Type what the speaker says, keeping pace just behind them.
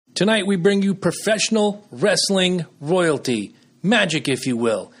Tonight we bring you professional wrestling royalty, magic if you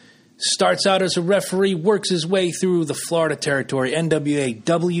will. Starts out as a referee, works his way through the Florida territory, NWA,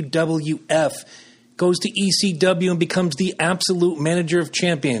 WWF, goes to ECW and becomes the absolute manager of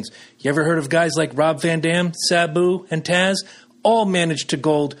champions. You ever heard of guys like Rob Van Dam, Sabu, and Taz? All managed to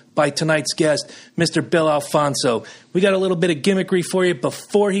gold by tonight's guest, Mr. Bill Alfonso. We got a little bit of gimmickry for you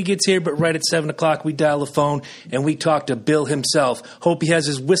before he gets here, but right at 7 o'clock we dial the phone and we talk to Bill himself. Hope he has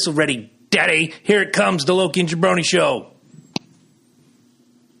his whistle ready, Daddy. Here it comes, the Loki and Jabroni Show.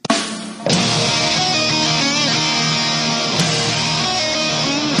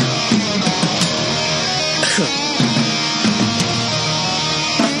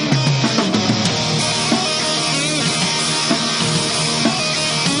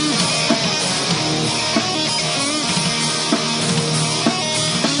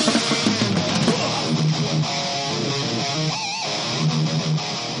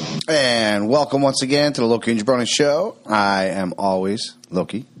 And welcome once again to the Loki and Jabroni Show. I am always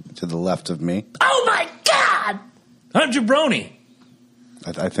Loki, to the left of me. Oh, my God! I'm Jabroni.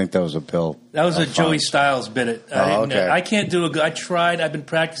 I think that was a Bill. That was a Joey Styles bit. Okay. I can't do a good... I tried. I've been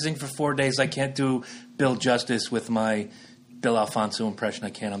practicing for 4 days. I can't do Bill justice with my Bill Alfonso impression. I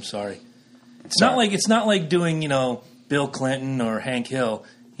can't. I'm sorry. It's not like doing, Bill Clinton or Hank Hill.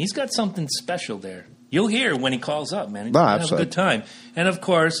 He's got something special there. You'll hear when he calls up, man. He's going to have a good time. And, of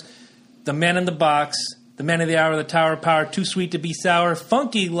course, the man in the box, the man of the hour, the tower of power, too sweet to be sour,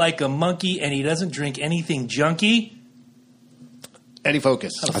 funky like a monkey, and he doesn't drink anything junky. Eddie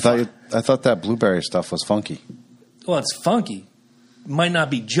Focus. I thought that blueberry stuff was funky. Well, it's funky. Might not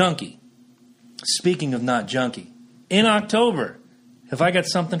be junky. Speaking of not junky, in October, have I got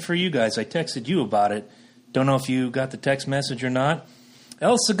something for you guys? I texted you about it. Don't know if you got the text message or not.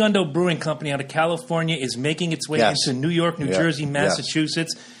 El Segundo Brewing Company out of California is making its way into New York, New Jersey,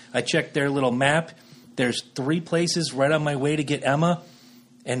 Massachusetts. Yes. I checked their little map. There's 3 places right on my way to get Emma.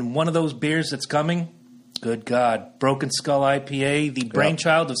 And one of those beers that's coming, good God, Broken Skull IPA, the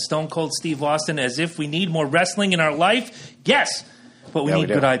brainchild of Stone Cold Steve Austin, as if we need more wrestling in our life. Yes, but we need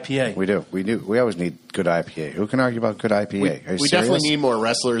good IPA. We do. We always need good IPA. Who can argue about good IPA? We definitely need more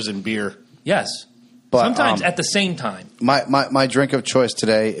wrestlers and beer. Yes. But, sometimes at the same time. My drink of choice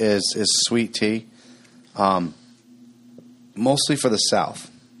today is sweet tea, mostly for the South.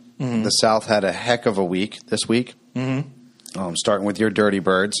 Mm-hmm. The South had a heck of a week this week, starting with your Dirty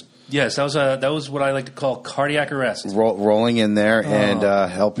Birds. Yes, that was what I like to call cardiac arrest. Rolling in there and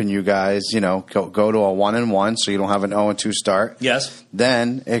helping you guys, go to a 1-1 so you don't have an 0-2 start. Yes.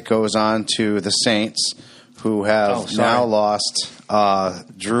 Then it goes on to the Saints, who have now lost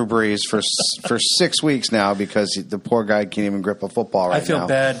Drew Brees for 6 weeks now because the poor guy can't even grip a football right now. I feel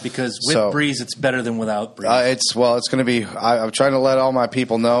bad because with Brees, it's better than without Brees. It's going to be. I'm trying to let all my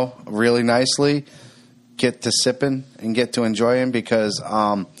people know really nicely, get to sipping and get to enjoying because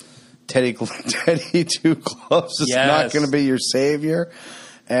Teddy Too Close is not going to be your savior.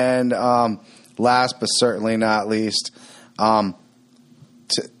 And last but certainly not least, to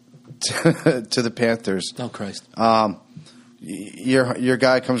the Panthers. Oh, Christ. Your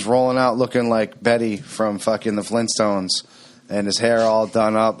guy comes rolling out looking like Betty from fucking the Flintstones and his hair all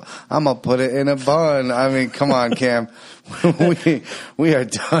done up. I'm going to put it in a bun. I mean, come on, Cam. we are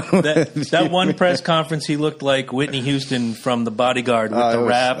done with that one press conference, he looked like Whitney Houston from The Bodyguard with the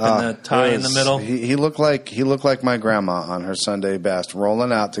wrap and the tie in the middle. He looked like my grandma on her Sunday best,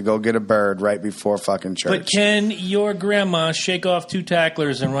 rolling out to go get a bird right before fucking church. But can your grandma shake off 2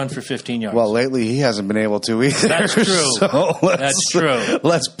 tacklers and run for 15 yards? Well, lately he hasn't been able to either. That's true. So That's true.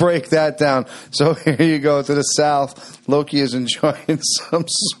 Let's break that down. So here you go to the South. Loki is enjoying some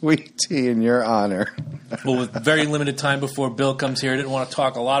sweet tea in your honor. Well, with very limited time before Bill comes here, I didn't want to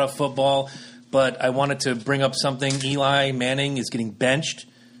talk a lot of football, but I wanted to bring up something. Eli Manning is getting benched.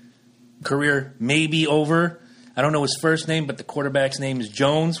 Career may be over. I don't know his first name, but the quarterback's name is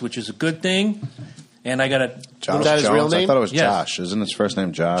Jones, which is a good thing. And I got a... Josh is that his Jones? real name? I thought it was Josh. Isn't his first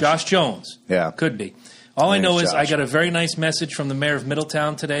name Josh? Josh Jones. Yeah. Could be. All I know is Josh. I got a very nice message from the mayor of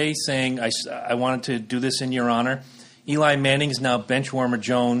Middletown today saying I wanted to do this in your honor. Eli Manning is now bench warmer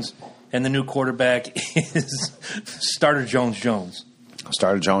Jones, and the new quarterback is starter Jones.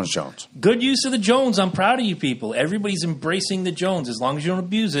 Starter Jones. Good use of the Jones. I'm proud of you people. Everybody's embracing the Jones. As long as you don't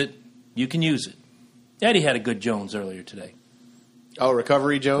abuse it, you can use it. Eddie had a good Jones earlier today. Oh,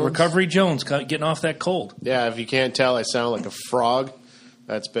 Recovery Jones? Recovery Jones, getting off that cold. Yeah, if you can't tell, I sound like a frog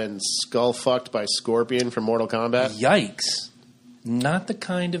that's been skull-fucked by Scorpion from Mortal Kombat. Yikes. Not the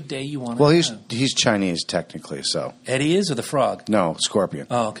kind of day you want to Well, have. he's Chinese, technically, so. Eddie is, or the frog? No, Scorpion.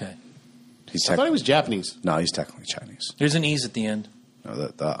 Oh, okay. I thought he was Japanese. No, he's technically Chinese. There's an E's at the end. No,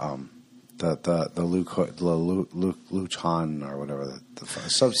 the Luchon or whatever the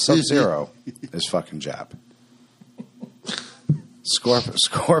Sub-Zero is fucking Jap.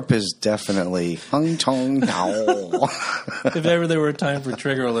 Scorp is definitely hung tong now. If ever there were a time for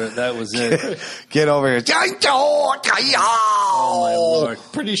trigger alert, that was it. Get over here. Oh my Lord.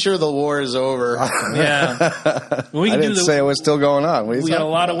 Pretty sure the war is over. Yeah. We I didn't say it was still going on. We got a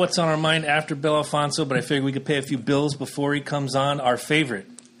lot of what's on our mind after Bill Alfonso, but I figured we could pay a few bills before he comes on. Our favorite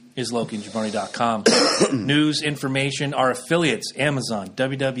is LokiandJabroni.com. News, information, our affiliates, Amazon,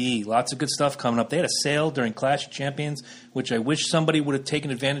 WWE, lots of good stuff coming up. They had a sale during Clash of Champions, which I wish somebody would have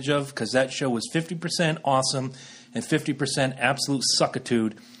taken advantage of because that show was 50% awesome and 50% absolute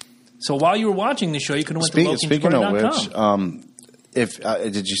suckitude. So while you were watching the show, you could have went to LokiandJabroni.com. Speaking of which,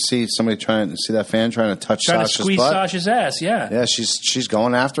 did you see somebody see that fan trying to touch Sasha's squeeze butt? Sasha's ass, yeah. Yeah, she's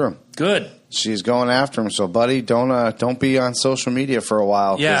going after him. Good. She's going after him. So, buddy, don't be on social media for a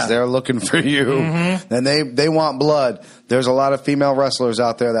while because they're looking for you. Mm-hmm. And they want blood. There's a lot of female wrestlers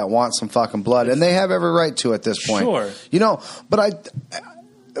out there that want some fucking blood, and they have every right to at this point. Sure. But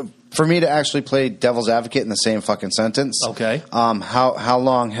for me to actually play devil's advocate in the same fucking sentence. Okay. How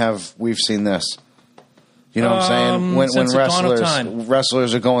long have we seen this? You know what I'm saying? When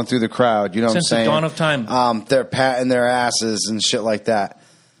wrestlers are going through the crowd, you know what I'm saying? Since the dawn of time. They're patting their asses and shit like that.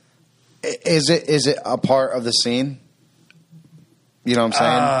 Is it a part of the scene? You know what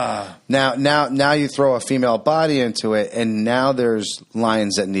I'm saying? Now you throw a female body into it, and now there's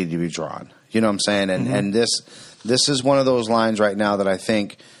lines that need to be drawn. You know what I'm saying? And this is one of those lines right now that I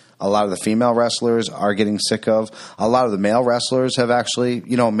think a lot of the female wrestlers are getting sick of. A lot of the male wrestlers have actually,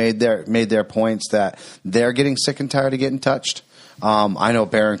 made their points that they're getting sick and tired of getting touched. I know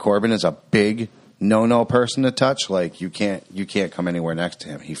Baron Corbin is a big no person to touch. Like you can't come anywhere next to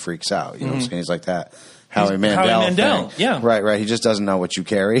him. He freaks out. You know what I'm saying? He's like that Howie Mandel thing. Yeah. Right. He just doesn't know what you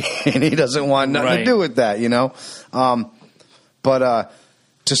carry, and he doesn't want nothing to do with that. But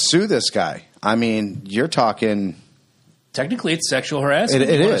to sue this guy, I mean, you're talking. Technically, it's sexual harassment.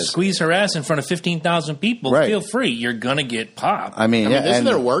 It you is. Squeeze her ass in front of 15,000 people. Right. Feel free. You're gonna get popped. I mean, this is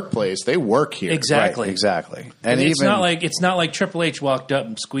their workplace. They work here. Exactly. Right, exactly. And it's not like Triple H walked up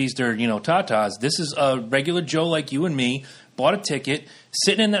and squeezed her, tatas. This is a regular Joe like you and me. Bought a ticket,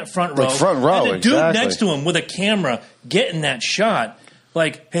 sitting in that front row. And the dude next to him with a camera getting that shot.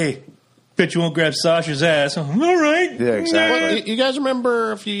 Like, hey, bet you won't grab Sasha's ass. All right. Yeah, exactly. Well, you guys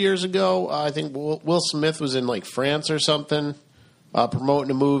remember a few years ago, I think Will Smith was in like France or something, promoting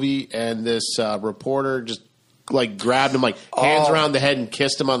a movie, and this reporter just like grabbed him, like hands around the head, and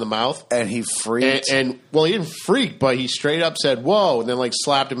kissed him on the mouth, and he freaked. And he didn't freak, but he straight up said "whoa," and then like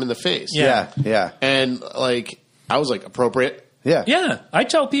slapped him in the face. Yeah. And like I was like appropriate. Yeah. I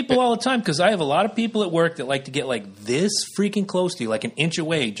tell people all the time because I have a lot of people at work that like to get like this freaking close to you, like an inch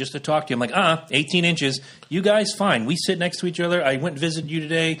away, just to talk to you. I'm like, 18 inches. You guys, fine. We sit next to each other. I went and visited you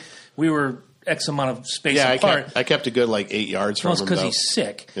today. We were X amount of space apart. I kept a good like 8 yards from him. Well, it's because he's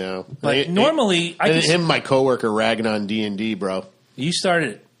sick. Yeah, but normally him and my coworker ragging on D&D, bro. You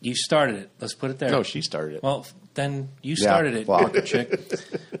started it. Let's put it there. No, she started it. Well, then you started it, fucking chick.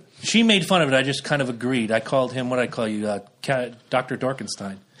 She made fun of it. I just kind of agreed. I called him. What did I call you, Dr.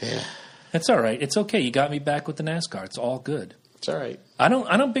 Dorkenstein? Yeah, that's all right. It's okay. You got me back with the NASCAR. It's all good. It's all right. I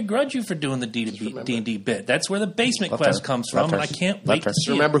don't begrudge you for doing the D&D bit. That's where the basement quest comes from, and I can't wait to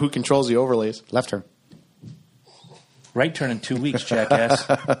see remember it. who controls the overlays. Left turn. Right turn in 2 weeks, jackass.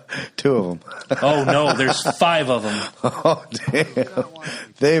 2 of them. Oh, no, there's 5 of them. Oh, damn.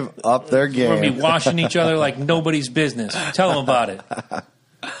 They've upped their game. We're going to be washing each other like nobody's business. Tell them about it.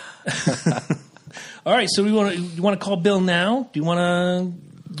 All right, so you want to call Bill now? Do you want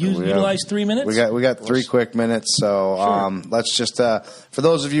to utilize 3 minutes? We got 3 quick minutes, so let's just for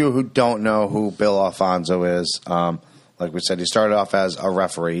those of you who don't know who Bill Alfonso is, like we said, he started off as a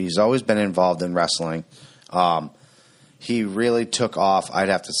referee. He's always been involved in wrestling. He really took off, I'd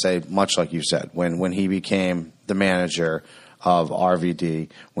have to say, much like you said, when he became the manager of RVD,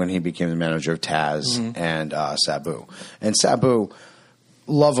 when he became the manager of Taz and Sabu. And Sabu,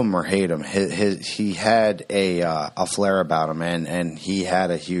 love him or hate him, he had a flair about him, and he had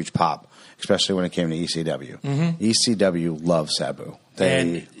a huge pop, especially when it came to ECW. ECW loves Sabu.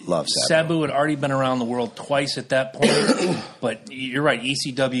 They love Sabu. Sabu had already been around the world twice at that point, but you're right,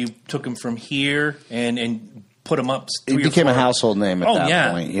 ECW took him from here and put him up. He became a household name at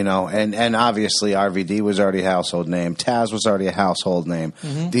that point, and obviously RVD was already a household name. Taz was already a household name.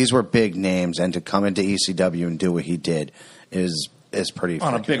 These were big names, and to come into ECW and do what he did is pretty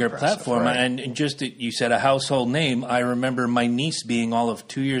on a bigger platform. Right? And just you said a household name. I remember my niece being all of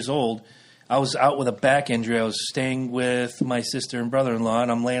 2 years old. I was out with a back injury. I was staying with my sister and brother-in-law, and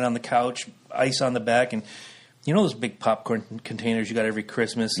I'm laying on the couch, ice on the back, and you know those big popcorn containers you got every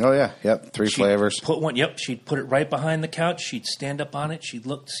Christmas? Oh, yeah. Yep. Three flavors. She'd put it right behind the couch. She'd stand up on it. She'd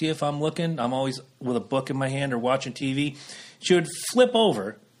look, see if I'm looking. I'm always with a book in my hand or watching TV. She would flip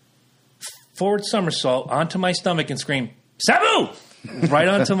over, forward somersault onto my stomach and scream, "Sabu!" right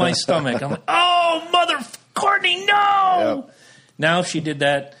onto my stomach. I'm like, "Oh, mother Courtney, no!" Yep. Now if she did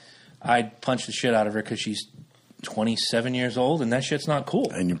that, I'd punch the shit out of her because she's 27 years old, and that shit's not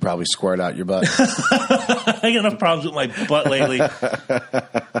cool. And you probably squared out your butt. I got enough problems with my butt lately.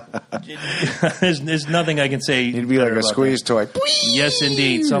 There's nothing I can say. You'd be like a squeeze toy. Yes,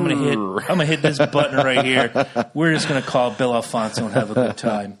 indeed. So I'm gonna hit this button right here. We're just gonna call Bill Alfonso and have a good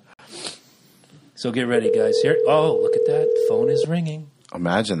time. So get ready, guys. Here. Oh, look at that. The phone is ringing.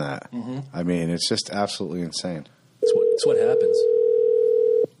 Imagine that. Mm-hmm. I mean, it's just absolutely insane. It's what happens.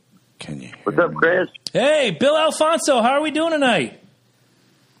 Can you? What's up, Chris? Hey, Bill Alfonso. How are we doing tonight?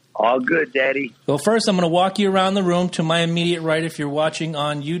 All good, Daddy. Well, first, I'm going to walk you around the room. To my immediate right, if you're watching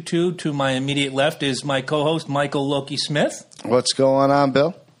on YouTube, to my immediate left is my co-host, Michael Loki Smith. What's going on,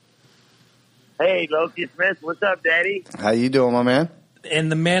 Bill? Hey, Loki Smith. What's up, Daddy? How you doing, my man?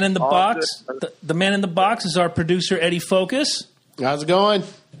 And the man in the box, the man in the box is our producer, Eddie Focus. How's it going?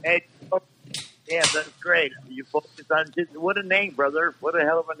 Hey, yeah, that's great. You focus on what a name, brother. What a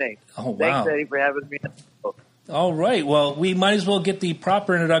hell of a name. Oh, wow. Thanks, Eddie, for having me. All right. Well, we might as well get the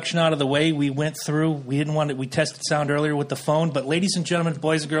proper introduction out of the way. We went through. We tested sound earlier with the phone. But ladies and gentlemen,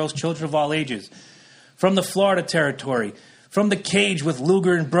 boys and girls, children of all ages, from the Florida territory, from the cage with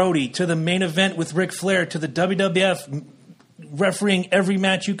Luger and Brody, to the main event with Ric Flair, to the WWF refereeing every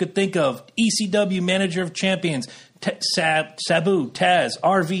match you could think of, ECW Manager of Champions, Sabu, Taz,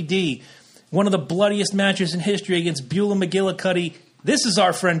 RVD, one of the bloodiest matches in history against Beulah McGillicuddy. This is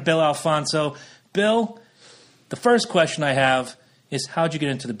our friend Bill Alfonso. Bill, the first question I have is, how'd you get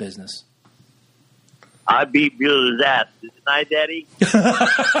into the business? I beat Beulah's ass. Didn't I, Daddy?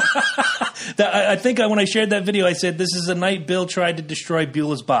 I think when I shared that video, I said, this is the night Bill tried to destroy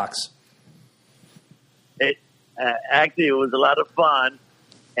Beulah's box. Actually, it was a lot of fun.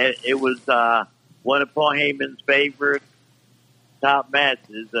 And it was one of Paul Heyman's favorite top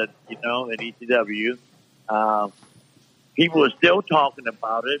matches at ECW. People are still talking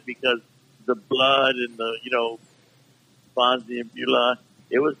about it because the blood and the, Fonzie and Beulah,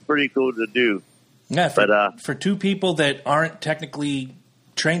 it was pretty cool to do. Yeah, for two people that aren't technically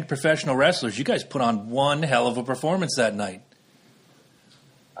trained professional wrestlers, you guys put on one hell of a performance that night.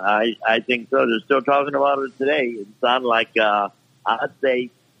 I think so. They're still talking about it today. It sounded like, I'd say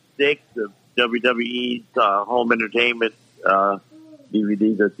 6 of WWE's home entertainment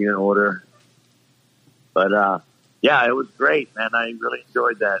DVDs that you can order. But, yeah, it was great, man. I really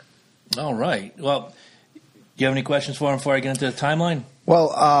enjoyed that. All right. Well, do you have any questions for him before I get into the timeline? Well,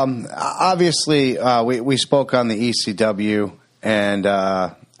 obviously, we spoke on the ECW and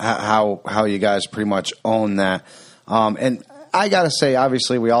how you guys pretty much own that. And I got to say,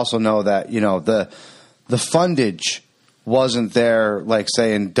 obviously, we also know that, the fundage wasn't there, like,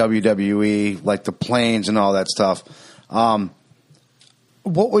 say, in WWE, like the planes and all that stuff.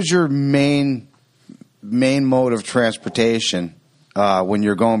 What was your main mode of transportation when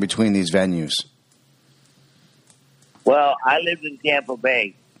you're going between these venues? Well, I lived in Tampa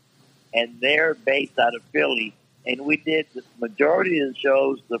Bay, and they're based out of Philly, and we did the majority of the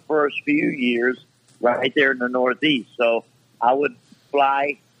shows the first few years right there in the Northeast. So I would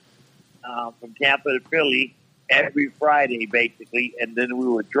fly from Tampa to Philly every Friday, basically, and then we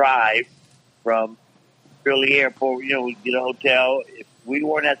would drive from Philly Airport. We'd get a hotel. If we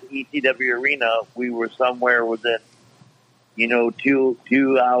weren't at the ECW arena, we were somewhere within, 2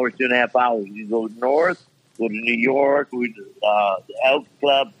 hours, 2.5 hours. You go north, go to New York, the Elks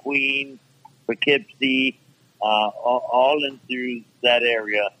Club, Queens, Poughkeepsie, all in through that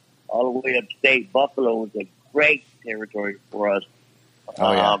area, all the way upstate. Buffalo was a great territory for us.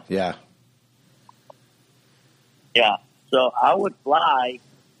 Oh, yeah. Yeah. So I would fly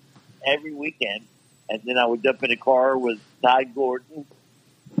every weekend, and then I would jump in a car with Todd Gordon,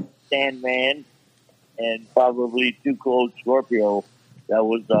 Sandman, and probably Too Cold Scorpio. That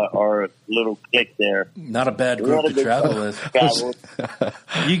was our little clique there. Not a bad group to travel with.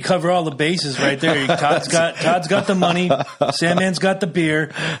 You cover all the bases right there. Todd's got the money, Sandman's got the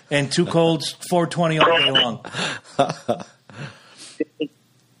beer, and Too Cold's 420 all day long.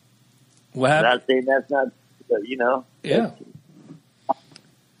 What happened? Not saying that's not, Yeah.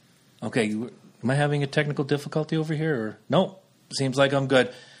 Okay, am I having a technical difficulty over here? Or no? Seems like I'm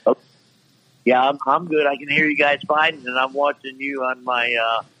good. Yeah, I'm good. I can hear you guys fine, and I'm watching you on my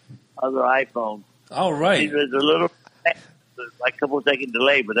other iPhone. All right. There's a little, like a couple of second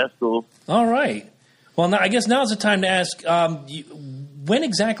delay, but that's cool. All right. Well, now, I guess now's the time to ask, when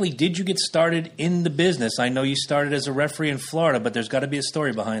exactly did you get started in the business? I know you started as a referee in Florida, but there's got to be a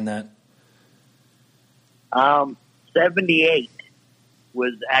story behind that. 78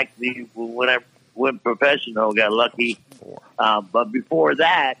 was actually when I went professional, got lucky. But before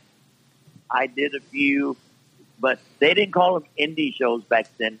that, I did a few, but they didn't call them indie shows back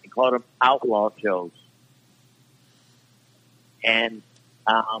then. They called them outlaw shows. And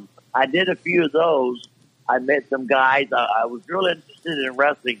I did a few of those. I met some guys. I was real interested in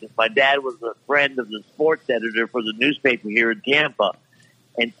wrestling because my dad was a friend of the sports editor for the newspaper here in Tampa.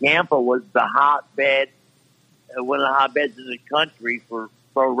 And Tampa was the hotbed, one of the hotbeds in the country for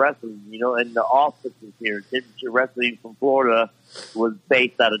pro wrestling, you know, and the offices here. Signature Wrestling from Florida was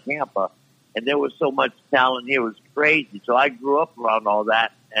based out of Tampa. And there was so much talent here. It was crazy. So I grew up around all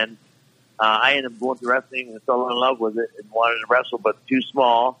that. And I ended up going to wrestling and fell in love with it and wanted to wrestle, but too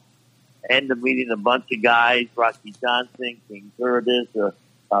small. Ended up meeting a bunch of guys, Rocky Johnson, King Curtis,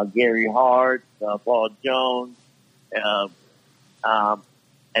 Gary Hart, Paul Jones. And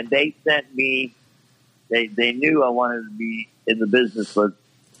they sent me, they knew I wanted to be in the business, but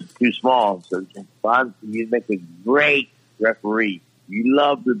too small. So, Fonzie, you make a great referee. You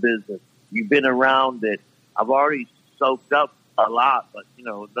love the business. You've been around it. I've already soaked up a lot, but, you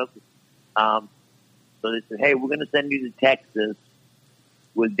know, nothing. So they said, hey, we're going to send you to Texas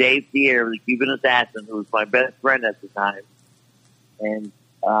with Dave Pierre, the Cuban assassin, who was my best friend at the time. And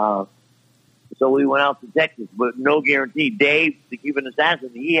so we went out to Texas, but no guarantee. Dave, the Cuban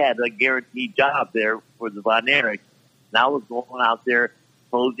assassin, he had a guaranteed job there for the Von Erichs. And I was going out there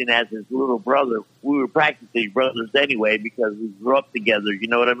posing as his little brother. We were practically brothers anyway because we grew up together. You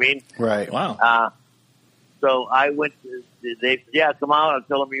know what I mean? Right. Wow. So I went to, they said, yeah, come out. I'll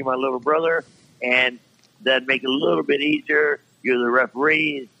tell him you're my little brother. And that'd make it a little bit easier. You're the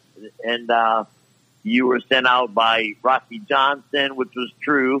referee. And you were sent out by Rocky Johnson, which was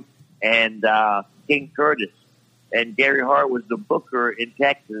true, and King Curtis. And Gary Hart was the booker in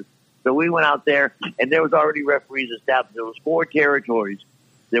Texas. So we went out there, and there was already referees established. There was 4 territories.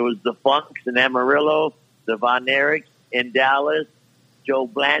 There was the Funks in Amarillo, the Von Erichs in Dallas, Joe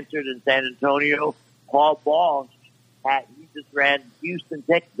Blanchard in San Antonio. Paul Bosch he just ran Houston,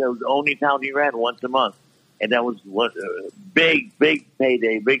 Texas. That was the only town he ran once a month. And that was what big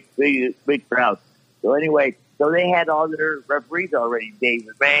payday, big crowd. So anyway, so they had all their referees already.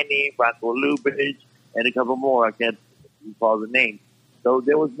 David Manning, Bronco Lubitsch, and a couple more. I can't recall the name. So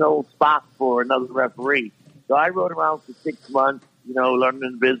there was no spot for another referee. So I rode around for 6 months, you know, learning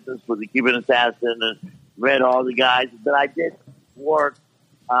the business with the Cuban assassin and read all the guys. But I did work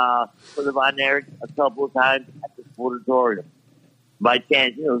for the Von Erich a couple of times at the sportatorium. By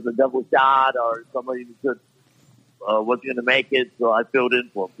chance, you know, it was a double shot or somebody who could wasn't going to make it, so I filled in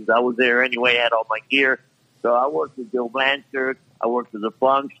for him because I was there anyway, had all my gear. So I worked with Joe Blanchard. I worked with the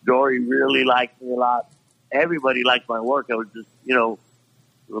Funks. Dory really liked me a lot. Everybody liked my work. I was just, you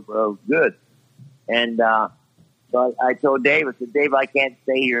know, good. And so I told Dave, I said, Dave, I can't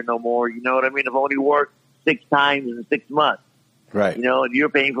stay here no more. You know what I mean? I've only worked 6 times in 6 months. Right. You know, and you're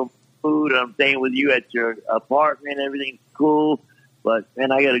paying for food, and I'm staying with you at your apartment. Everything's cool. But,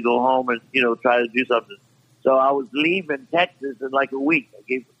 man, I got to go home and, you know, try to do something. So I was leaving Texas in like a week.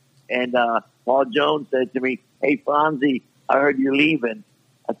 And Paul Jones said to me, hey, Fonzie, I heard you're leaving.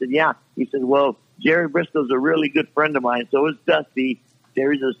 I said, yeah. He said, well, Jerry Bristol's a really good friend of mine. So is Dusty.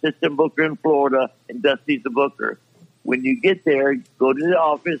 Jerry's an assistant booker in Florida, and Dusty's the booker. When you get there, go to the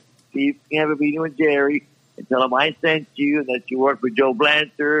office, see if you can have a meeting with Jerry, and tell him I sent you and that you work for Joe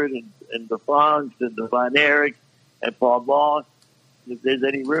Blanchard and the Funks and the Von Erich and Paul Bosch. If there's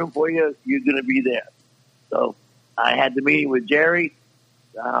any room for you, you're going to be there. So I had the meeting with Jerry,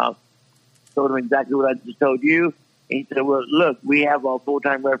 told him exactly what I just told you. And he said, well, look, we have our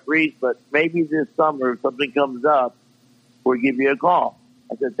full-time referees, but maybe this summer if something comes up, we'll give you a call.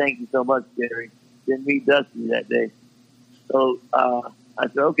 I said, thank you so much, Jerry. Didn't meet Dusty that day. So I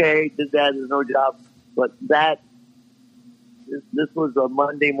said, okay, did that. There's no job. But this was a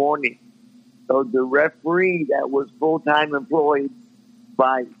Monday morning. So the referee that was full-time employed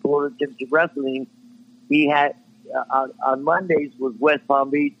by Florida Championship Wrestling, he had on Mondays was West Palm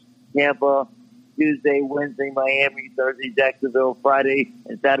Beach, Tampa, Tuesday, Wednesday, Miami, Thursday, Jacksonville, Friday,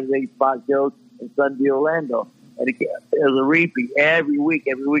 and Saturday, Spot Hills, and Sunday, Orlando. And it was a repeat every week.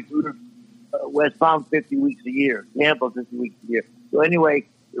 Every week, we were West Palm 50 weeks a year, Tampa 50 weeks a year. So anyway,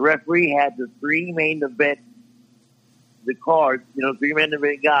 the referee had the 3 main event, the cars, 3 main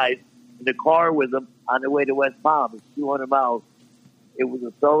event guys in the car with them on the way to West Palm. It's 200 miles. It was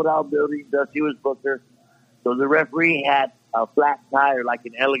a sold-out building. Dusty was booker. So the referee had a flat tire like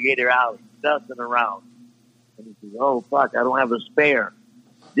an alligator out, dusting around. And he says, oh, fuck, I don't have a spare.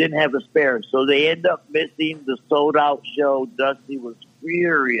 Didn't have a spare. So they end up missing the sold-out show. Dusty was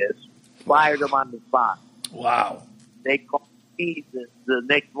furious. Fired him on the spot. Wow. They called me the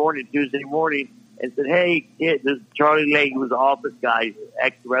next morning, Tuesday morning, and said, hey, kid, this is Charlie Lay. He was an office guy,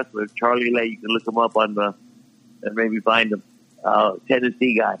 ex-wrestler. Charlie Lay, you can look him up on and maybe find him,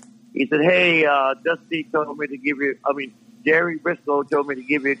 Tennessee guy. He said, hey, Dusty told me to give you, Jerry Briscoe told me to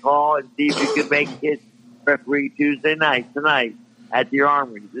give you a call and see if you could make his referee Tuesday night, tonight, at the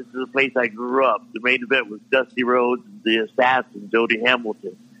Armory. This is the place I grew up. The main event was Dusty Rhodes, the Assassin, Jody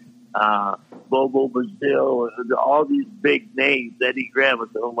Hamilton, Bobo Brazil, all these big names, Eddie Graham. I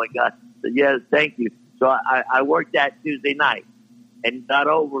said, oh my God. I said, yes, thank you. So I worked that Tuesday night and got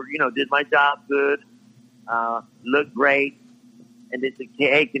over, did my job good, looked great. And they said,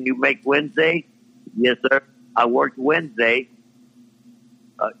 hey, can you make Wednesday? Yes, sir. I worked Wednesday.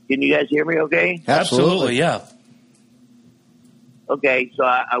 Can you guys hear me okay? Absolutely, yeah. Okay, so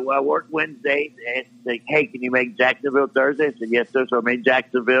I worked Wednesday and said, hey, can you make Jacksonville Thursday? I said, yes, sir. So I made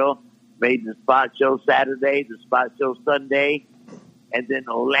Jacksonville, made the spot show Saturday, the spot show Sunday, and then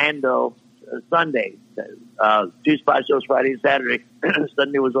Orlando Sunday. 2 spot shows Friday and Saturday.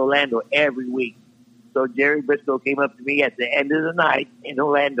 Sunday was Orlando every week. So Jerry Briscoe came up to me at the end of the night in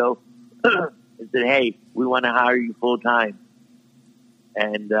Orlando and said, hey, we want to hire you full time.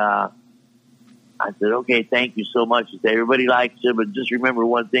 And I said, okay, thank you so much. He said, everybody likes you, but just remember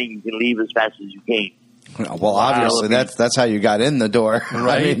one thing, you can leave as fast as you came. Well, obviously, that's how you got in the door.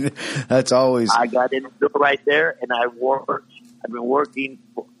 Right. That's always. I got in the door right there, and I worked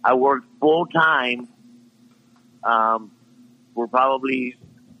full time for probably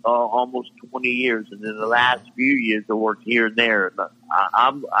almost 20 years, and in the last few years, I worked here and there.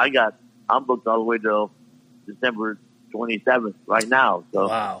 I'm booked all the way till December 27th right now. So,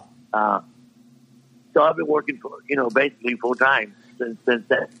 wow. So I've been working for basically full time since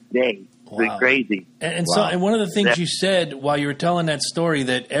that day. It's been crazy. And wow. And one of the things you said while you were telling that story,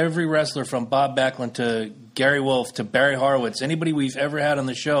 that every wrestler from Bob Backlund to Gary Wolf to Barry Horowitz, anybody we've ever had on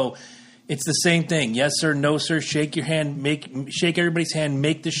the show, it's the same thing. Yes, sir. No, sir. Shake your hand. Shake everybody's hand.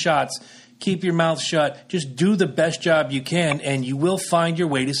 Make the shots. Keep your mouth shut. Just do the best job you can, and you will find your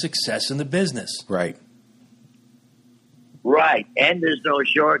way to success in the business. Right. Right. And there's no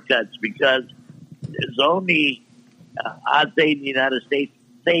shortcuts because there's only, I'd say in the United States,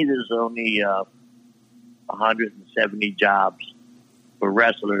 there's only 170 jobs for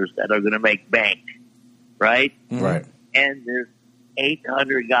wrestlers that are going to make bank. Right? Mm-hmm. Right. And there's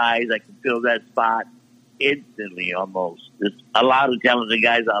 800 guys that can fill that spot instantly almost. There's a lot of talented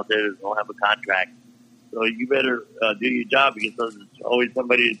guys out there that don't have a contract. So you better do your job because there's always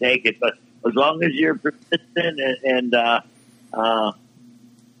somebody to take it. But as long as you're persistent and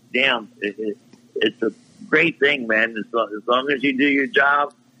it's a great thing, man. As long as you do your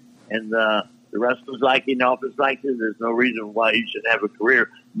job and the wrestlers like you, in office like this, there's no reason why you shouldn't have a career.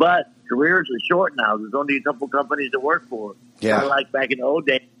 But careers are short now. There's only a couple companies that work for it. Yeah. Kind of like back in the old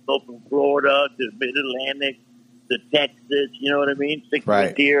days, go from Florida to Mid-Atlantic to Texas, you know what I mean? 6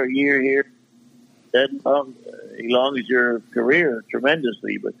 months here, a year here. That elongates your career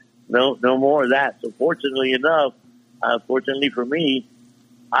tremendously, but no more of that. So fortunately enough, fortunately for me,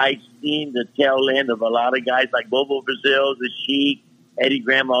 I've seen the tail end of a lot of guys like Bobo Brazil, the Sheik, Eddie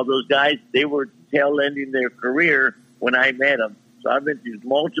Graham, all those guys. They were tail ending their career when I met them. So I've been through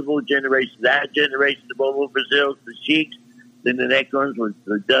multiple generations. That generation, the Bobo Brazils, the Sheiks. Then the next ones was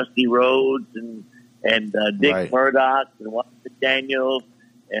the Dusty Rhodes and Dick Murdoch and Washington Daniels.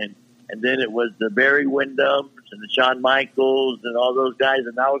 And then it was the Barry Windhams and the Shawn Michaels and all those guys.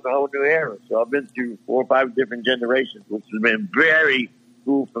 And now it's a whole new era. So I've been through 4 or 5 different generations, which has been very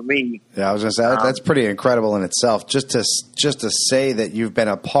cool for me. Yeah, I was going to say that's pretty incredible in itself. Just to say that you've been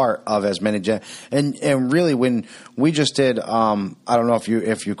a part of as many and really when we just did, I don't know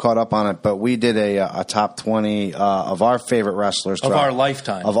if you caught up on it, but we did a top 20 of our favorite wrestlers of our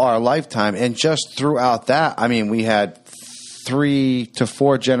lifetime, and just throughout that, I mean, we had 3 to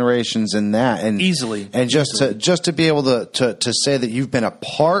 4 generations in that, and easily, and just to be able to say that you've been a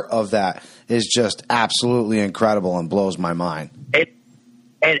part of that is just absolutely incredible and blows my mind.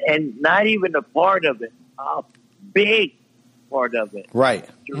 And not even a part of it, a big part of it. Right.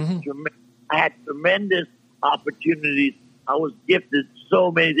 Mm-hmm. I had tremendous opportunities. I was gifted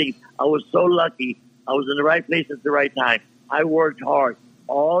so many things. I was so lucky. I was in the right place at the right time. I worked hard.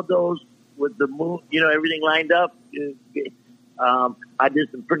 All those with the move, everything lined up. I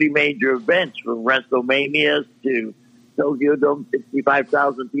did some pretty major events from WrestleManias to Tokyo Dome,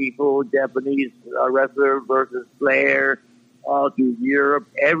 65,000 people, Japanese wrestler versus Flair, all through Europe.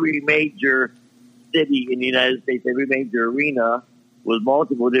 Every major city in the United States, every major arena with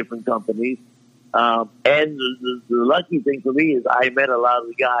multiple different companies. And the lucky thing for me is I met a lot of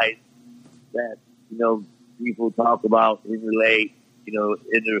the guys that, people talk about and relate,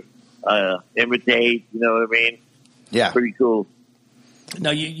 imitate, you know what I mean? Yeah. Pretty cool.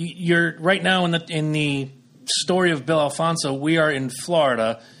 Now, you're right now in the story of Bill Alfonso. We are in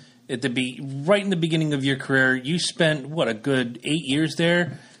Florida right in the beginning of your career. You spent, a good 8 years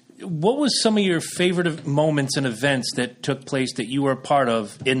there. What was some of your favorite moments and events that took place that you were a part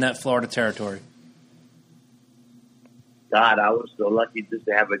of in that Florida territory? God, I was so lucky just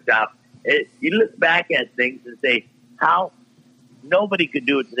to have a job. You look back at things and say, how nobody could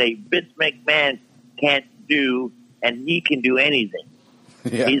do it today. Vince McMahon can't do, and he can do anything.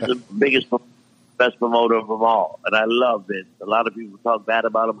 Yeah. He's the best promoter of them all. And I love Vince. A lot of people talk bad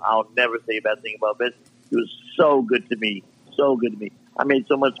about him. I'll never say a bad thing about Vince. He was so good to me. So good to me. I made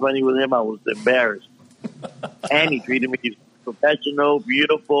so much money with him, I was embarrassed. And he treated me professional,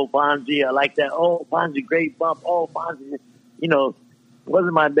 beautiful. Fonzie, I like that. Oh, Fonzie, great bump. Oh, Fonzie,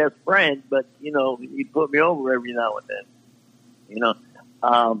 wasn't my best friend, but, he put me over every now and then.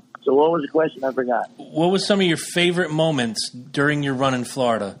 So what was the question? I forgot. What was some of your favorite moments during your run in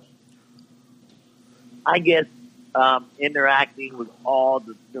Florida? I guess interacting with all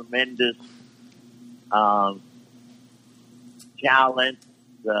the tremendous talent.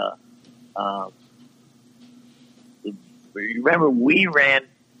 Remember, we ran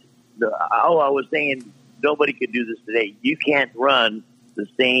I was saying nobody could do this today. You can't run the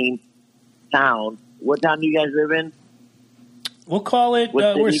same town. What town do you guys live in? We'll call it,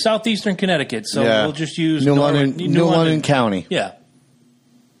 we're southeastern Connecticut, so we'll just use New London County. Yeah.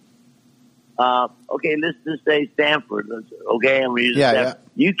 Okay, let's just say Stamford. Okay, I'm using Stamford. Yeah.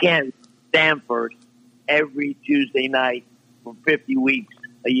 You can't Stamford every Tuesday night for 50 weeks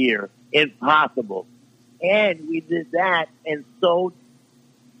a year. Impossible. And we did that and sold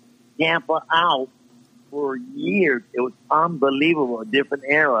Tampa out for years. It was unbelievable, a different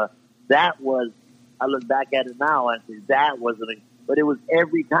era. I look back at it now and say that wasn't but it was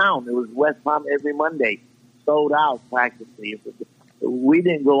every town. It was West Palm every Monday, sold out practically. We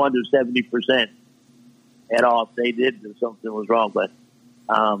didn't go under 70% at all. If they did, then something was wrong. But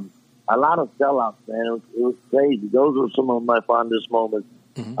a lot of sellouts, man. It was crazy. Those were some of my fondest moments.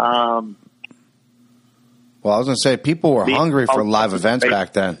 Mm-hmm. Well, I was going to say, people were hungry for live events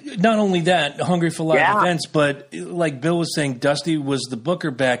back then. Not only that, hungry for live events, but like Bill was saying, Dusty was the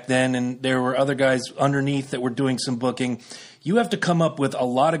booker back then, and there were other guys underneath that were doing some booking. You have to come up with a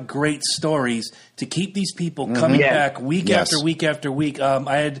lot of great stories to keep these people coming back week after week after week.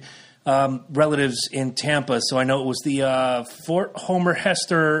 I had relatives in Tampa, so I know it was the Fort Homer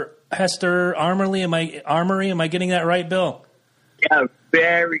Hester Armory. Am I getting that right, Bill? Yeah,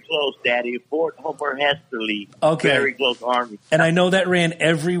 very close, Daddy. Fort Homer Hesterly. Okay. Very close Army. And I know that ran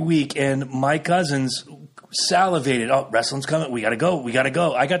every week, and my cousins salivated. Oh, wrestling's coming. We got to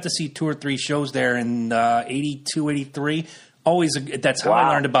go. I got to see 2 or 3 shows there in 82, 83. Always, that's how I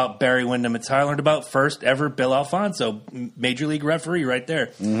learned about Barry Windham. It's how I learned about first ever Bill Alfonso, Major League referee right there.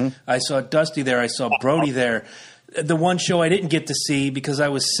 Mm-hmm. I saw Dusty there. I saw Brody there. The one show I didn't get to see because I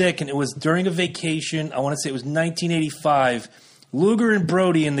was sick, and it was during a vacation. I want to say it was 1985. Luger and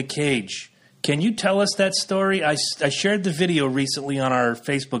Brody in the cage. Can you tell us that story? I shared the video recently on our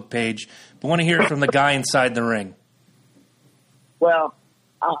Facebook page, but want to hear it from the guy inside the ring. Well,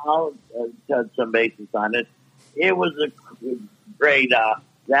 I'll touch some bases on it. It was a great,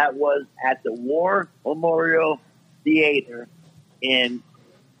 that was at the War Memorial Theater in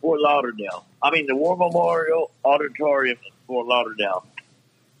Fort Lauderdale. The War Memorial Auditorium in Fort Lauderdale.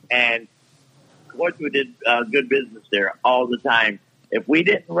 And of course, we did good business there all the time. If we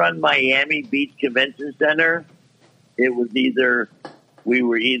didn't run Miami Beach Convention Center, it was we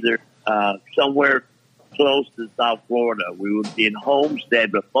were either somewhere close to South Florida. We would be in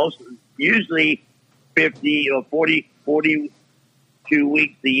Homestead, but usually 50 or 42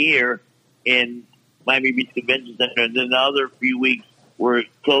 weeks a year in Miami Beach Convention Center, and then the other few weeks were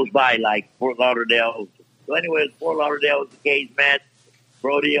close by, like Fort Lauderdale. So anyway, Fort Lauderdale was the cage match.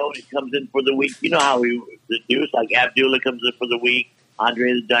 Brody only comes in for the week. You know how we do. Like Abdullah comes in for the week.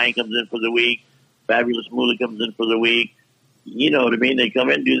 Andre the Giant comes in for the week. Fabulous Moolah comes in for the week. You know what I mean? They come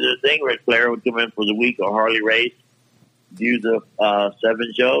in, do their thing. Ric Flair would come in for the week, or Harley Race, do the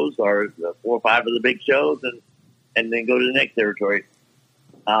 7 shows or 4 or 5 of the big shows, and then go to the next territory.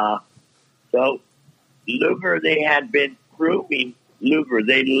 So Luger, they had been grooming Luger.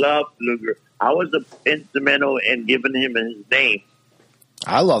 They loved Luger. I was instrumental in giving him his name.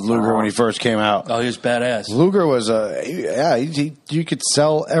 I loved Luger when he first came out. Oh, he was badass. Luger was you could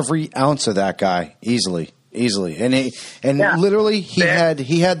sell every ounce of that guy easily, and literally he had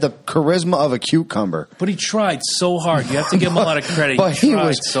the charisma of a cucumber. But he tried so hard. You have to give him a lot of credit. But he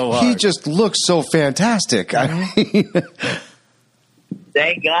tried so hard. He just looked so fantastic. Mm-hmm. I mean,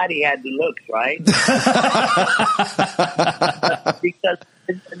 Thank God he had the looks, right? Because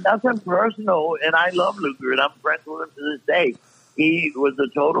it's nothing personal, and I love Luger, and I'm friends with him to this day. He was a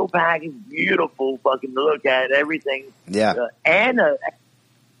total package, beautiful fucking to look at, everything. Yeah.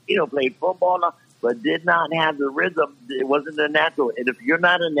 Played football, but did not have the rhythm. It wasn't a natural. And if you're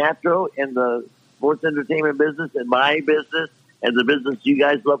not a natural in the sports entertainment business, in my business, and the business you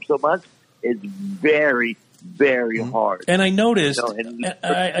guys love so much, it's very, very hard. And I noticed,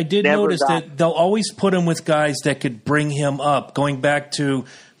 I did notice that they'll always put him with guys that could bring him up, going back to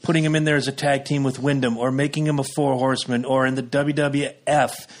putting him in there as a tag team with Wyndham or making him a four horseman, or in the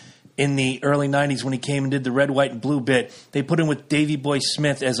WWF in the early 90s when he came and did the red, white, and blue bit, they put him with Davey Boy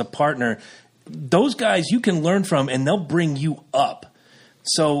Smith as a partner. Those guys you can learn from, and they'll bring you up.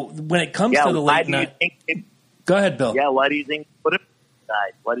 So when it comes to the late night... Go ahead, Bill. Yeah, why do you think they put him with those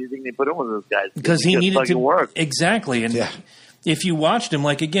guys? Why do you think they put him with those guys? Because he needed to work. Exactly. And if you watched him,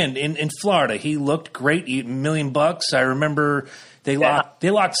 like again, in Florida, he looked great, $1 million. I remember... They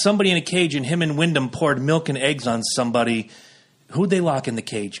locked somebody in a cage, and him and Wyndham poured milk and eggs on somebody. Who'd they lock in the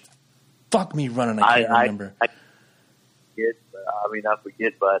cage? Fuck me running, I can't remember. I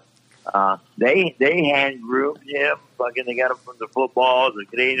forget, but they hand groomed him. Fucking, they got him from the football, the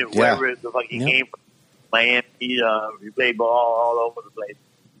Canadian, wherever the fuck he came from. Miami, he played ball all over the place.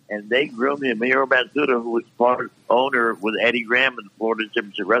 And they groomed him. Miro Matsuda, who was owner with Eddie Graham in Florida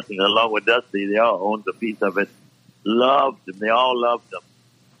Championship Wrestling, along with Dusty, they all owned a piece of it. Loved him. They all loved him.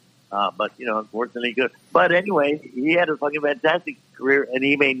 But, unfortunately, good. But anyway, he had a fucking fantastic career, and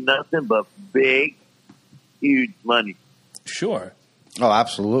he made nothing but big, huge money. Sure. Oh,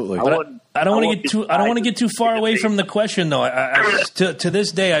 absolutely. I don't want to get too far away from the question, though. To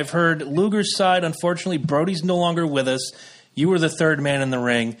this day, I've heard Luger's side. Unfortunately, Brody's no longer with us. You were the third man in the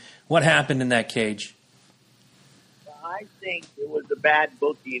ring. What happened in that cage? I think it was a bad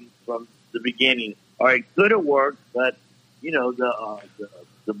booking from the beginning. Or it could have worked, but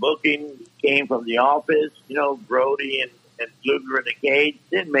the booking came from the office. Brody and Luger in the cage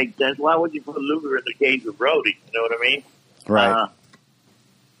didn't make sense. Why would you put Luger in the cage with Brody? You know what I mean? Right.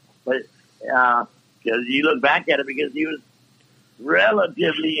 Because you look back at it, because he was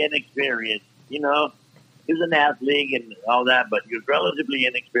relatively inexperienced. He was an athlete and all that, but he was relatively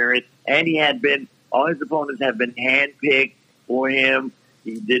inexperienced, and all his opponents had been handpicked for him.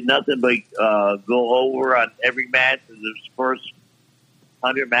 He did nothing but go over on every match in his first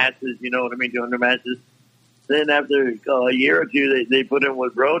 100 matches, 200 matches. Then after a year or two, they put him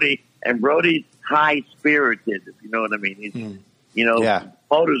with Brody, and Brody's high-spirited, if you know what I mean. He's,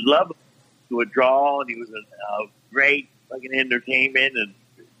 promoters love him to a draw, and he was a great fucking entertainment, and,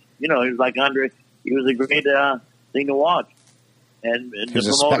 he was like he was a great thing to watch. And he was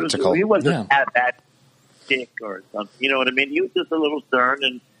a spectacle. He wasn't that bad. Or something, you know what I mean? He was just a little stern,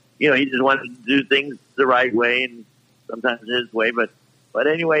 and he just wanted to do things the right way, and sometimes his way. But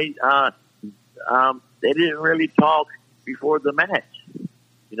anyway, they didn't really talk before the match.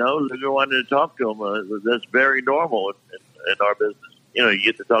 Luger wanted to talk to him. That's very normal in our business. You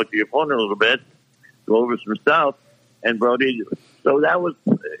get to talk to your opponent a little bit, go over some stuff, and Brody. So that was.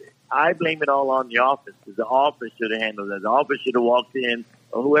 I blame it all on the office, because the office should have handled that. The office should have walked in.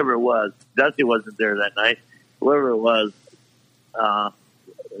 Or whoever it was, Dusty wasn't there that night. Whoever it was,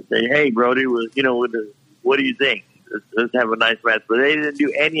 say, "Hey, Brody, what do you think? Let's have a nice match." But they didn't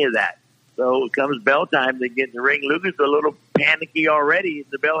do any of that. So it comes bell time. They get in the ring. Luger's a little panicky already.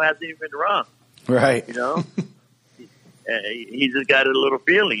 The bell hasn't even been rung. Right. He just got a little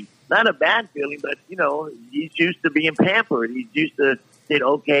feeling, not a bad feeling, but he's used to being pampered. He's used to saying,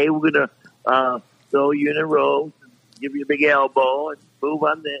 "Okay, we're gonna throw you in a row, give you a big elbow, and move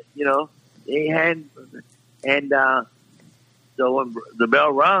on the, so when the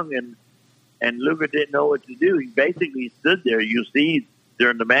bell rung and Luger didn't know what to do, he basically stood there. You see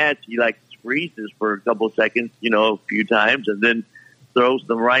during the match, he freezes for a couple of seconds, a few times, and then throws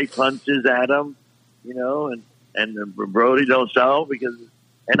some right punches at him, and Brody don't show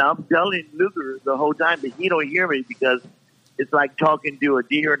and I'm telling Luger the whole time, but he don't hear me because it's like talking to a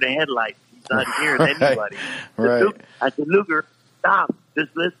deer in the headlights. He's not hearing anybody. Right. I said, Luger, stop.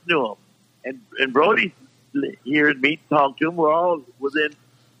 Just listen to him. And Brody hears me talk to him. We're all within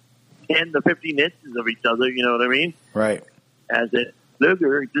 10 to 15 inches of each other. You know what I mean? Right. I said,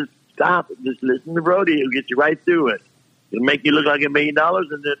 Luger, just stop. Just listen to Brody. He'll get you right through it. It'll make you look like $1 million,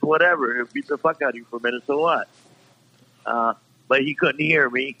 and then whatever. He'll beat the fuck out of you for a minute, so what? But he couldn't hear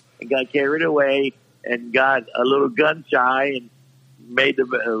me and got carried away and got a little gun shy and made the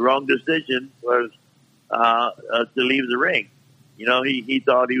wrong decision was to leave the ring. You know, he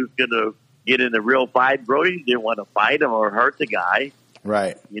thought he was going to get in a real fight. Brody didn't want to fight him or hurt the guy.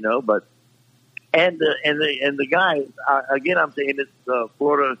 Right. You know, but and the guys again, I'm saying it's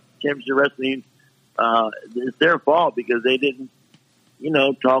Florida Championship Wrestling. It's their fault because they didn't,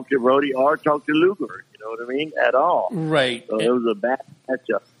 talk to Brody or talk to Luger. You know what I mean? At all. Right. So it was a bad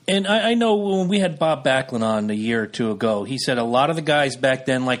matchup. And I know when we had Bob Backlund on a year or two ago, he said a lot of the guys back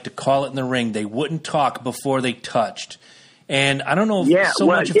then liked to call it in the ring. They wouldn't talk before they touched. And I don't know if that's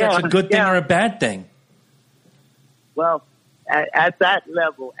a good thing or a bad thing. Well, at that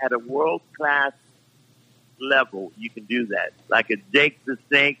level, at a world-class level, you can do that. Like a Jake the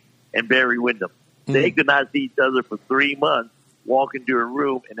Snake and Barry Windham. Mm-hmm. They could not see each other for 3 months, walk into a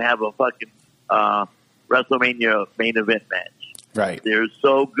room and have a fucking WrestleMania main event match. Right. They're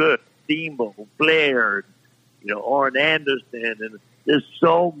so good. Steamboat, Flair, Orrin Anderson, and there's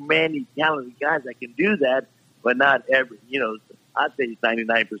so many talented guys that can do that, but not every, I'd say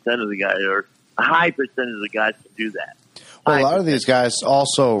 99% of the guys, or a high percentage of the guys can do that. Well, a lot of these guys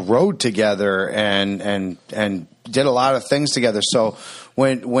also rode together and did a lot of things together. So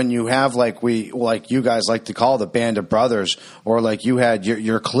when you have like you guys like to call the band of brothers, or like you had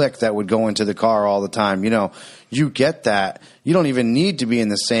your clique that would go into the car all the time, you get that. You don't even need to be in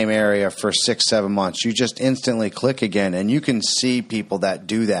the same area for 6-7 months. You just instantly click again, and you can see people that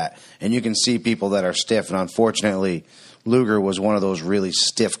do that, and you can see people that are stiff. And unfortunately, Luger was one of those really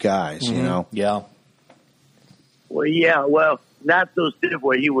stiff guys. Mm-hmm. Yeah. Well, yeah. Well, not so stiff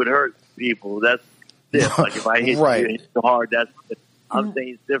where he would hurt people. That's stiff. Like if I hit right. you so hard, that's. I'm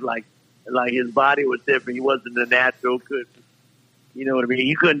saying stiff, like his body was different. He wasn't a natural. You know what I mean?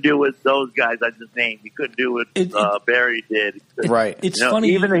 He couldn't do what those guys I just named. He couldn't do what Barry did. Right. It's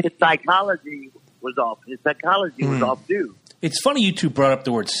funny. Even his psychology was off. His psychology was off too. It's funny you two brought up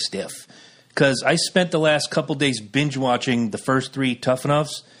the word stiff, because I spent the last couple days binge watching the first 3 Tough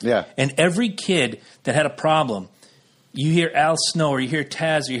Enoughs. Yeah. And every kid that had a problem, you hear Al Snow or you hear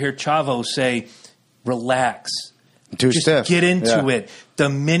Taz or you hear Chavo say, relax. Just stiff. Get into it. The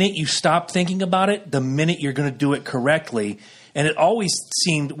minute you stop thinking about it, the minute you're going to do it correctly. And it always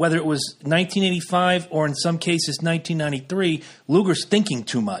seemed, whether it was 1985 or in some cases 1993, Luger's thinking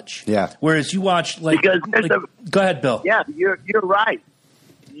too much. Yeah. Whereas you watch go ahead, Bill. Yeah, you're right.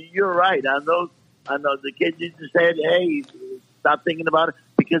 You're right. I know the kids used to say, hey, stop thinking about it,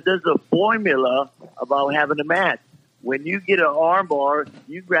 because there's a formula about having a match. When you get an arm bar,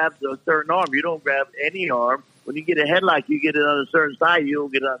 you grab a certain arm. You don't grab any arm. When you get a headlock, you get it on a certain side. You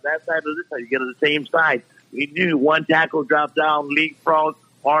don't get it on that side or this side. You get it on the same side. You do one tackle, drop down, leapfrog,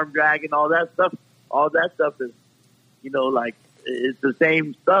 arm drag, and all that stuff. All that stuff is, it's the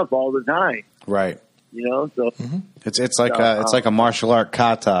same stuff all the time. Right. So it's like a martial art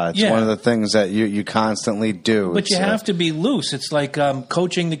kata. It's one of the things that you constantly do. But you have to be loose. It's like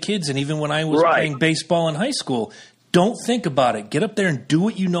coaching the kids, and even when I was playing baseball in high school, don't think about it. Get up there and do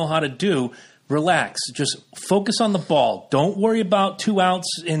what you know how to do. Relax. Just focus on the ball. Don't worry about 2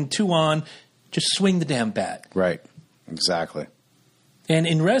 outs and 2 on. Just swing the damn bat. Right. Exactly. And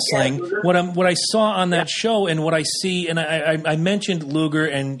in wrestling, what I saw on that show and what I see, and I mentioned Luger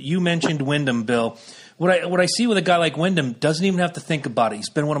and you mentioned Windham, Bill. What I see with a guy like Windham doesn't even have to think about it. He's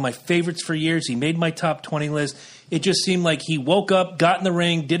been one of my favorites for years. He made my top 20 list. It just seemed like he woke up, got in the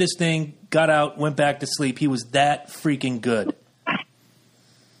ring, did his thing, got out, went back to sleep. He was that freaking good.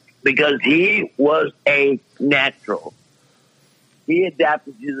 Because he was a natural. He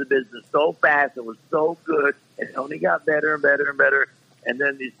adapted to the business so fast and was so good, and only got better and better and better. And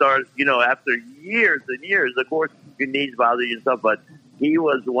then he started, after years and years, of course, your knees bother you and stuff, but he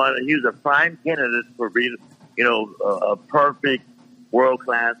was a prime candidate for being, a perfect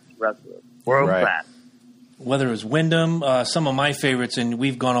world-class wrestler. World-class. Whether it was Windham, some of my favorites, and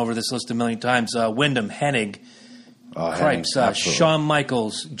we've gone over this list a million times, Windham, Hennig, Cripes, Shawn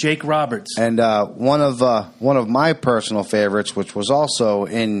Michaels, Jake Roberts. And one of my personal favorites, which was also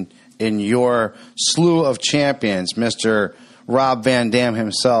in your slew of champions, Mr. Rob Van Dam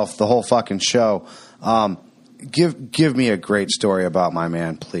himself, the whole fucking show. Give me a great story about my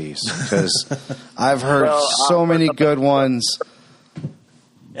man, please, because I've heard so many good ones.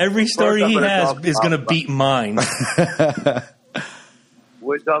 Every story he has is going to beat mine.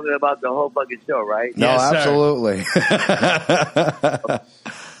 We're talking about the whole fucking show, right? No, absolutely.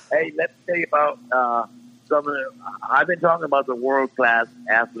 Hey, let's tell you about some of the, I've been talking about the world-class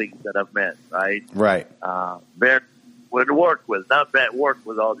athletes that I've met, right? Right. Would work with, not bad work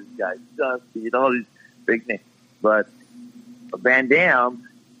with all these guys, Dusty and all these big names. But Van Damme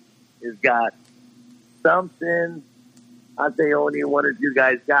has got something I'd say only one or two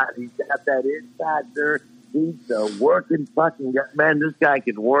guys got. He's got that it factor. He's a working fucking guy. Man, this guy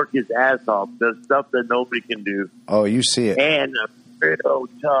can work his ass off. Does stuff that nobody can do. Oh, you see it. And a real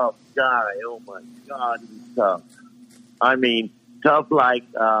tough guy. Oh, my God, he's tough. I mean, tough like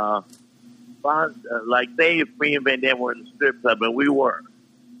say if me and Van Damme were in the strip club, and we were.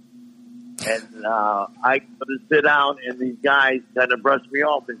 And I could sit down, and these guys kind of brush me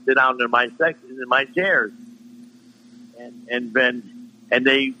off and sit down in my sections, in my chairs. And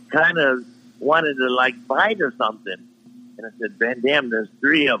they kind of wanted to like fight or something. And I said, Van Damme, there's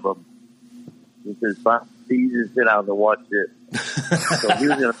three of them. He says, "Fine, you just sit down and watch it." So he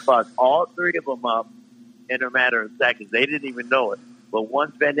was going to fuck all three of them up in a matter of seconds. They didn't even know it. But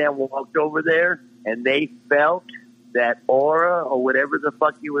once Van Damme walked over there and they felt that aura or whatever the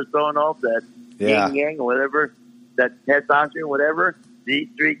fuck he was throwing off, that yin yang or whatever, that testosterone, whatever, these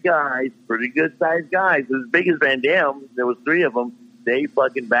three guys, pretty good sized guys, as big as Van Damme, there was three of them, they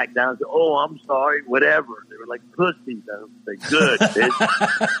fucking backed down and said, "Oh, I'm sorry," whatever. They were like pussies. I was like, good,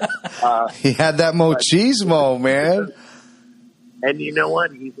 bitch. He had that machismo, man. And you know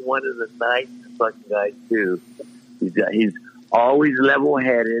what? He's one of the nicest fucking guys, too. He's always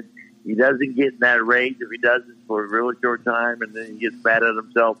level-headed. He doesn't get in that rage. If he does it for a really short time, and then he gets mad at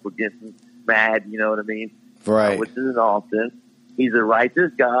himself for getting mad, you know what I mean? Right. Which isn't often. He's a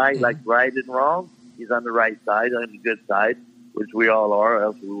righteous guy, like right and wrong. He's on the right side, on the good side, which we all are,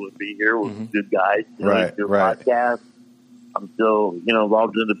 else we wouldn't be here. We're good guys. You know, right, do a right. podcast. I'm still,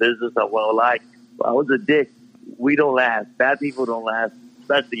 involved in the business. I was a dick. We don't last. Bad people don't last,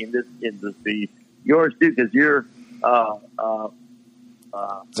 especially in this industry. Yours too, because you're it's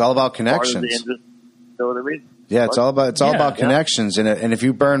all about connections. You know what I mean? Yeah, it's all about connections. And if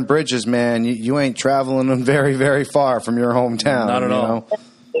you burn bridges, man, you ain't traveling very, very far from your hometown. Not at all.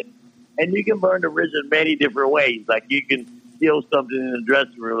 And you can burn the bridge in many different ways. Like you can steal something in the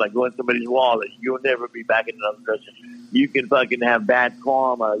dressing room, like go in somebody's wallet. You'll never be back in another dressing room. You can fucking have bad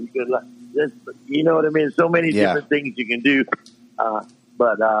karma. You can, you know what I mean? So many different things you can do.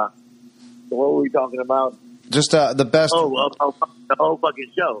 But what were we talking about? Just the best. The whole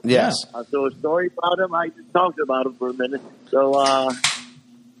fucking show. Yes. So a story about him. I just talked about him for a minute. So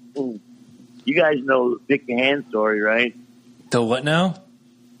you guys know the pick a hand story, right? The what now?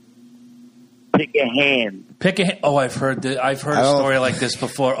 Pick a hand. Pick a hand. Oh, I've heard a story like this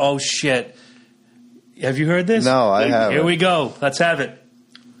before. Oh shit! Have you heard this? No, I haven't. Here we go. Let's have it.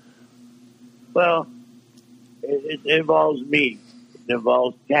 Well, it involves me. It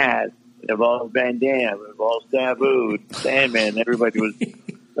involves Taz. It involves Van Damme. It involves Sabu, Sandman. Everybody was.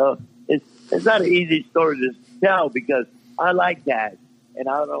 So it's not an easy story to tell because I like Taz, and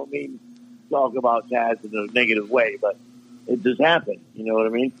I don't mean talk about Taz in a negative way, but it just happened. You know what I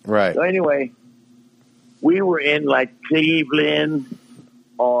mean? Right. So anyway, we were in like Cleveland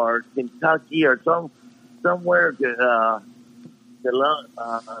or Kentucky or somewhere.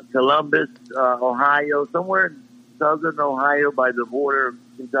 Columbus, Ohio, somewhere in southern Ohio by the border of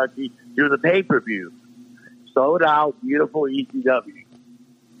Kentucky, do the pay-per-view. Sold out, beautiful ECW.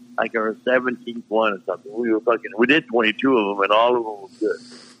 Like our 17th one or something. We did 22 of them and all of them were good,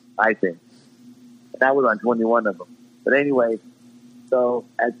 I think. And I was on 21 of them. But anyway, so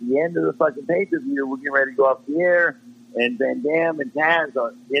at the end of the fucking pay-per-view, we're getting ready to go off the air, and Van Damme and Taz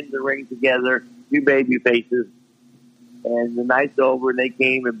are in the ring together, two baby faces. And the night's over, and they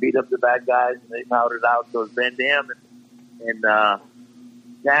came and beat up the bad guys, and they powdered out. So it's Van Damme and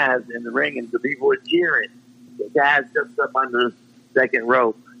Taz in the ring, and the people were cheering. So Taz jumps up on the second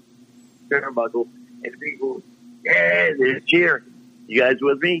rope, turnbuckle, and the people, they're cheering. You guys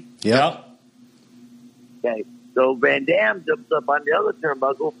with me? Yeah. Okay. So Van Damme jumps up on the other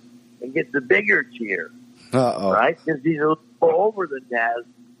turnbuckle and gets a bigger cheer. Uh-oh. Right? Because he's a little more over than Taz.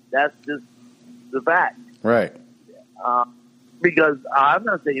 That's just the fact. Right. Because I'm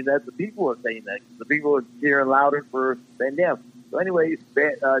not saying that. The people are saying that. The people are cheering louder for Van Damme. So anyway,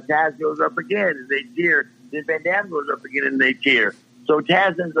 Taz goes up again and they cheer. Then Van Damme goes up again and they cheer. So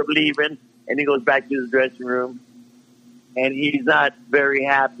Taz ends up leaving and he goes back to his dressing room. And he's not very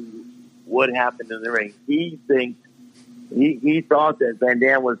happy what happened in the ring. He thinks, he thought that Van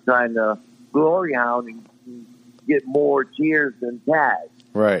Damme was trying to glory hound and get more cheers than Taz.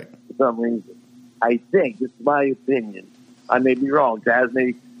 Right. For some reason. I think, it's my opinion. I may be wrong. Taz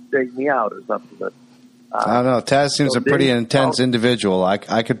may straighten me out or something, but I don't know. Taz seems a pretty intense individual. I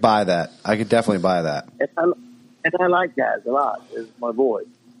could buy that. I could definitely buy that. And I like Taz a lot. It's my boy.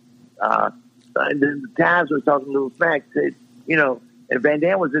 And then Taz was talking to Little Smack, said, and Van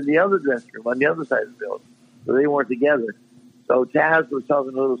Dam was in the other dressing room on the other side of the building, so they weren't together. So Taz was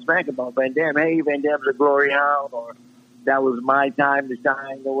talking to Little Smack about Van Dam. Hey, Van Dam's a glory hound, or that was my time to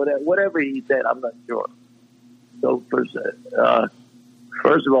shine, or whatever he said. I'm not sure. So first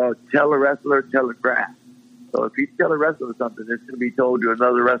of all, tell a wrestler, telegraph. So if you tell a wrestler something, it's going to be told to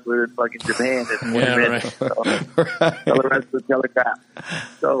another wrestler in fucking Japan in 20 minutes. Right. So, tell a wrestler, telegraph.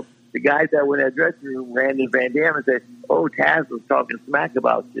 So the guys that were in that dressing room ran to Van Dam and said, "Oh, Taz was talking smack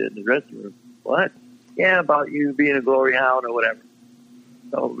about you in the dressing room." What? Yeah, about you being a glory hound or whatever.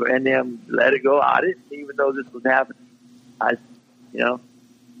 So Van Dam let it go. I didn't even know this was happening.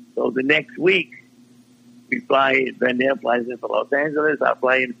 So the next week, Van Dam flies in from Los Angeles. I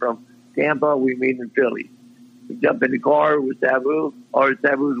fly in from Tampa. We meet in Philly. We jump in the car with Sabu, or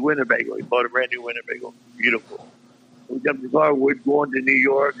Sabu's Winnebago. He bought a brand new Winnebago. Beautiful. We jump in the car. We're going to New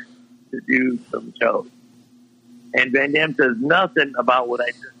York to do some shows. And Van Dam says nothing about what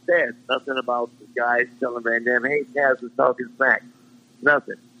I just said. Nothing about the guys telling Van Dam, "Hey, Taz was talking smack."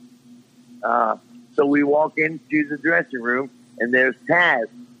 Nothing. So we walk into the dressing room, and there's Taz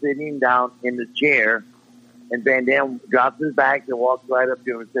sitting down in the chair. And Van Dam drops his back and walks right up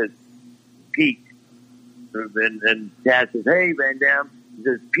to him and says, "Pete." And Taz says, "Hey, Van Dam." He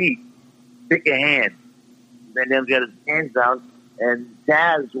says, "Pete, pick a hand." Van Dam's got his hands down, and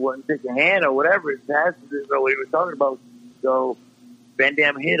Taz wouldn't pick a hand or whatever. Taz didn't know what he was talking about. So Van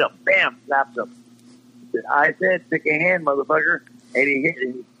Dam hit him. Bam, slapped him. He said, "I said, pick a hand, motherfucker." And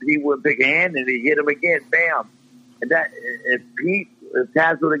he wouldn't pick a hand, and he hit him again. Bam. And if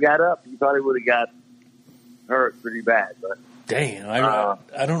Taz would have got up, he probably would have got hurt pretty bad. But damn,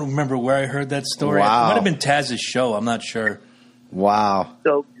 I don't remember where I heard that story. Wow. It might have been Taz's show. I'm not sure. Wow.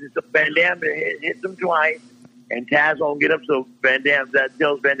 So Van Dam hits him twice, and Taz won't get up. So that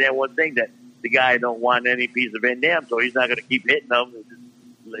tells Van Dam one thing, that the guy don't want any piece of Van Dam, so he's not going to keep hitting him.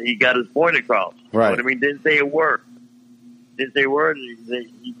 He got his point across. Right. You know what I mean? Didn't say a word. He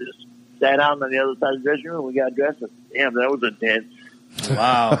just sat down on the other side of the dressing room. We got dressed. Damn, that was intense.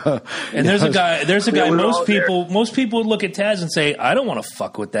 Wow. And there's a guy. Most people would look at Taz and say, "I don't want to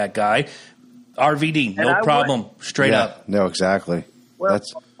fuck with that guy." RVD, no problem, straight up. No, exactly. Well,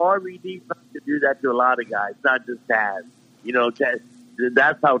 RVD to do that to a lot of guys, not just Taz. Taz,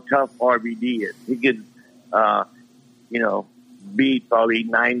 that's how tough RVD is. He could, beat probably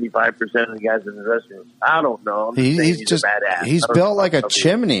 95% of the guys in the dressing room. I don't know. He's just a badass. He's built like a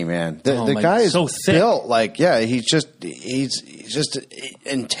chimney, man. The guy is so thick. Built like, he's just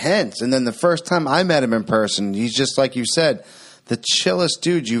intense. And then the first time I met him in person, he's just like you said, the chillest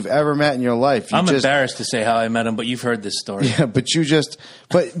dude you've ever met in your life. I'm embarrassed to say how I met him, but you've heard this story. Yeah, but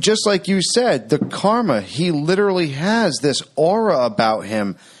just like you said, the karma, he literally has this aura about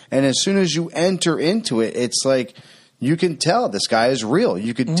him. And as soon as you enter into it, it's like, you can tell this guy is real.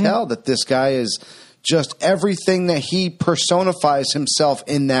 You can tell that this guy is just everything that he personifies himself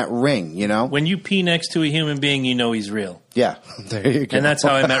in that ring, When you pee next to a human being, you know he's real. Yeah, there you go. And that's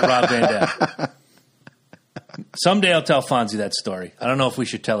how I met Rob Van Dam. Someday I'll tell Fonzie that story. I don't know if we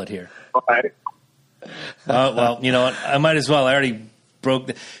should tell it here. All right. Well, you know what? I might as well. I already broke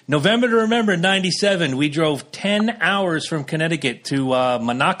November to Remember, 97. We drove 10 hours from Connecticut to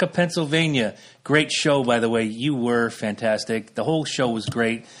Monaca, Pennsylvania. Great show, by the way. You were fantastic. The whole show was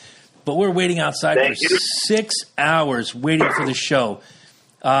great. But we're waiting outside for 6 hours waiting for the show.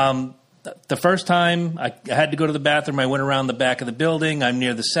 The first time I had to go to the bathroom, I went around the back of the building. I'm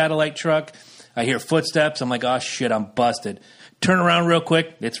near the satellite truck. I hear footsteps. I'm like, oh, shit, I'm busted. Turn around real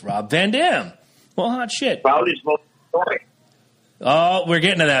quick. It's Rob Van Dam. Well, hot shit. Probably smoking joint. Oh, we're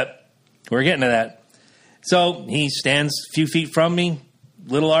getting to that. So he stands a few feet from me,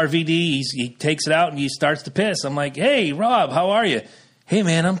 little RVD. He takes it out and he starts to piss. I'm like, hey, Rob, how are you? Hey,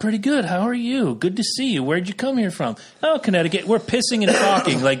 man, I'm pretty good. How are you? Good to see you. Where'd you come here from? Oh, Connecticut. We're pissing and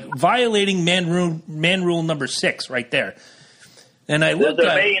talking, like violating man rule number 6 right there. And I looked at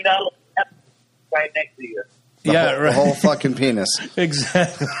 $1 million right next to you. The whole fucking penis.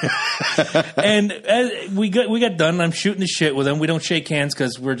 Exactly. And as we got done. I'm shooting the shit with him. We don't shake hands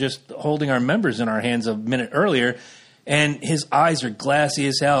because we're just holding our members in our hands a minute earlier. And his eyes are glassy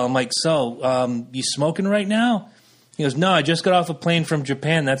as hell. I'm like, so, you smoking right now? He goes, no, I just got off a plane from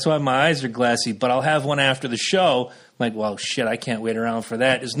Japan. That's why my eyes are glassy, but I'll have one after the show. I'm like, well, shit, I can't wait around for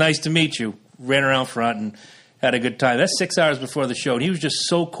that. It's nice to meet you. Ran around front and had a good time. That's 6 hours before the show. And he was just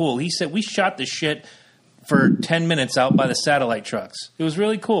so cool. He said, we shot the shit for 10 minutes out by the satellite trucks. It was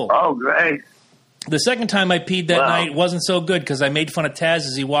really cool. Oh, great. The second time I peed that night wasn't so good because I made fun of Taz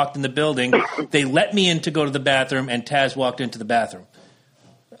as he walked in the building. They let me in to go to the bathroom, and Taz walked into the bathroom.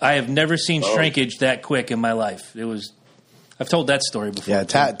 I have never seen shrinkage that quick in my life. I've told that story before. Yeah,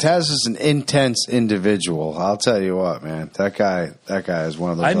 Taz is an intense individual. I'll tell you what, man. That guy is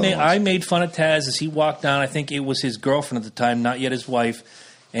one of those. I made fun of Taz as he walked down. I think it was his girlfriend at the time, not yet his wife.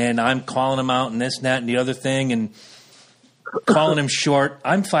 And I'm calling him out and this and that and the other thing, and calling him short.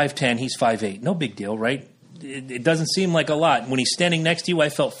 I'm 5'10", he's 5'8". No big deal, right? It doesn't seem like a lot. When he's standing next to you, I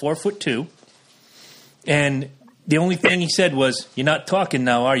felt 4'2". And the only thing he said was, "You're not talking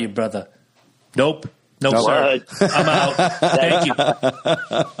now, are you, brother?" Nope. No, sir. I'm out. Thank you.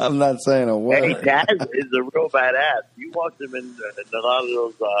 I'm not saying a word. Hey, Taz is a real badass. You watch him in a lot of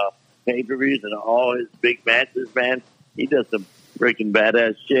those pay-per-views and all his big matches, man. He does some freaking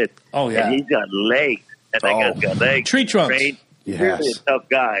badass shit. Oh, yeah. And he's got legs. That guy's got legs. Tree trunks. He's Yes. really a tough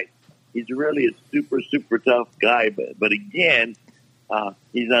guy. He's really a super, super tough guy. But again,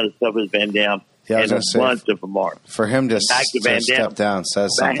 he's not as tough as Van Damme. Yeah, I was and gonna say, a bunch of them are. For him to Van Damme. step down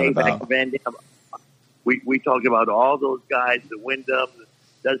says something Back about. to Van Damme. We talk about all those guys, the Wyndham.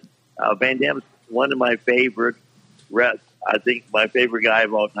 Van Damme's one of my favorite reps. I think my favorite guy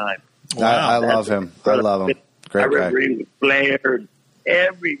of all time. Wow. I love him. I love him. Great guy. I agree with Flair.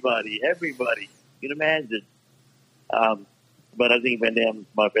 Everybody. You can imagine. But I think Van Damme's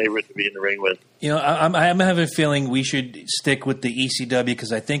my favorite to be in the ring with. You know, I'm having a feeling we should stick with the ECW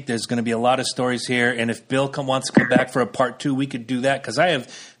because I think there's going to be a lot of stories here. And if Bill wants to come back for a part 2, we could do that because I have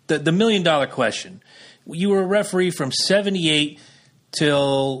the $1 million question. You were a referee from 78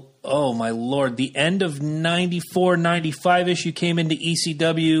 till, oh, my Lord, the end of 94, 95-ish. You came into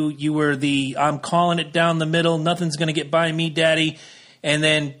ECW. You were I'm calling it down the middle. Nothing's going to get by me, Daddy. And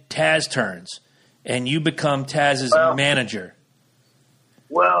then Taz turns, and you become Taz's manager.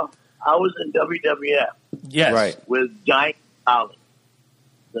 Well, I was in WWF. Yes. Right. With Giant Collins,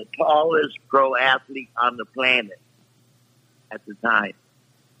 the tallest pro athlete on the planet at the time.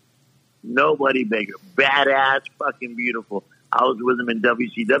 Nobody bigger. Badass, fucking beautiful. I was with him in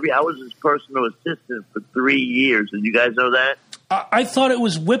WCW. I was his personal assistant for 3 years. Did you guys know that? I thought it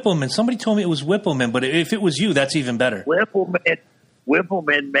was Whippleman. Somebody told me it was Whippleman, but if it was you, that's even better.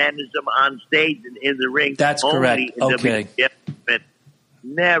 Whippleman managed him on stage and in the ring. That's correct. Okay. WWF.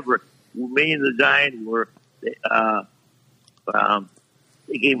 Never. Me and the Giant were,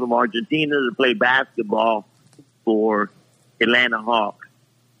 they came from Argentina to play basketball for Atlanta Hawks.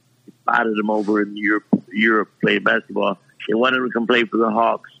 Spotted him over in Europe playing basketball. They wanted him to come play for the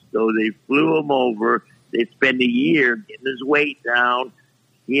Hawks, so they flew him over. They spent a year getting his weight down.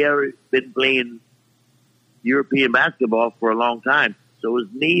 He had been playing European basketball for a long time, so his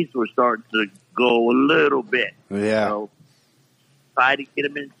knees were starting to go a little bit. Yeah. So tried to get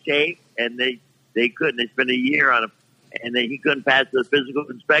him in shape, and they couldn't. They spent a year on him, and he couldn't pass the physical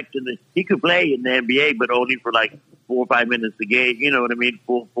inspection. He could play in the NBA, but only for like 4 or 5 minutes a game. You know what I mean?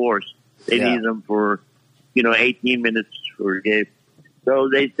 Full force. They need him for, 18 minutes for a game. So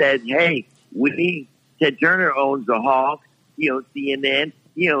they said, hey, Ted Turner owns the Hawks. He owns CNN.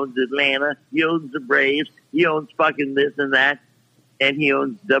 He owns Atlanta. He owns the Braves. He owns fucking this and that. And he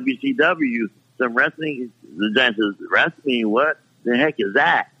owns WCW. Some wrestling. The Giant says, wrestling? What the heck is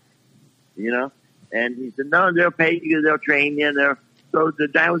that? And he said, no, they'll pay you. They'll train you. So the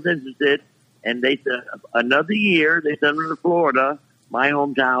Giant was interested. And they said, another year, they sent him to Florida, my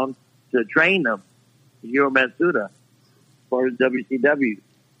hometown, to train them, Hiro Matsuda, for WCW.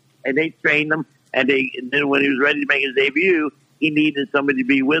 And they trained him, and then when he was ready to make his debut, he needed somebody to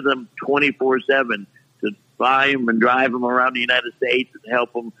be with him 24/7 to fly him and drive him around the United States and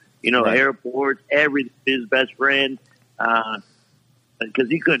help him, airports, everything. His best friend, because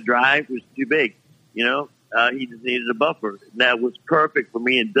he couldn't drive, he was too big, he just needed a buffer. And that was perfect for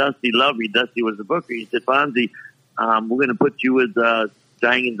me and Dusty Lovey. Dusty was the booker. He said, Fonzie, we're going to put you with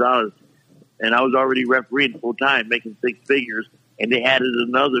Giant Gonzalez. And I was already refereeing full time, making 6 figures. And they added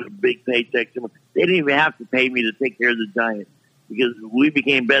another big paycheck to me. They didn't even have to pay me to take care of the Giant because we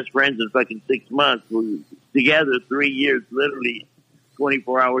became best friends in fucking 6 months. We were together 3 years, literally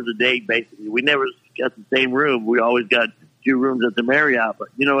 24 hours a day, basically. We never got the same room. We always got 2 rooms at the Marriott, but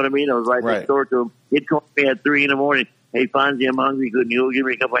you know what I mean? I was right next door to him. He'd call me at 3 a.m. Hey, Fonzie, I'm hungry. Couldn't you give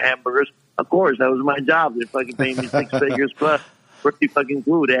me a couple of hamburgers? Of course, that was my job. They fucking paid me 6 figures plus. Pretty fucking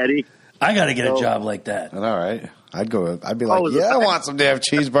cool, Daddy. I got to get a job like that. All right. I'd be like, I want some damn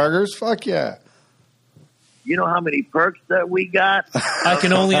cheeseburgers. Fuck yeah. You know how many perks that we got? I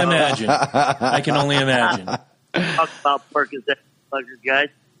can only imagine. Talk about perks, guys.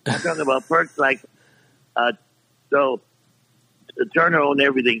 I'm talking about perks like, so Turner owned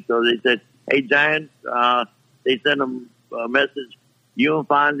everything. So they said, hey, Giants, they sent them a message. You and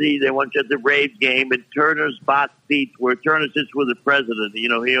Fonzie, they want you at the Braves game, and Turner's box seats where Turner sits with the president.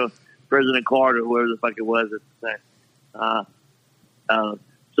 President Carter, whoever the fuck it was at the time.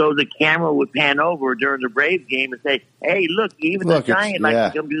 So the camera would pan over during the Braves game and say, hey, look, even the Giants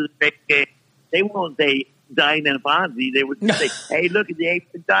like to come to the Braves game. They won't say Giant and Fonzie. They would say, hey, look at the Ape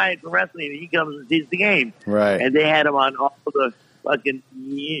Giant from wrestling. And he comes and sees the game. Right. And they had him on all the fucking,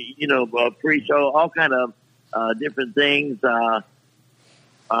 pre-show, all kind of different things. Well,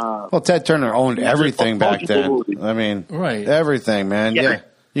 Ted Turner owned everything back then. I mean, everything, man. Yeah.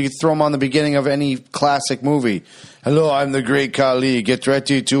 You could throw him on the beginning of any classic movie. Hello, I'm the great Khali. Get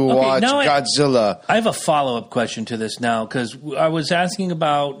ready to watch Godzilla. I have a follow-up question to this now, because I was asking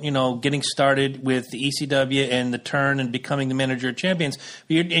about, getting started with the ECW and the turn and becoming the manager of champions.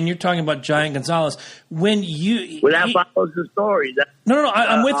 And you're talking about Giant Gonzalez. When that follows the story. No,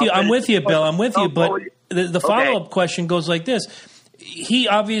 I'm with you. I'm with you, Bill. I'm with you. But the follow-up question goes like this. He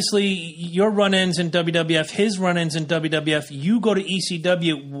obviously, your run-ins in WWF, his run-ins in WWF, you go to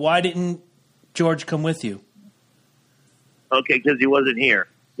ECW. Why didn't George come with you? Okay, because he wasn't here.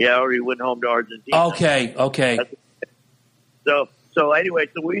 Yeah, or he went home to Argentina. Okay. So anyway,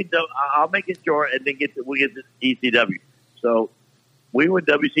 I'll make it short, and then we get to ECW. So we went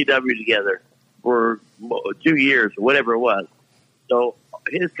WCW together for 2 years, or whatever it was. So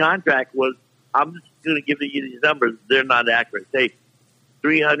his contract was, I'm just going to give you these numbers. They're not accurate. Say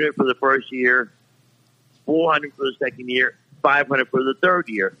 $300 for the first year, $400 for the second year, $500 for the third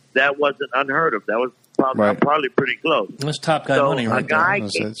year. That wasn't unheard of. That was probably pretty close. That's top guy money right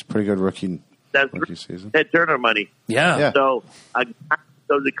there. It's pretty good rookie season. Ted Turner money. Yeah. So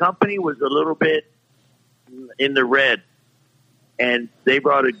the company was a little bit in the red, and they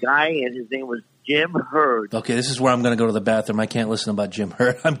brought a guy in. His name was Jim Herd. Okay, this is where I'm going to go to the bathroom. I can't listen about Jim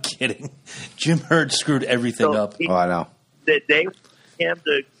Herd. I'm kidding. Jim Herd screwed everything up. I know. They him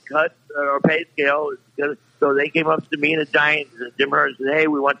to cut our pay scale. So they came up to me and the Giants. Jim Herd said, hey,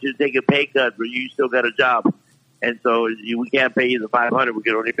 we want you to take a pay cut, but you still got a job. And so we can't pay you the $500. We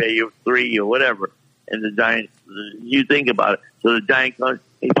can only pay you $300 or whatever. And the Giants, you think about it. So the Giants goes,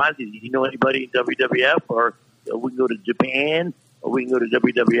 hey, Fonzie, do you know anybody in WWF? Or we can go to Japan, or we can go to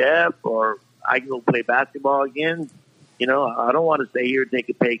WWF, or I can go play basketball again. I don't want to stay here and take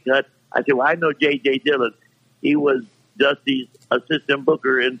a pay cut. I said, well, I know J.J. Dillon. He was Dusty's assistant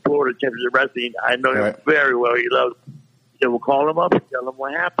booker in Florida Championship Wrestling. I know him very well. He loves him. He said, well, call him up and tell him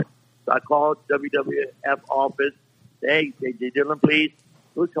what happened. So I called WWF office. Hey, J.J. Dillon, please.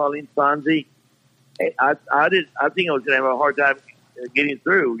 Who's calling? Fonzie. Hey, I think I was going to have a hard time getting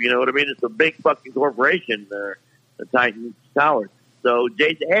through. You know what I mean? It's a big fucking corporation there, the Titan Tower. So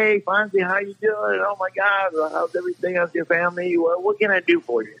Jay said, hey, Fonzie, how you doing? Oh, my God, how's everything? How's your family? What can I do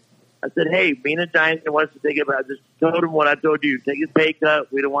for you? I said, hey, being a Giant wants to take it back. I just told him what I told you. Take his pay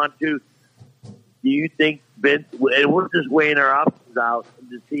cut. We don't want to. Do you think Vince, and we're just weighing our options out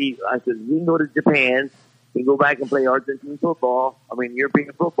to see. I said, we can go to Japan. We can go back and play Argentine football.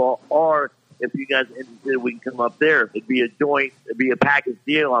 European football. Or if you guys are interested, we can come up there. It'd be a package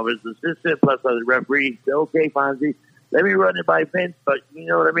deal. I was assistant plus I was referee. He said, okay, Fonzie, let me run it by Vince, but you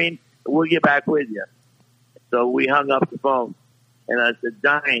know what I mean? We'll get back with you. So we hung up the phone. And I said,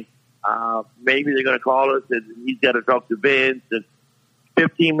 Giant, maybe they're going to call us and he's got to talk to Vince. And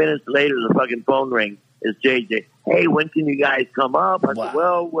 15 minutes later, the fucking phone rings. It's JJ. Hey, when can you guys come up? I said,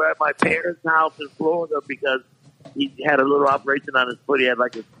 well, we're at my parents' house in Florida because he had a little operation on his foot. He had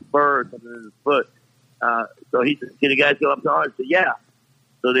like a spur or something in his foot. So he said, can you guys go up to ours? I said, yeah.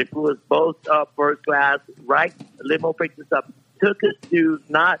 So they flew us both up first class, right? The limo picked us up, took us to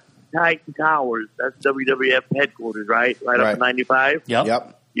not Titan Towers. That's WWF headquarters, right? Right up 95.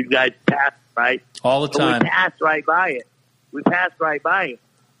 Yep. You guys passed, right? All the time. So we passed right by it.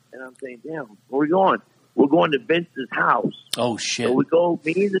 And I'm saying, damn, where are we going? We're going to Vince's house. Oh, shit. So we go,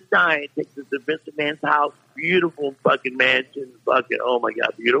 me and the Giant takes us to Vince McMahon's house. Beautiful fucking mansion. Fucking, oh my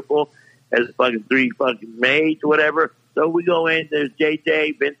God, beautiful. Has fucking 3 fucking maids, whatever. So we go in, there's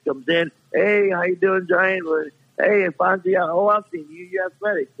JJ. Vince comes in. Hey, how you doing, Giant? Hey, Fonzie, I've seen you. You're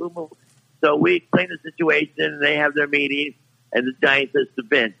athletic. Boom, boom. So we explain the situation, and they have their meeting, and the Giant says to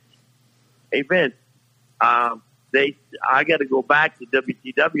Vince, hey, Vince, I got to go back to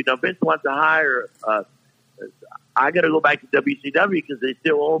WCW. Now, Vince wants to hire I got to go back to WCW because they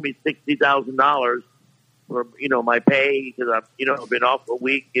still owe me $60,000 for, my pay because I've been off a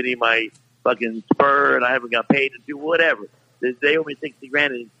week getting my fucking spur and I haven't got paid to do whatever. They owe me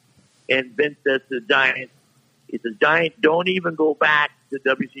 $60,000. And Vince says to the Giant, he says, Giant, don't even go back to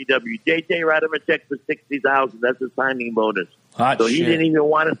WCW. JJ wrote him a check for $60,000. That's a signing bonus. Hot so shit. He didn't even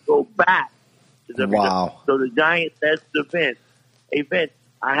want to go back to WCW. Wow. So the Giant says to Vince, "Hey Vince,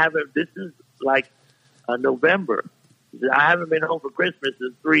 this is like November. He said, I haven't been home for Christmas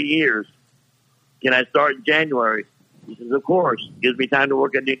in 3 years. Can I start in January?" He says, "Of course." Gives me time to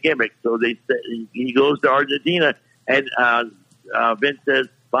work on your gimmick. So he goes to Argentina, and Vince says,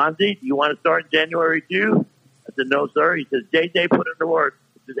 "Fonzie, do you want to start in January too?" I said, "No, sir." He says, "JJ put in the work."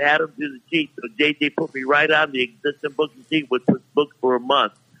 He says, "Add him to the sheet." So JJ put me right on the existing booking sheet, which was booked for a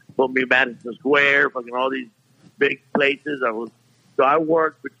month. Put me Madison Square, fucking all these big places. So I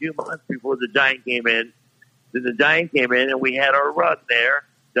worked for 2 months before the Giant came in. Then the Giant came in, and we had our run there.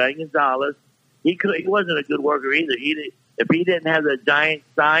 Giant Gonzalez. He wasn't a good worker either. If he didn't have the Giant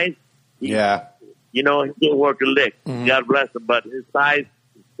size, he didn't work a lick. Mm-hmm. God bless him. But his size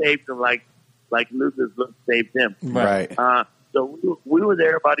saved him like Lucas saved him. Right. So we were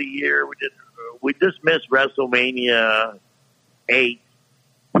there about a year. We just missed WrestleMania 8.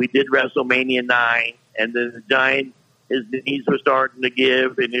 We did WrestleMania 9, and then the Giant, his knees were starting to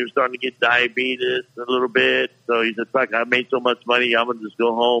give, and he was starting to get diabetes a little bit. So he said, "Fuck, I made so much money, I'm gonna just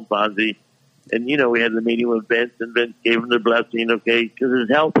go home, Fonzie." And we had the meeting with Vince, and Vince gave him the blessing, okay, because his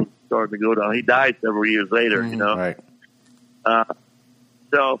health was starting to go down. He died several years later, Right.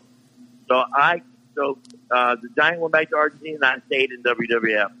 So the Giant went back to Argentina, and I stayed in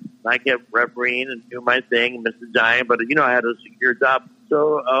WWF. I kept refereeing and doing my thing, Mr. Giant, but I had a secure job.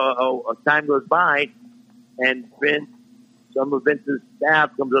 So time goes by, and some of Vince's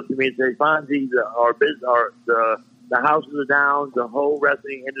staff comes up to me and says, "Fonzie, the houses are down. The whole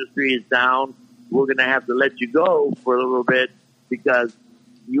wrestling industry is down. We're going to have to let you go for a little bit because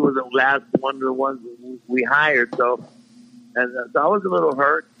you were the last one of the ones we hired." So I was a little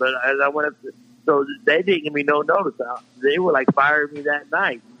hurt, but as I went up so they didn't give me no notice. They were like firing me that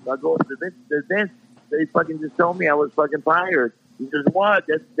night. So I go up to Vince. They fucking just told me I was fucking fired. He says, "What?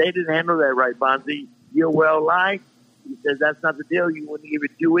 They didn't handle that right, Fonzie. You're well liked." He says, "That's not the deal. You wouldn't give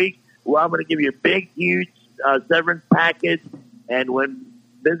it 2 weeks. Well, I'm going to give you a big, huge severance package. And when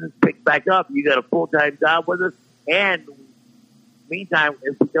business picks back up, you got a full-time job with us. And meantime,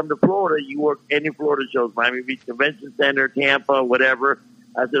 if we come to Florida, you work any Florida shows, Miami Beach Convention Center, Tampa, whatever."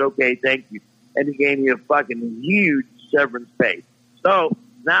 I said, "Okay, thank you." And he gave me a fucking huge severance pay. So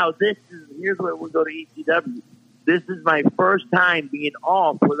now here's where we go to ECW. This is my first time being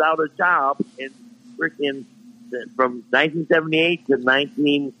off without a job in freaking from 1978 to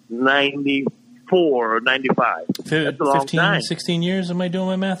 1994 or 95. That's a long time. 16 years. Am I doing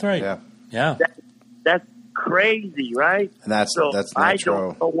my math right? Yeah. That's crazy, right? And that's not I true.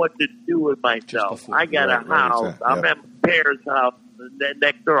 don't know what to do with myself. I got a house. Exactly. I'm at my parents' house.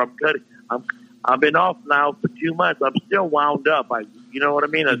 Next door, I've been off now for 2 months. I'm still wound up. You know what I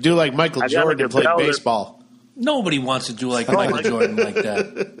mean? You do like Michael Jordan and play baseball. Nobody wants to do like Michael Jordan like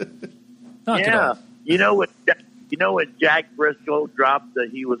that. Knock it off. You know what Jack Briscoe dropped that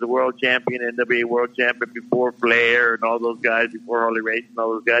he was a world champion, NWA world champion before Flair and all those guys, before Harley Race and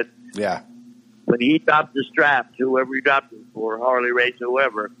all those guys? Yeah. When he dropped the strap, whoever he dropped it for, Harley Race,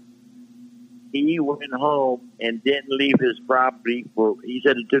 whoever, he went home and didn't leave his property he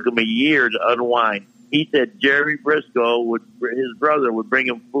said it took him a year to unwind. He said Jerry Briscoe his brother would bring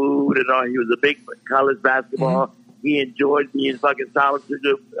him food and all. He was a big college basketball. Mm-hmm. He enjoyed being fucking solid.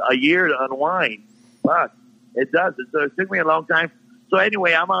 A year to unwind. Fuck. It does. So it took me a long time. So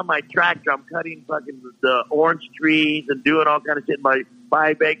anyway, I'm on my tractor. I'm cutting fucking the orange trees and doing all kind of shit in my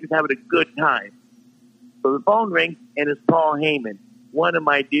 5 acres, having a good time. So the phone rings, and it's Paul Heyman, one of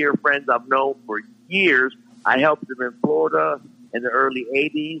my dear friends I've known for years. I helped him in Florida in the early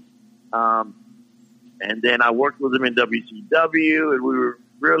 80s. And then I worked with him in WCW, and we were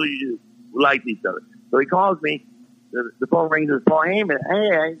really liked each other. So he calls me. The phone rings, and it's Paul Heyman.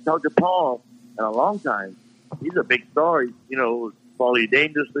 Hey, I ain't talked to Paul in a long time. He's a big star. Paulie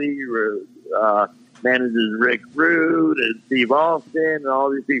Dangerously, manages Rick Rude and Steve Austin and all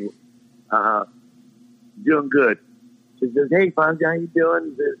these people. Doing good. She says, "Hey, Fonzie, how you doing?"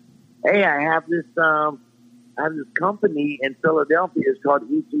 He says, "Hey, I have this company in Philadelphia. It's called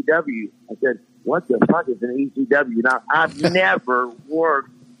ECW." I said, "What the fuck is an ECW?" Now, I've never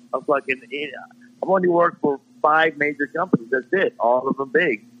worked I've only worked for 5 major companies. That's it. All of them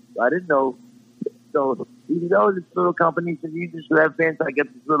big. So I didn't know. So he goes, "This little company." He said, "You just let Vince, I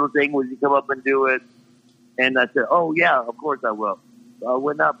get this little thing. Would you come up and do it?" And I said, "Oh, yeah, of course I will." So I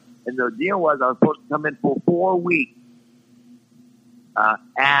went up, and the deal was I was supposed to come in for 4 weeks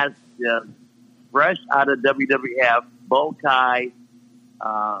as fresh out of WWF, bow tie,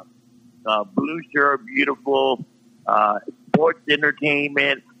 blue shirt, beautiful, sports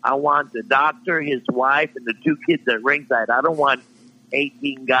entertainment. I want the doctor, his wife, and the 2 kids at ringside. I don't want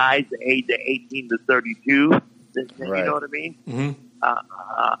 18 guys aged 18 to 32. Right. You know what I mean? Mm-hmm.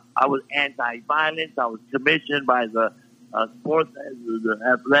 I was anti-violence. I was commissioned by the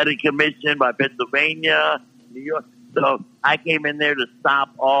Athletic Commission by Pennsylvania, New York. So I came in there to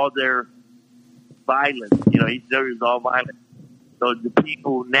stop all their violence. ECW was all violent. So the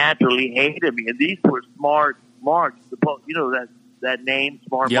people naturally hated me. And these were smart marks. That name,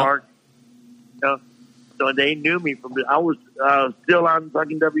 smart marks. So they knew me I was still on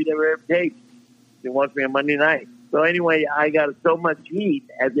fucking WWF tape. They watched me on Monday night. So anyway, I got so much heat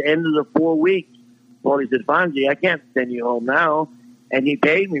at the end of the 4 weeks. Paulie said, Fonzie, I can't send you home now. And he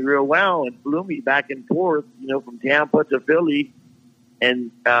paid me real well and flew me back and forth, from Tampa to Philly.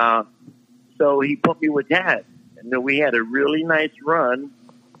 And so he put me with Taz. And then we had a really nice run.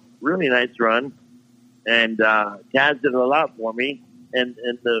 And Taz did a lot for me. And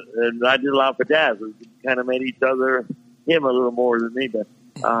I did a lot for Taz. We kind of made him a little more than me. But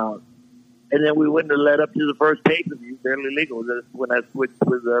and then we wouldn't have led up to the first pay-per-view, Barely Legal, when I switched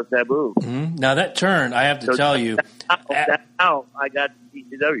with Sabu. Mm-hmm. Now, that turn, I have to tell you. That's how I got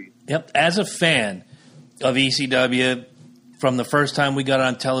ECW. Yep. As a fan of ECW, from the first time we got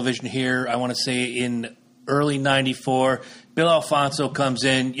on television here, I want to say in early 94, Bill Alfonso comes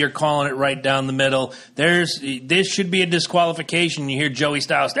in. You're calling it right down the middle. This should be a disqualification. You hear Joey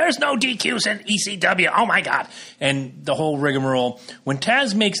Styles, there's no DQs in ECW. Oh, my God. And the whole rigmarole. When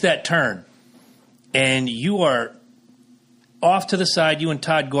Taz makes that turn, and you are off to the side, you and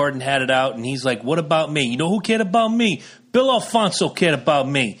Todd Gordon had it out, and he's like, what about me? You know who cared about me? Bill Alfonso cared about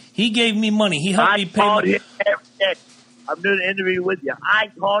me. He gave me money. He helped me pay money. Every day. I'm doing an interview with you.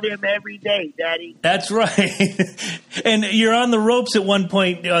 I called him every day, Daddy. That's right. And you're on the ropes at one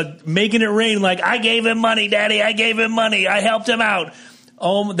point, making it rain like, I gave him money, Daddy. I gave him money. I helped him out.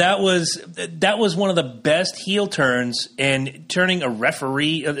 Oh, that was one of the best heel turns, and turning a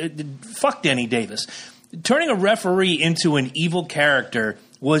referee, fuck Danny Davis, turning a referee into an evil character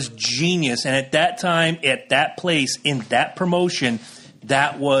was genius. And at that time, at that place, in that promotion,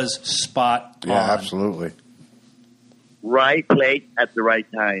 that was spot on. Yeah, absolutely. Right place at the right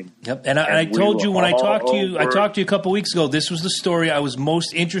time. Yep. And I told you when I talked to you a couple weeks ago, this was the story I was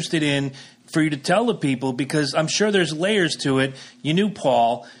most interested in for you to tell the people, because I'm sure there's layers to it. You knew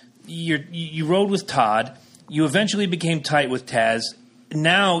Paul. You rode with Todd. You eventually became tight with Taz.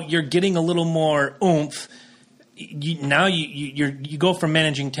 Now you're getting a little more oomph. You go from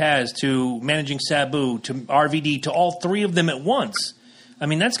managing Taz to managing Sabu to RVD to all 3 of them at once. I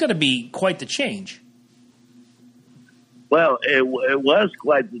mean, that's got to be quite the change. Well, it was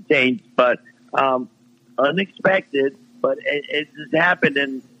quite the change, but unexpected. But it just happened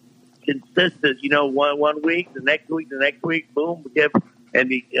in consistent. One week, the next week, boom, and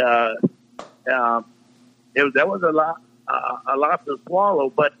that was a lot to swallow.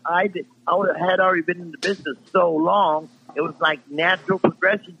 But I had already been in the business so long, it was like natural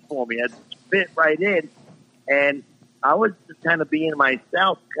progression for me. I fit right in, and I was just kind of being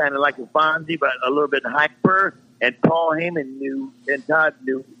myself, kind of like a Fonzie, but a little bit hyper. And Paul Heyman knew, and Todd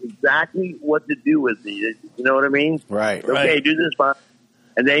knew exactly what to do with me. You know what I mean? Right. Okay, do this, fine.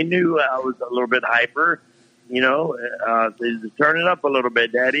 And they knew I was a little bit hyper. They just turn it up a little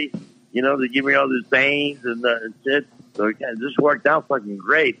bit, Daddy. They give me all these things and shit. So it just worked out fucking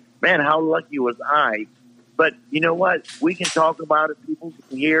great. Man, how lucky was I? But you know what? We can talk about it. People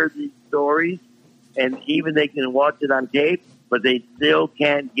can hear these stories, and even they can watch it on tape. But they still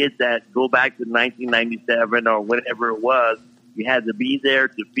can't get that. Go back to 1997 or whatever it was. You had to be there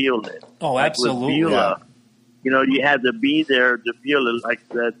to feel it. Oh, absolutely. Like Beulah, you had to be there to feel it. Like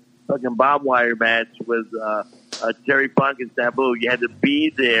that fucking barbed wire match with Terry Funk and Sabu. You had to be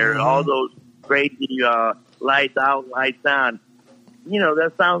there. Mm-hmm. All those crazy lights out, lights on.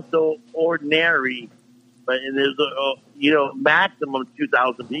 That sounds so ordinary. But there's maximum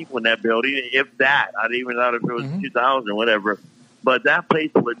 2,000 people in that building, if that. I don't even know if it was 2,000 or whatever. But that place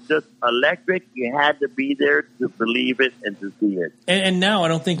was just electric. You had to be there to believe it and to see it. And now I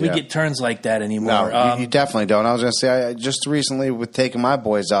don't think we get turns like that anymore. No, you definitely don't. I was going to say, I just recently with taking my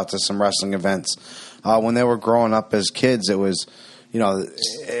boys out to some wrestling events, when they were growing up as kids, it was,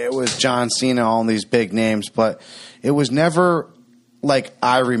 it was John Cena, all these big names, but it was never like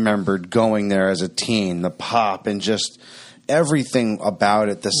I remembered going there as a teen, the pop and just everything about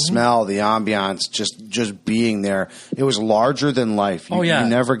it, the smell, the ambiance, just being there. It was larger than life. You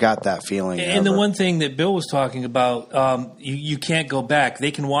never got that feeling. And the one thing that Bill was talking about, you can't go back.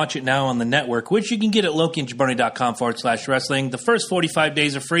 They can watch it now on the network, which you can get at LokiandJabroni.com/wrestling. The first 45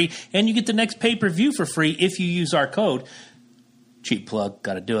 days are free, and you get the next pay-per-view for free if you use our code. Cheap plug,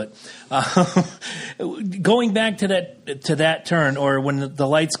 got to do it. Going back to that turn, or when the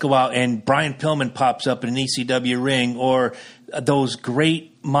lights go out and Brian Pillman pops up in an ECW ring, or those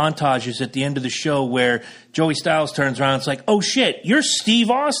great montages at the end of the show where Joey Styles turns around and it's like, oh shit, you're Steve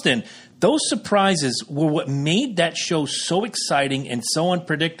Austin. Those surprises were what made that show so exciting and so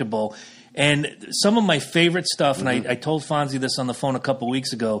unpredictable. And some of my favorite stuff, and I told Fonzie this on the phone a couple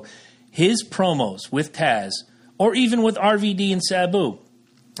weeks ago, his promos with Taz, or even with RVD and Sabu,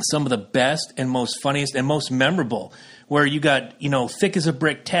 some of the best and most funniest and most memorable, where you got, thick as a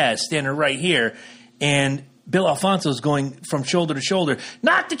brick Taz standing right here, and Bill Alfonso's going from shoulder to shoulder.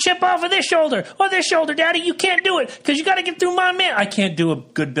 Knock the chip off of this shoulder or this shoulder, Daddy. You can't do it because you got to get through my man. I can't do a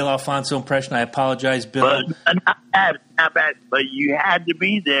good Bill Alfonso impression. I apologize, Bill. But not bad. But you had to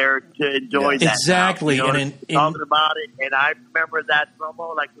be there to enjoy that. Exactly. And talking about it, and I remember that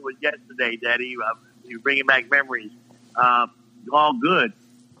promo like it was yesterday, Daddy. You're bringing back memories. All good.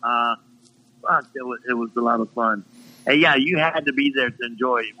 It was a lot of fun. And yeah, you had to be there to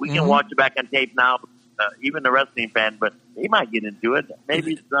enjoy it. We can watch it back on tape now. Even the wrestling fan, but they might get into it.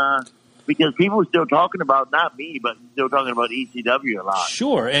 Maybe it's because people are still talking about, not me, but still talking about ECW a lot.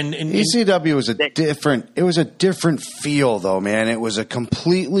 Sure, and ECW was a different feel, though, man. It was a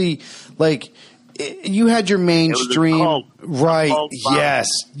completely you had your mainstream, right? Yes,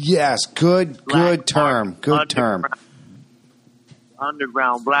 good term.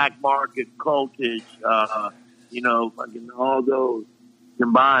 Underground, black market, cultish, fucking all those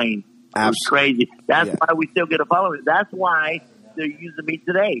combined. It was crazy. That's why we still get a following. That's why they're using me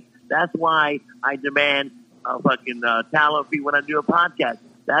today. That's why I demand a fucking talent fee when I do a podcast.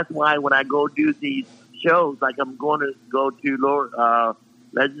 That's why when I go do these shows, like I'm going to go to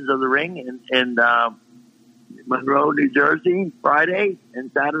Legends of the Ring in Monroe, New Jersey, Friday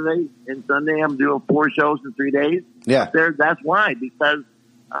and Saturday and Sunday. I'm doing 4 shows in 3 days. Yeah. That's why, because,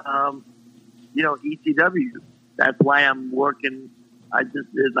 ECW. That's why I'm working. I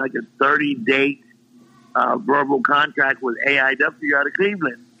just did like a 30-date verbal contract with AIW out of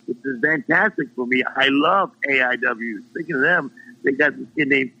Cleveland, which is fantastic for me. I love AIW. Speaking of them, they got this kid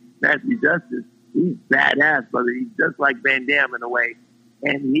named Matthew Justice. He's badass, brother. He's just like Van Damme in a way.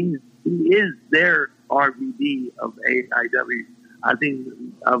 And he is their RVD of AIW. I think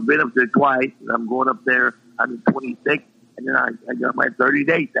I've been up there twice, and I'm going up there on the 26th, and then I got my 30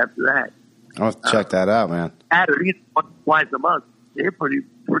 dates after that. I'll have to check that out, man. Twice a month. They're pretty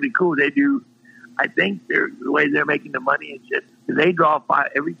cool. They do. I think the way they're making the money and shit. They draw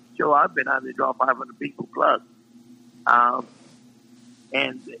every show I've been on. They draw 500 people plus.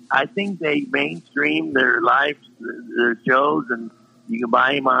 And I think they mainstream their lives, their shows, and you can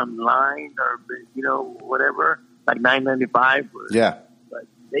buy them online or whatever, like $9.95. Yeah. But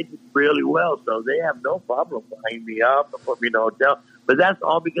they do really well, so they have no problem buying me up and put me in a hotel. But that's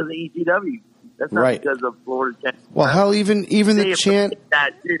all because of ECW. That's not because of Florida Chant. Well, hell, even the chant.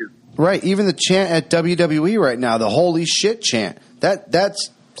 That too. Right, even the chant at WWE right now, the holy shit chant. That's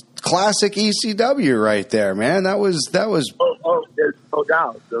classic ECW right there, man. That was. Oh, there's no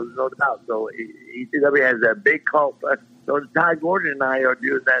doubt. There's no doubt. So ECW has that big cult. So Ty Gordon and I are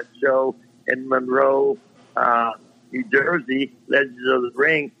doing that show in Monroe, New Jersey, Legends of the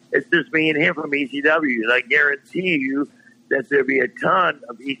Ring. It's just me and him from ECW. And I guarantee you that there'll be a ton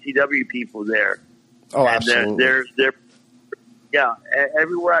of ECW people there. Oh, and absolutely.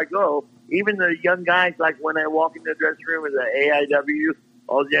 Everywhere I go, even the young guys, like when I walk in the dressing room at the AIW,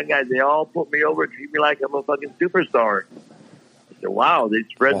 all the young guys, they all put me over and treat me like I'm a fucking superstar. I said, wow, they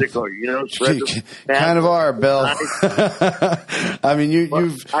spread the kind of are, Bill. I mean,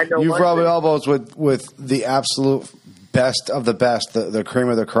 you've rubbed elbows with the absolute best of the best, the cream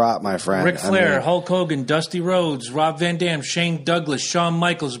of the crop, my friend. Ric Flair, Hulk Hogan, Dusty Rhodes, Rob Van Dam, Shane Douglas, Shawn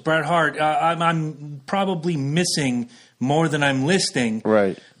Michaels, Bret Hart. I'm probably missing more than I'm listing.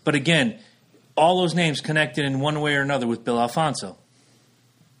 Right. But again, all those names connected in one way or another with Bill Alfonso.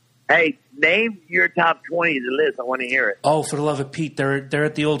 Hey, name your top 20 of the list. I want to hear it. Oh, for the love of Pete, they're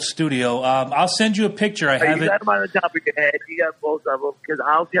at the old studio. I'll send you a picture. I have you got them on the top of your head. You got both of them because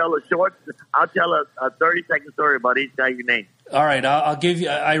I'll tell a 30-second story about each guy you name. All right, I'll give you.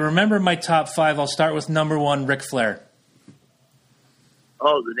 I remember my top 5. I'll start with number 1, Ric Flair.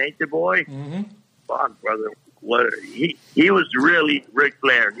 Oh, the Nature Boy. Mm-hmm. Fuck, brother. He was really Ric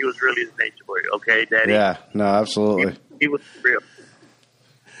Flair. He was really the Nature Boy. Okay, Daddy. Yeah. No, absolutely. He was real.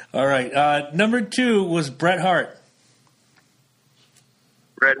 All right. Number 2 was Bret Hart.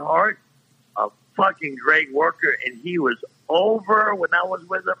 Bret Hart, a fucking great worker, and he was over when I was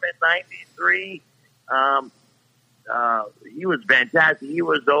with him in '93. He was fantastic. He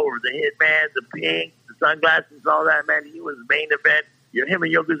was over. The Hitman, the Pink, the sunglasses and all that, man. He was main event. Him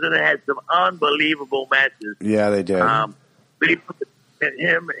and Yokozuna had some unbelievable matches. Yeah, they did. But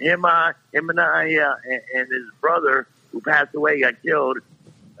him and I, and his brother, who passed away, got killed.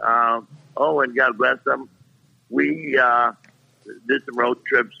 Owen, God bless him. We did some road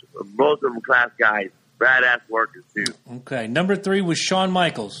trips. Both of them class guys. Badass workers, too. Okay. Number 3 was Shawn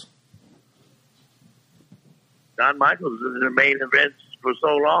Michaels. Shawn Michaels was in the main events for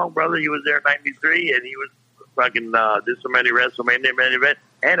so long, brother. He was there in 93, and he was fucking did so many WrestleMania main event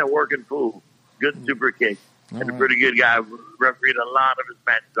and a working fool. Good super kick. And a pretty good guy. Refereed a lot of his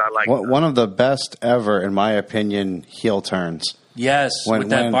matches. I like one of the best ever, in my opinion, heel turns. Yes, with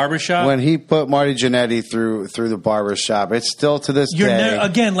that barbershop. When he put Marty Jannetty through the barbershop, it's still to this day.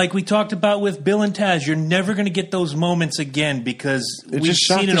 Again, like we talked about with Bill and Taz, you're never going to get those moments again because it we've just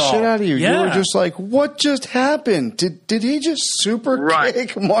shot seen the it all. shit out of you. Yeah. You were just like, what just happened? Did he just super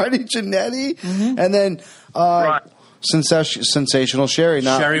kick Marty Jannetty? Mm-hmm. And then sensational Sherry,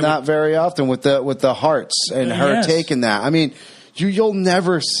 not very often with the hearts and her taking that. I mean, you'll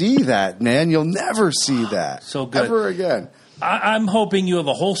never see that, man. You'll never see that so good ever again. I'm hoping you have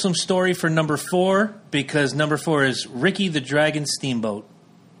a wholesome story for number 4 because number 4 is Ricky the Dragon Steamboat.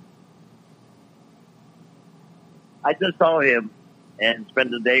 I just saw him and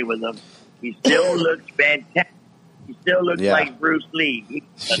spent the day with him. He still looks fantastic. He still looks like Bruce Lee.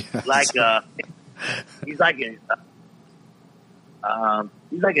 He's like a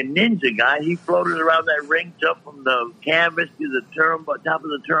ninja guy. He floated around that ring, jumped from the canvas to the top of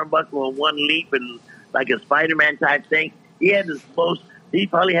the turnbuckle in one leap, and like a Spider-Man type thing. He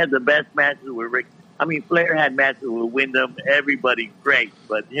probably had the best matches with Rick. I mean, Flair had matches with Wyndham. Everybody great,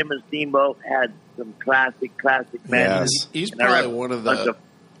 but him and Steamboat had some classic matches. He's probably one of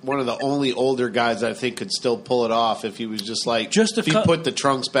the only older guys that I think could still pull it off if he was just like if he put the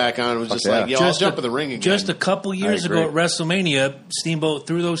trunks back on. It was just like, I'll jump in the ring again. Just a couple years ago at WrestleMania, Steamboat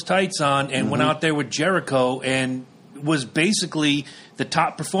threw those tights on and went out there with Jericho and was basically the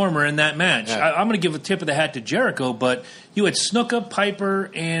top performer in that match. Yeah. I'm going to give a tip of the hat to Jericho, but you had Snuka,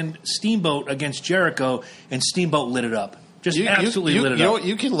 Piper, and Steamboat against Jericho, and Steamboat lit it up. Absolutely lit it up.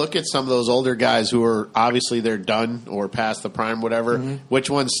 You can look at some of those older guys who are obviously they're done or past the prime, whatever. Mm-hmm. Which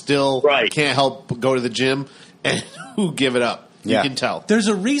ones still can't help but go to the gym, and who give it up. You can tell. There's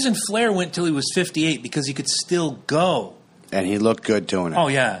a reason Flair went till he was 58 because he could still go, and he looked good doing it. Oh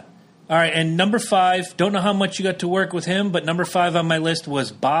yeah. All right, and number 5, don't know how much you got to work with him, but number 5 on my list was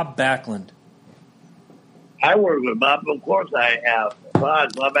Bob Backlund. I work with Bob. Of course I have.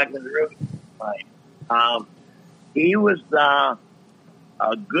 Bob Backlund's really fine. He was a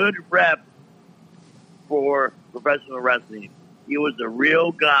good rep for professional wrestling. He was a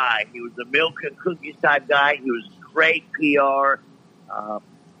real guy. He was a milk and cookies type guy. He was great PR.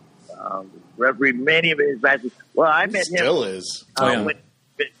 Refereed many of his matches. Well, I met him. Still is. When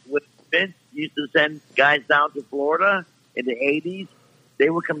Vince used to send guys down to Florida in the 80s, they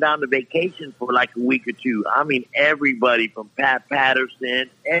would come down to vacation for like a week or two. I mean, everybody from Pat Patterson,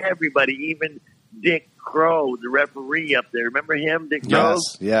 everybody, even Dick Crow, the referee up there. Remember him, Dick Crow?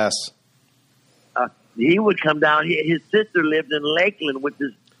 Yes. He would come down. His sister lived in Lakeland, which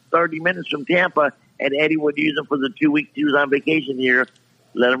is 30 minutes from Tampa, and Eddie would use him for the 2 weeks he was on vacation here,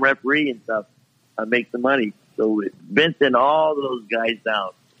 let him referee and stuff, make some money. So Vince sent all those guys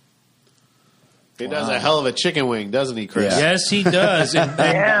down. He does a hell of a chicken wing, doesn't he, Chris? Yeah. Yes, he does.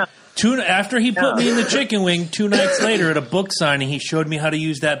 After he put me in the chicken wing, 2 nights later at a book signing, he showed me how to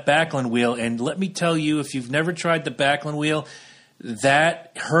use that Backlund wheel. And let me tell you, if you've never tried the Backlund wheel,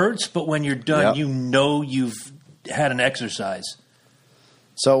 that hurts. But when you're done, you know you've had an exercise.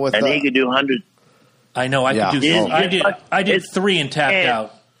 So with he could do hundreds. I know. I could do. I did 3 and tapped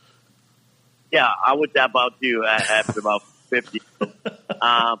out. Yeah, I would tap out too after about 50.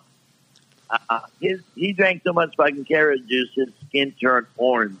 He drank so much fucking carrot juice, his skin turned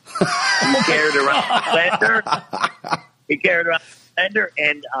orange. He carried around a blender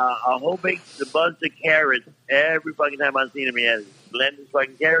and a whole big bunch of carrots. Every fucking time I've seen him, he has blend his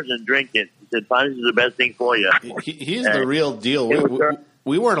fucking carrots and drink it. He said, "Fine, this is the best thing for you." He's the real deal.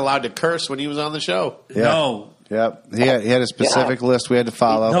 We weren't allowed to curse when he was on the show. Yeah. No. Yep. He had a specific list we had to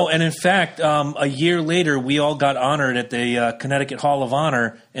follow. No, and in fact, a year later, we all got honored at the Connecticut Hall of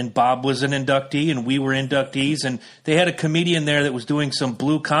Honor, and Bob was an inductee, and we were inductees, and they had a comedian there that was doing some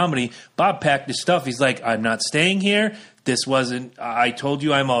blue comedy. Bob packed his stuff. He's like, "I'm not staying here. This wasn't – I told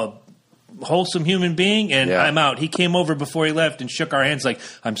you I'm a wholesome human being, and I'm out." He came over before he left and shook our hands like,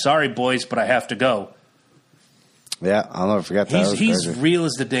 "I'm sorry, boys, but I have to go." Yeah, I'll never forget that. He's real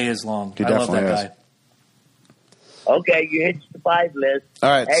as the day is long. I love that guy. Okay, you hit the 5 list. All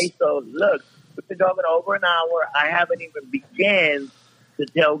right. Hey, so look, been talking over an hour. I haven't even began to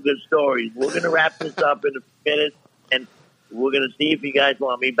tell good stories. We're going to wrap this up in a few minutes, and we're going to see if you guys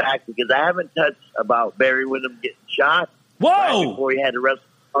want me back, because I haven't touched about Barry Windham getting shot. Whoa! Right before he had to wrestle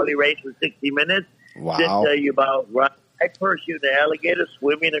Harley Race for 60 minutes. Wow. Didn't tell you about right first shooting an alligator,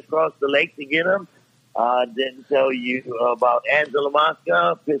 swimming across the lake to get him. Didn't tell you about Angela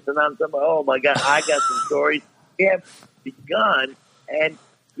Mosca pissing on somebody. Oh, my God. I got some stories. We have begun, and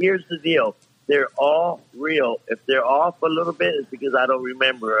here's the deal. They're all real. If they're off a little bit, it's because I don't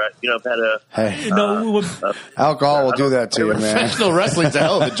remember. I've had alcohol will do that to you, man. Professional wrestling's a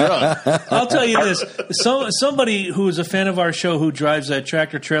hell of a drug. I'll tell you this. Somebody who is a fan of our show who drives a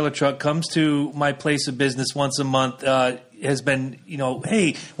tractor trailer truck comes to my place of business once a month, has been,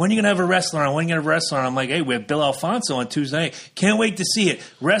 hey, when are you going to have a wrestler on? When are you going to have a wrestler on? I'm like, hey, we have Bill Alfonso on Tuesday night. Can't wait to see it.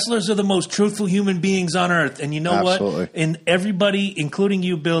 Wrestlers are the most truthful human beings on earth. And you know Absolutely. what? And everybody, including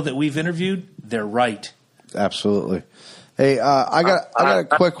you, Bill, that we've interviewed, they're right. Absolutely. Hey, I got a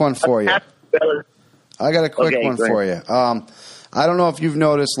quick one for you. I got a quick one for you. I don't know if you've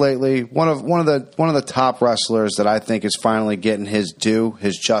noticed lately, one of the top wrestlers that I think is finally getting his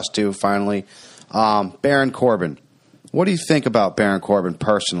just due finally, Baron Corbin. What do you think about Baron Corbin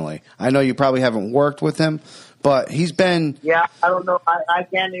personally? I know you probably haven't worked with him, but he's been. Yeah, I don't know. I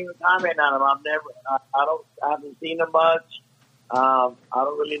can't even comment on him. I haven't seen him much. I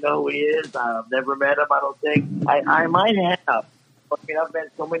don't really know who he is. I've never met him. I don't think. I might have. I mean, I've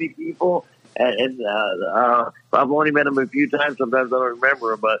met so many people, and I've only met him a few times. Sometimes I don't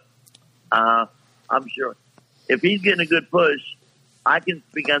remember him, but I'm sure if he's getting a good push, I can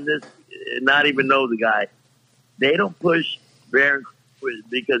speak on this and not even know the guy. They don't push Baron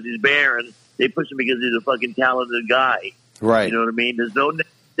because he's Baron. They push him because he's a fucking talented guy. Right. You know what I mean? There's no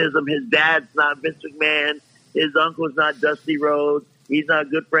nepotism. His dad's not Vince McMahon. His uncle's not Dusty Rhodes. He's not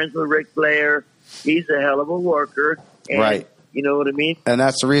good friends with Ric Flair. He's a hell of a worker. And, right. You know what I mean? And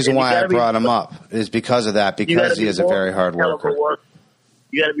that's the reason why I brought him up, is because of that, because he is a very hard worker.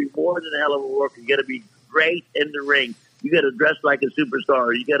 You got to be more than a hell of a worker. You got to be great in the ring. You got to dress like a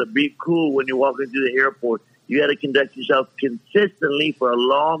superstar. You got to be cool when you're walking through the airport. You got to conduct yourself consistently for a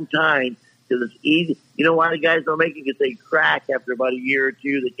long time, because it's easy. You know why the guys don't make it? Because they crack after about a year or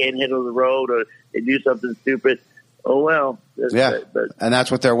two. They can't handle the road, or they do something stupid. Oh, well. And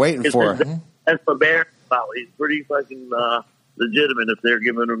that's what they're waiting for. That's what Baron's about. He's pretty fucking legitimate if they're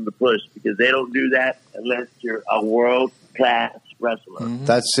giving him the push, because they don't do that unless you're a world-class wrestler.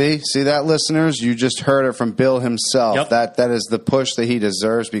 Mm-hmm. See that, listeners? You just heard it from Bill himself. Yep. That is the push that he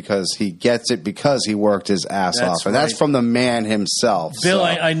deserves, because he gets it because he worked his ass off, and that's from the man himself. Bill, so.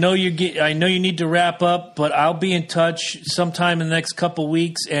 I know you need to wrap up, but I'll be in touch sometime in the next couple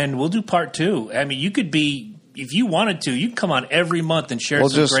weeks, and we'll do part 2. I mean, you could be, if you wanted to, you can come on every month and share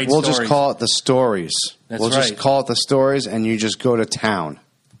some great stories. We'll just call it the stories. That's we'll right. just call it the stories, and you just go to town.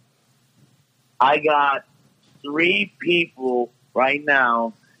 I got 3 people right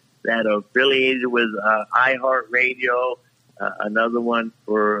now that are affiliated with iHeartRadio, another one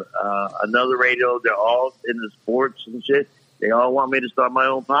for another radio. They're all in the sports and shit. They all want me to start my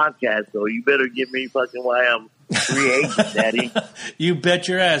own podcast, so you better give me fucking why I'm free agent, Daddy. You bet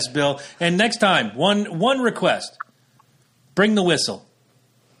your ass, Bill. And next time, one request. Bring the whistle.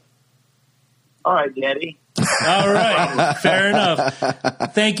 All right, Daddy. All right. Fair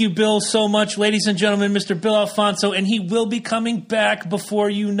enough. Thank you, Bill, so much. Ladies and gentlemen, Mr. Bill Alfonso, and he will be coming back before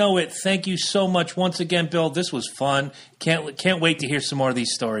you know it. Thank you so much once again, Bill. This was fun. Can't wait to hear some more of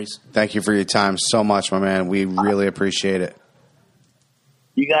these stories. Thank you for your time so much, my man. We really appreciate it.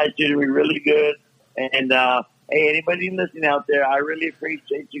 You guys did me really good. And, hey, anybody listening out there, I really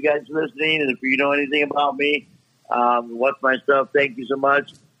appreciate you guys listening. And if you know anything about me, watch my stuff. Thank you so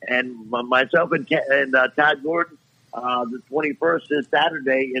much. And myself and Todd Gordon, the 21st is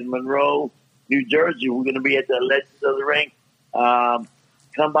Saturday in Monroe, New Jersey. We're going to be at the Legends of the Ring.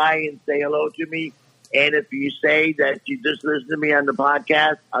 Come by and say hello to me. And if you say that you just listened to me on the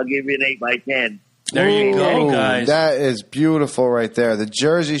podcast, I'll give you an 8x10. There you go, guys. That is beautiful right there. The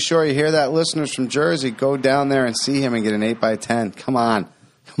Jersey Shore, you hear that? Listeners from Jersey, go down there and see him and get an 8x10. Come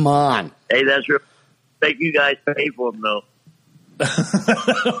on. Hey, that's real. Thank you guys. Pay for them, though.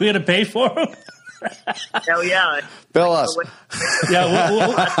 We had to pay for them? Hell yeah. Bill us. Yeah,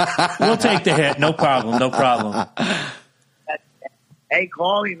 we'll take the hit. No problem. Hey,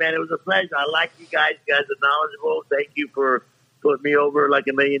 call me, man. It was a pleasure. I like you guys. You guys are knowledgeable. Thank you for putting me over like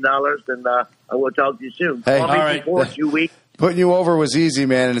 $1 million, and I will talk to you soon. Hey, call me all right. before 2 weeks. Putting you over was easy,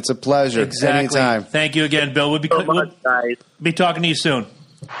 man, and it's a pleasure. Exactly. Anytime. Thank you again, Bill. We'll be talking to you soon.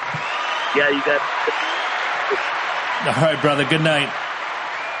 Yeah, you guys. All right, brother. Good night.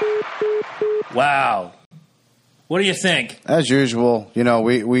 Wow. What do you think? As usual,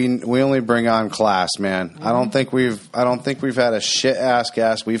 we only bring on class, man. Mm-hmm. I don't think we've had a shit ass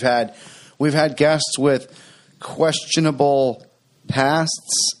guest. We've had guests with questionable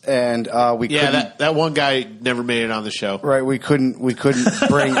pasts, and we couldn't. That one guy never made it on the show. Right, we couldn't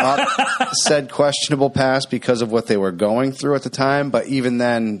bring up said questionable past because of what they were going through at the time. But even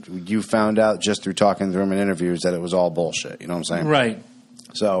then, you found out just through talking to them in interviews that it was all bullshit. You know what I'm saying? Right.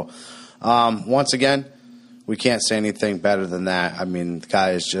 So, once again, we can't say anything better than that. I mean, the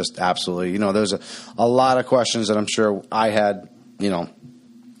guy is just absolutely, there's a lot of questions that I'm sure I had,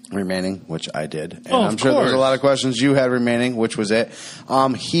 remaining, which I did. And I'm sure there's a lot of questions you had remaining, which was it.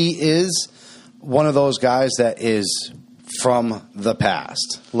 He is one of those guys that is from the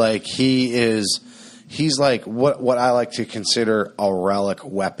past. Like, he's like what I like to consider a relic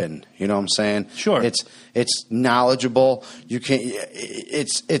weapon. You know what I'm saying? Sure. It's knowledgeable.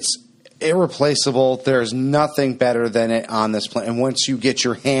 It's irreplaceable. There's nothing better than it on this planet. And once you get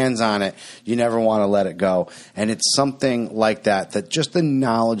your hands on it, you never want to let it go. And it's something like that just the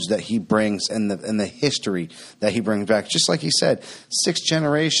knowledge that he brings and the history that he brings back. Just like he said, 6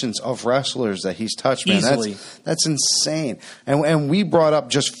 generations of wrestlers that he's touched, man. Easily. That's insane. And we brought up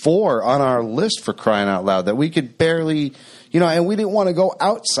just 4 on our list, for crying out loud, that we could barely, and we didn't want to go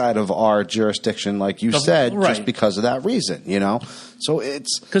outside of our jurisdiction, like you said, right. just because of that reason, So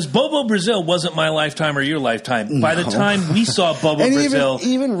it's because Bobo Brazil wasn't my lifetime or your lifetime. By the time we saw Bobo and Brazil,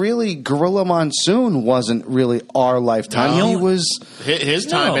 even really Gorilla Monsoon wasn't really our lifetime. No. He was His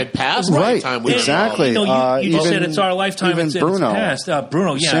time had passed. right. By the time we Exactly. you just said it's our lifetime. Even it's Bruno, past.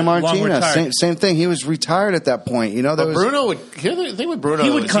 Bruno, yeah, Sam long Martinez, retired. same thing. He was retired at that point. Bruno would. Here's the thing with Bruno, He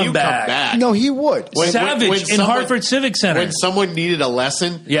would come back. No, he would. Savage in Hartford Civic Center. When someone needed a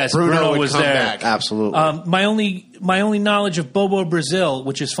lesson, yes, Bruno would was come there. back. Absolutely. My only knowledge of Bobo Brazil,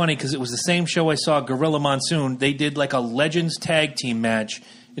 which is funny because it was the same show I saw Gorilla Monsoon. They did like a Legends tag team match,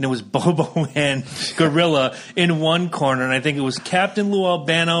 and it was Bobo and Gorilla in one corner, and I think it was Captain Lou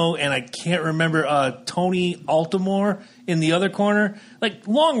Albano, and I can't remember Tony Altamore in the other corner. Like,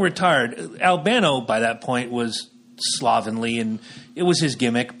 long retired. Albano by that point was slovenly, and it was his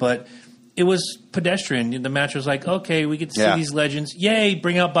gimmick, but it was pedestrian. The match was like, okay, we get to see these legends. Yay,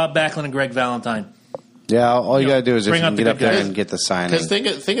 bring out Bob Backlund and Greg Valentine. Yeah, all you got to do is if you can get up there guys. and get the signing. Because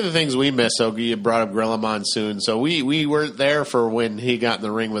think of the things we missed. So you brought up Gorilla Monsoon. So we weren't there for when he got in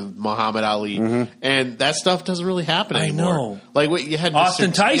the ring with Muhammad Ali, and that stuff doesn't really happen anymore. I know. Like you had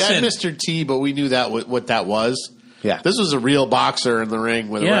Austin Tyson, you had Mr. T, but we knew that what that was. Yeah, this was a real boxer in the ring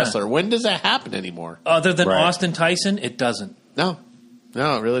with a wrestler. When does that happen anymore? Other than Austin Tyson, it doesn't. No,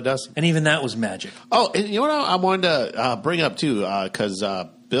 it really doesn't. And even that was magic. Oh, and you know what I wanted to bring up too, because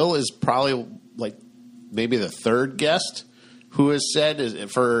Bill is probably like maybe the third guest who has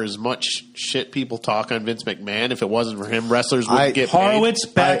said, for as much shit people talk on Vince McMahon, if it wasn't for him, wrestlers wouldn't get paid. Horowitz,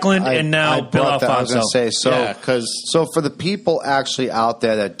 Backlund, and now Bill Alfonso. I was going to say, so so for the people actually out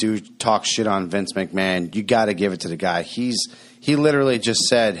there that do talk shit on Vince McMahon, you got to give it to the guy. He literally just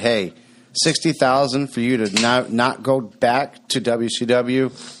said, hey, $60,000 for you to not go back to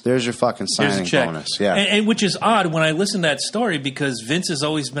WCW. There's your fucking signing bonus. Yeah, and which is odd when I listen to that story because Vince has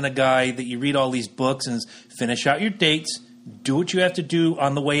always been a guy that you read all these books and finish out your dates, do what you have to do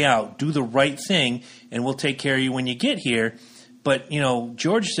on the way out, do the right thing, and we'll take care of you when you get here. But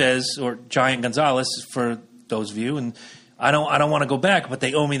George says, or Giant Gonzalez, for those of you, and I don't want to go back, but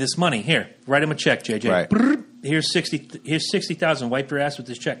they owe me this money. Here, write him a check, JJ. Right. Brrr. Here's $60,000. Wipe your ass with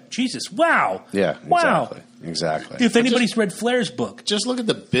this check. Jesus, wow. Yeah, wow. Exactly. If anybody's read Flair's book. Just look at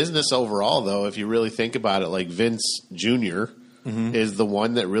the business overall, though, if you really think about it. Like Vince Jr. is the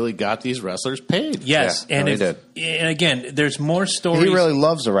one that really got these wrestlers paid. Yes. Yeah, and again, there's more stories. He really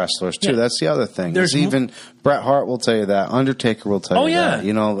loves the wrestlers, too. Yeah. That's the other thing. There's even Bret Hart will tell you that. Undertaker will tell you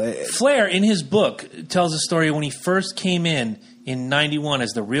that. Flair, in his book, tells a story when he first came in 91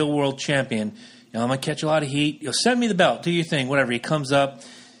 as the real world champion. I'm going to catch a lot of heat. Send me the belt. Do your thing. Whatever. He comes up,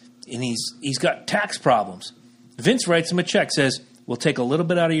 and he's got tax problems. Vince writes him a check, says, we'll take a little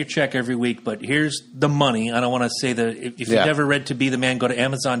bit out of your check every week, but here's the money. I don't want to say that. If you've never read To Be the Man, go to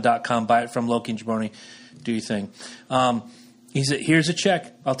Amazon.com, buy it from Loki and Jabroni. Do your thing. He said, here's a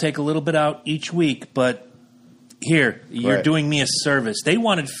check. I'll take a little bit out each week, but here, you're doing me a service. They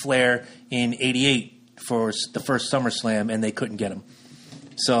wanted Flair in 88 for the first SummerSlam, and they couldn't get him.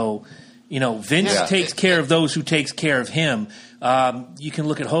 So... Vince takes care of those who takes care of him. You can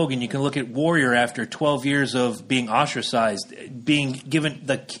look at Hogan. You can look at Warrior after 12 years of being ostracized, being given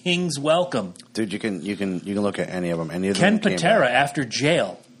the king's welcome. Dude, you can look at any of them. Any of Ken them Patera after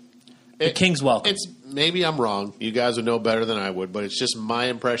jail, the king's welcome. It's maybe I'm wrong. You guys would know better than I would, but it's just my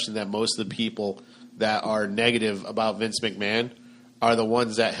impression that most of the people that are negative about Vince McMahon are the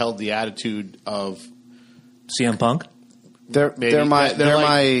ones that held the attitude of CM Punk.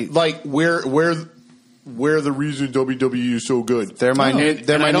 We're the reason WWE is so good. They're my new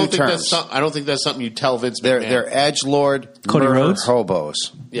terms. I don't think that's something you tell Vince McMahon. They're edgelord Cody Rhodes hobos.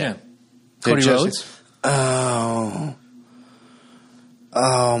 Yeah. Cody Rhodes.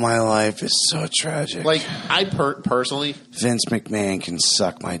 Oh, my life is so tragic. Like, I personally... Vince McMahon can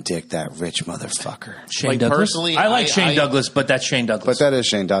suck my dick, that rich motherfucker. Shane Douglas? Personally, I like Shane Douglas, but that's Shane Douglas. But that is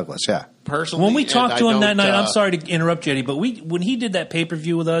Shane Douglas, yeah. Personally... When we talked to him that night, I'm sorry to interrupt, Jetty, but when he did that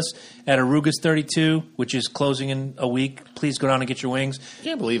pay-per-view with us at Arugas 32, which is closing in a week, please go down and get your wings. I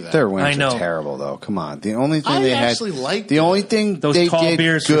can't believe that. Their wings I know. are terrible, though. Come on. The only thing I actually liked the only thing those they tall did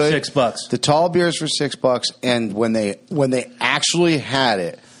beers good, for $6. The tall beers for $6, and when they actually had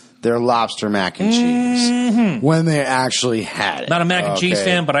it, their lobster mac and cheese. Mm-hmm. When they actually had it. Not a mac and cheese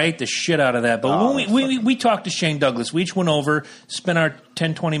fan, but I ate the shit out of that. But when we talked to Shane Douglas, we each went over, spent our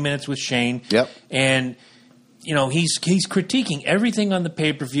 10, 20 minutes with Shane. Yep. And, you know, he's critiquing everything on the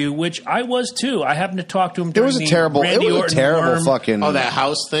pay-per-view, which I was too. I happened to talk to him during It was a terrible fucking... Oh, that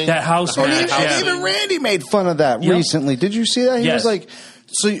house thing? That house match. Even Randy made fun of that recently. Did you see that? He was like...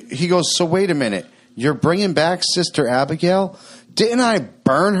 So he goes, so wait a minute. You're bringing back Sister Abigail? Didn't I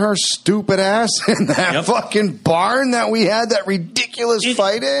burn her stupid ass in that fucking barn that we had that ridiculous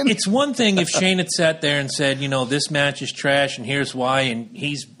fight in? It's one thing if Shane had sat there and said, you know, this match is trash and here's why, and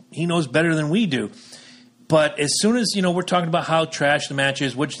he knows better than we do. But as soon as, you know, we're talking about how trash the match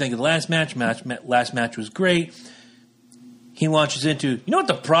is, what'd you think of the last match? Last match was great. He launches into, you know what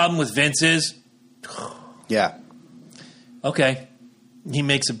the problem with Vince is? Yeah. Okay. He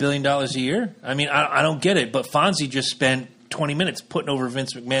makes $1 billion a year? I mean, I don't get it, but Fonzie just spent 20 minutes putting over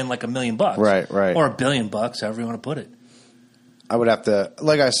Vince McMahon like $1 million. Right. Or $1 billion, however you want to put it. I would have to,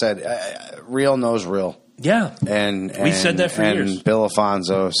 like I said, real knows real. Yeah. And we said that for years. And Bill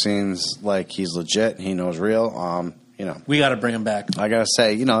Alfonso seems like he's legit. He knows real. You know, we got to bring him back. I got to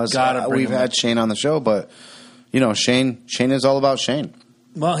say, you know, we've had Shane on the show, but you know, Shane is all about Shane.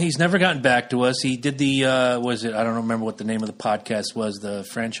 Well, he's never gotten back to us. He did the I don't remember what the name of the podcast was, the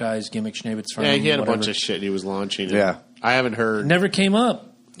franchise gimmick Schnaebitz from. Yeah, he had a bunch of shit he was launching. Yeah. I haven't heard. Never came up.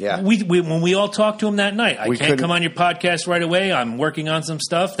 Yeah. We when we all talked to him that night, I can't come on your podcast right away. I'm working on some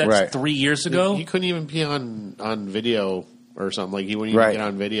stuff. That's 3 years ago. He couldn't even be on video or something. Like, he wouldn't even get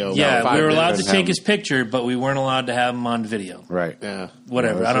on video. Yeah, we were allowed to take his picture, but we weren't allowed to have him on video. Right. Yeah.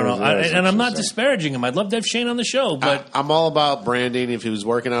 Whatever. I don't know. And I'm not disparaging him. I'd love to have Shane on the show, but I'm all about branding. If he was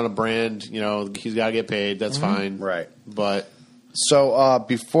working on a brand, you know, he's got to get paid. That's fine. Right. But so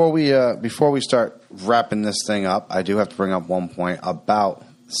before we start wrapping this thing up, I do have to bring up one point about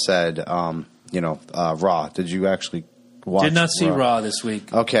said Raw. Did you actually watch? Did not see Raw this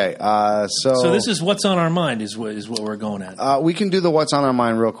week. Okay. So this is what's on our mind is what we're going at. We can do the what's on our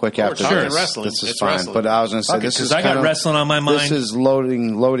mind real quick after this. Wrestling. This is it's fine. wrestling. But I was going to say this is I got wrestling on my mind. This is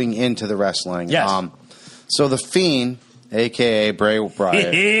loading into the wrestling. Yes. So the Fiend, a.k.a. Bray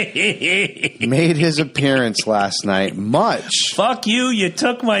Wyatt, made his appearance last night. Fuck you! You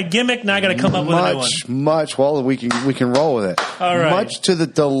took my gimmick. Now I got to come up with a new one. Much. Well, we can roll with it. All right. Much to the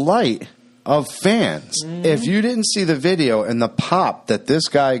delight of fans. If you didn't see the video and the pop that this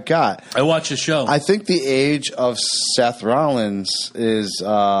guy got, I watched the show. I think the age of Seth Rollins is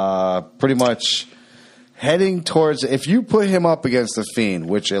pretty much heading towards. If you put him up against the Fiend,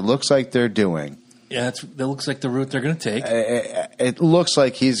 which it looks like they're doing. Yeah, that looks like the route they're going to take. It looks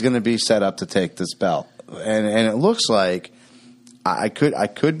like he's going to be set up to take this belt, and it looks like I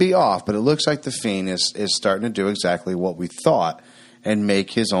could be off, but it looks like the Fiend is starting to do exactly what we thought and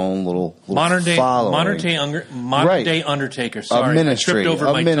make his own little modern day Undertaker. Sorry, a ministry,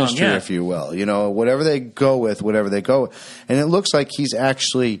 if you will. You know, whatever they go with, and it looks like he's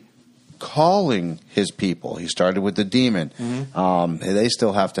actually calling his people. He started with the Demon. They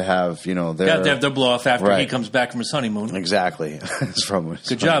still have to have, you know, their blow off after he comes back from his honeymoon. Exactly. It's from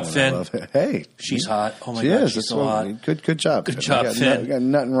good job, Finn. Hey, she's hot. Oh my god, God, she's so hot. Good job. Good job, Finn. Got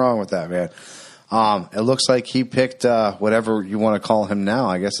nothing wrong with that, man. It looks like he picked whatever you want to call him now.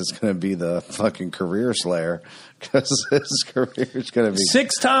 I guess it's going to be the fucking career slayer, because his career is going to be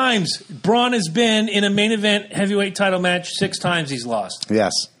 6 times. Braun has been in a main event heavyweight title match 6 times. He's lost.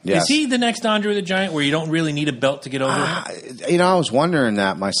 Yes. Is he the next Andre the Giant, where you don't really need a belt to get over? I was wondering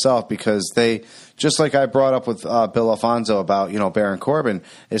that myself, because they, just like I brought up with Bill Alfonso about Baron Corbin,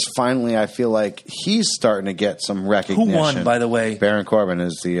 is finally I feel like he's starting to get some recognition. Who won, by the way? Baron Corbin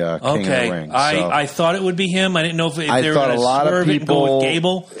is the king of the ring. I thought it would be him. I didn't know if they were going to swerve it and go with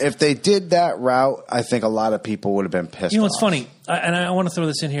Gable. If they did that route, I think a lot of people would have been pissed off. It's funny, and I want to throw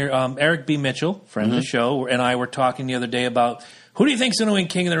this in here. Eric B. Mitchell, friend of the show, and I were talking the other day about who do you think's going to win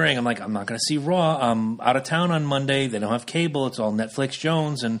King of the Ring? I'm like, I'm not going to see Raw. I'm out of town on Monday. They don't have cable. It's all Netflix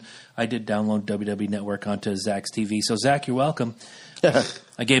Jones, and I did download WWE Network onto Zach's TV. So, Zach, you're welcome.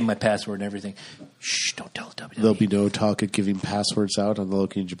 I gave him my password and everything. Shh, don't tell WWE. There'll be no talk of giving passwords out on the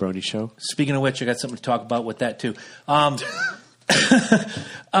Loki and Jabroni show. Speaking of which, I got something to talk about with that, too. I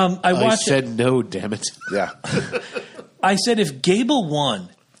said no, damn it. Yeah. I said if Gable won,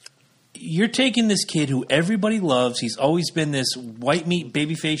 you're taking this kid who everybody loves. He's always been this white meat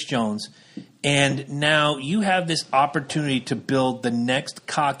babyface Jones. And now you have this opportunity to build the next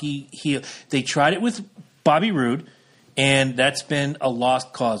cocky heel. They tried it with Bobby Roode, and that's been a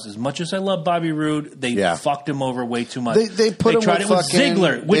lost cause. As much as I love Bobby Roode, they fucked him over way too much. They tried it with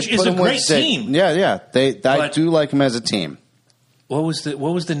Ziggler, which is a great team. Yeah. I do like him as a team. What was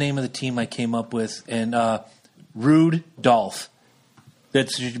the name of the team I came up with? And Rude Dolph. That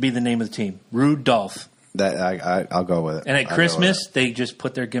should be the name of the team. Rude Dolph. That I'll go with it. And at Christmas, they just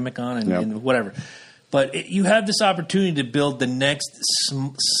put their gimmick on and whatever. But you have this opportunity to build the next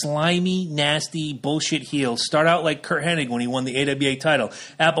slimy, nasty bullshit heel. Start out like Kurt Hennig when he won the AWA title.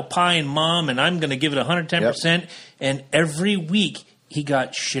 Apple pie and mom, and I'm going to give it 110%. Yep. And every week, he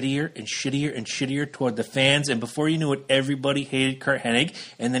got shittier and shittier and shittier toward the fans. And before you knew it, everybody hated Kurt Hennig.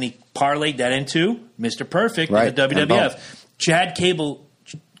 And then he parlayed that into Mr. Perfect in the WWF. Chad Gable,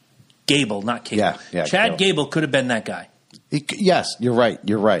 not Cable. Yeah, Chad Gable could have been that guy. Yes, you're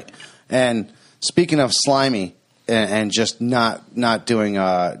right. And speaking of slimy and just not doing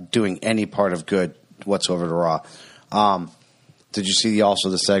any part of good whatsoever to Raw, did you see also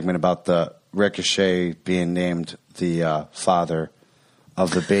the segment about the Ricochet being named the father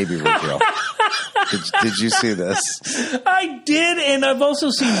of the baby reveal? Did you see this? I did, and I've also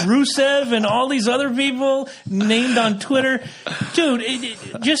seen Rusev and all these other people named on Twitter. Dude,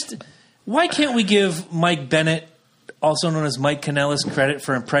 just why can't we give Mike Bennett, also known as Mike Kanellis, credit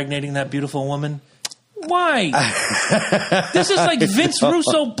for impregnating that beautiful woman? Why? This is like Vince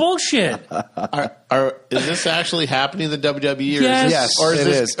Russo bullshit. Is this actually happening in the WWE? Or yes. Or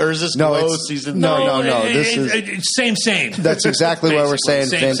is this Glow season? No. This is same. That's exactly why we're saying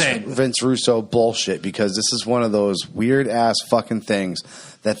Vince Russo bullshit, because this is one of those weird ass fucking things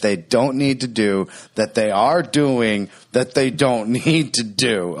that they don't need to do, that they are doing, that they don't need to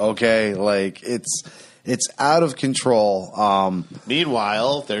do. Okay, like it's out of control.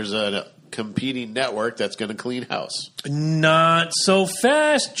 Meanwhile, there's a competing network that's going to clean house. Not so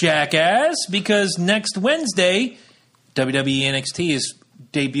fast, jackass, because next Wednesday, WWE NXT is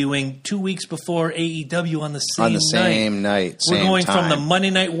debuting 2 weeks before AEW on the same night. We're going from the Monday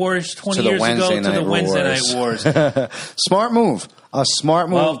Night Wars 20 years ago to the Wednesday Night Wars. Smart move. A smart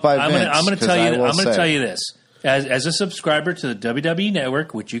move by Vince. I'm going to tell you this. As a subscriber to the WWE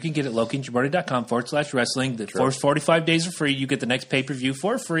Network, which you can get at LokiandJabardi.com/wrestling, the first 45 days are free. You get the next pay-per-view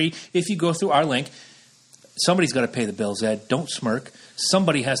for free if you go through our link. Somebody's got to pay the bills, Ed. Don't smirk.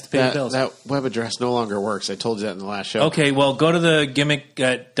 Somebody has to pay the bills. That web address no longer works. I told you that in the last show. Okay, well, go to the gimmick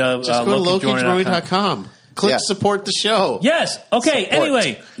at just go to LokiandJabardi.com. Click support the show. Yes. Okay,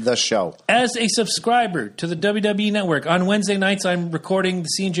 anyway. The show. As a subscriber to the WWE Network, on Wednesday nights I'm recording the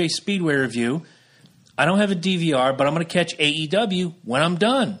C&J Speedway review. I don't have a DVR, but I'm going to catch AEW when I'm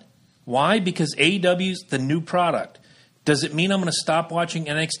done. Why? Because AEW's the new product. Does it mean I'm going to stop watching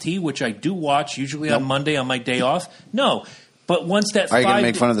NXT, which I do watch usually on Monday on my day off? No. But once that... Are you going to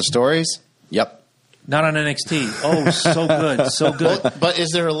make fun of the stories? Yep. Not on NXT. Oh, so good. So good. But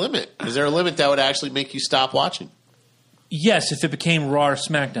is there a limit? Is there a limit that would actually make you stop watching? Yes, if it became Raw or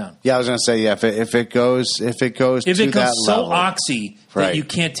SmackDown. Yeah, I was going to say, if it goes to that so level, oxy that you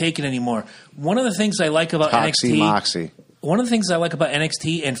can't take it anymore. One of the things I like about NXT, one of the things I like about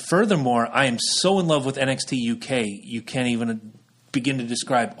NXT, and furthermore, I am so in love with NXT UK. You can't even begin to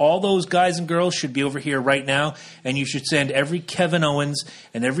describe. All those guys and girls should be over here right now, and you should send every Kevin Owens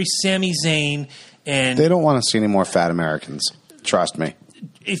and every Sami Zayn. And they don't want to see any more fat Americans. Trust me.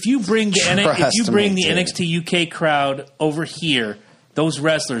 If you bring the NXT UK crowd over here, those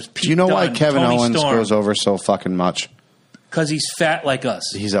wrestlers, do you know why Kevin Owens goes over so fucking much? Because he's fat like us.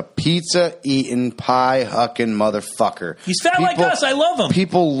 He's a pizza-eating, pie-hucking motherfucker. He's fat like us. I love him.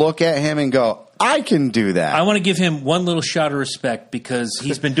 People look at him and go, I can do that. I want to give him one little shout of respect because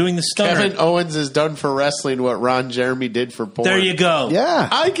he's been doing the stunner. Kevin Owens has done for wrestling what Ron Jeremy did for porn. There you go. Yeah.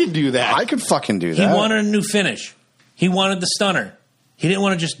 I can do that. I could fucking do He that. wanted a new finish. He wanted the stunner. He didn't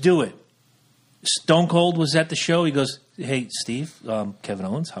want to just do it. Stone Cold was at the show. He goes, hey, Steve, Kevin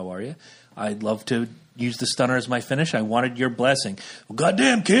Owens, how are you? I'd love to use the stunner as my finish. I wanted your blessing. Well,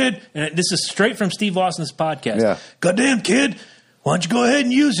 goddamn, kid. And this is straight from Steve Austin's podcast. Yeah. Goddamn, kid. Why don't you go ahead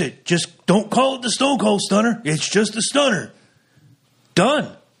and use it? Just don't call it the Stone Cold Stunner. It's just the stunner.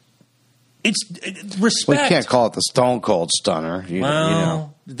 Done. It's respect. We can't call it the Stone Cold Stunner. You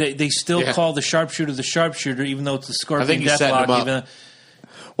know. They still call the sharpshooter the sharpshooter, even though it's the I think Scorpion he's setting him Deathlock. up.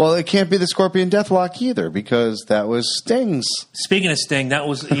 Well, it can't be the Scorpion Deathlock either because that was Sting's. Speaking of Sting, that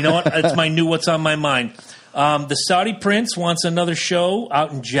was, you know what? That's my new what's on my mind. The Saudi Prince wants another show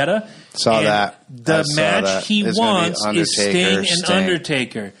out in Jeddah. Saw and that. The match he It's gonna be wants is Sting and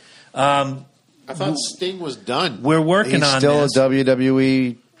Undertaker. I thought Sting was done. We're working He's on still this. a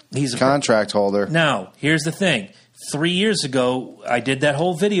WWE He's a contract holder. Now, here's the thing. 3 years ago, I did that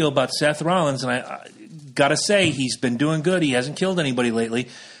whole video about Seth Rollins, and I got to say, he's been doing good. He hasn't killed anybody lately.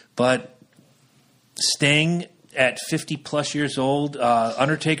 But Sting at 50-plus years old,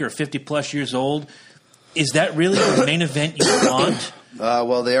 Undertaker at 50-plus years old, is that really the main event you want?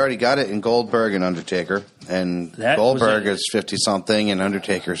 Well, they already got it in Goldberg and Undertaker. And That Goldberg was is 50-something and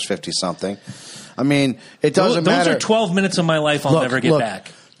Undertaker's 50-something. I mean, it doesn't matter. Those are 12 minutes of my life I'll never get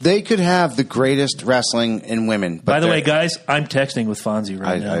back. They could have the greatest wrestling in women. But By the way, guys, I'm texting with Fonzie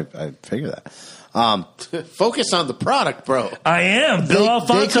right now. I figure that. Focus on the product, bro. I am. Bill They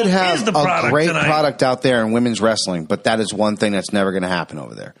Alfonso could have is the product a great tonight. product out there in women's wrestling, but that is one thing that's never going to happen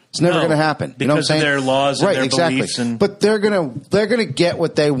over there. It's never going to happen. You know what I'm because of saying? their laws and right, their exactly. beliefs. And But they're gonna get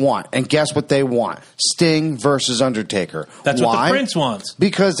what they want, and guess what they want? Sting versus Undertaker. That's Why? what the Prince wants.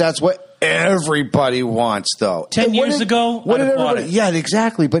 Because that's what everybody wants, though. 10 And what years ago, what I'd did have bought everybody? it. Yeah,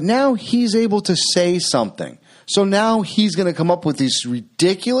 exactly. But now he's able to say something. So now he's going to come up with these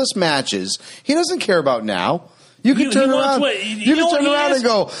ridiculous matches. He doesn't care about now. You can turn around. You can turn around and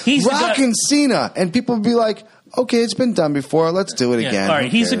go Rock and Cena, and people will be like, "Okay, it's been done before. Let's do it again." All right, Who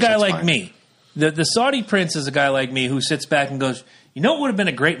he's a cares? guy That's like fine. me. The Saudi Prince is a guy like me who sits back and goes, you know what would have been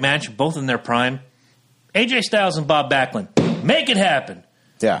a great match, both in their prime? AJ Styles and Bob Backlund. Make it happen.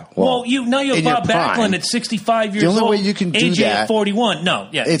 Yeah. Well, you have in your Bob prime, Backlund at 65 years old. The only way you can do AJ that, at 41. No,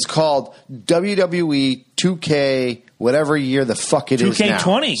 yeah. it's called WWE 2K, whatever year the fuck it is now.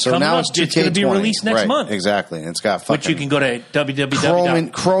 2K20 So coming now up. it's 2K20. It's gonna be released next Right, month. Exactly. And it's got fucking But you can go to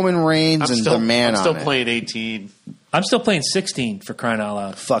www. Roman Reigns and the man I'm still on it. playing 18. I'm still playing 16 for crying out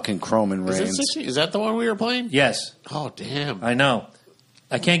loud. Fucking Roman Is it Reigns. 16? Is that the one we were playing? Yes, Oh, damn. I know.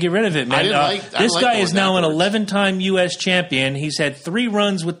 I can't get rid of it, man. I didn't like this guy going is now an backwards. 11-time U.S. champion. He's had 3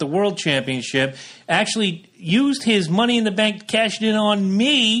 runs with the World Championship. Actually used his Money in the Bank, cashed in on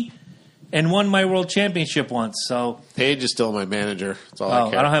me, and won my World Championship once. So, Paige is still my manager. That's all I I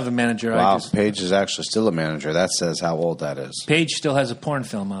care. don't have a manager. Wow, Paige is actually still a manager. That says how old that is. Paige still has a porn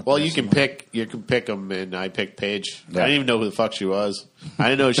film out Well, there. you can pick them, and I picked Paige. Yeah. I didn't even know who the fuck she was. I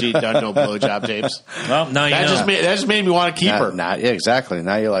didn't know she'd done no blowjob tapes. Well, now you That know. just made me want to keep her. Yeah, exactly.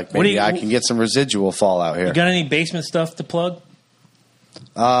 Now you're like, What do maybe you- I can get some residual fallout here. You got any basement stuff to plug?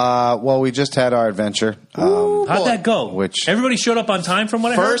 Well, we just had our adventure. How'd that go? Which- Everybody showed up on time from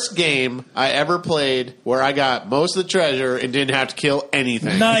what I heard? First game I ever played where I got most of the treasure and didn't have to kill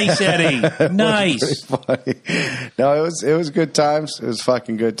anything. Nice, Eddie. Nice. Funny. No, it was good times. It was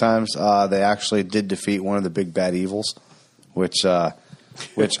fucking good times. They actually did defeat one of the big bad evils, which I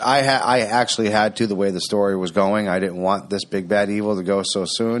actually had to the way the story was going. I didn't want this big bad evil to go so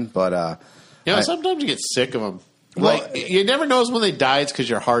soon, but Sometimes you get sick of them. Well, Like you never knows when they die. It's because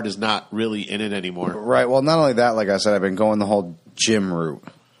your heart is not really in it anymore. right. Well, not only that, like I said, I've been going the whole Jim route,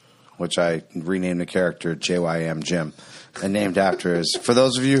 which I renamed the character JYM Jim, and named after his. For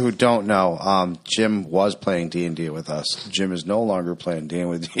those of you who don't know, Jim was playing D&D with us. Jim is no longer playing D&D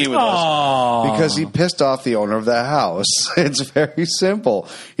with us because he pissed off the owner of the house. It's very simple.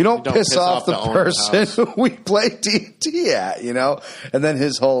 You don't piss off the owner of the person we play D&D at, you know. And then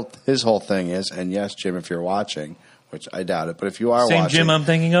his whole thing is, and yes, Jim, if you're watching, which I doubt it, but if you are Same watching, Jim I'm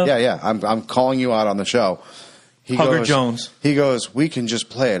thinking of? yeah, I'm calling you out on the show. Hugger Jones. He goes, we can just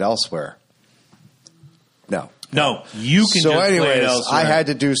play it elsewhere. No, you can So just play it anyways, elsewhere. I had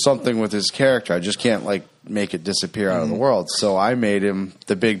to do something with his character. I just can't make it disappear out of the world. So I made him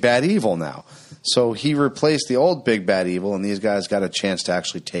the big bad evil now. So he replaced the old big bad evil, and these guys got a chance to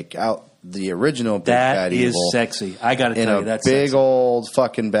actually take out the original Big That Bad is Evil. sexy. I got to In tell a you, that's big sexy. old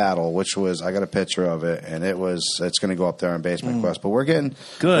fucking battle, which was, I got a picture of it, and it's going to go up there on Basement Quest. But we're getting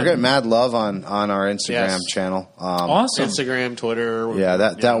mad love on our Instagram channel. Awesome. Instagram, Twitter. Yeah,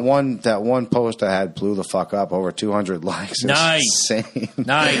 that one post I had blew the fuck up, over 200 likes. It was insane.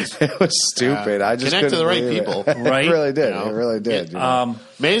 Nice. It was stupid. I just connect to the right believe it. people, right? It really did. You know? It really did. You know?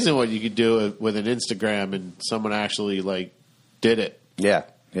 Amazing what you could do with an Instagram and someone actually like did it. Yeah,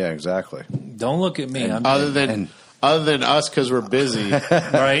 exactly. Don't look at me. Other than us because we're busy,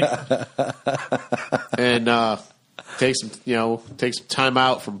 right? and take some time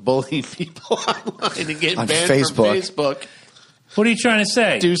out from bullying people online and getting On banned Facebook. from Facebook. What are you trying to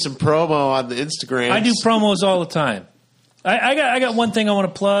say? Do some promo on the Instagram. I do promos all the time. I got one thing I want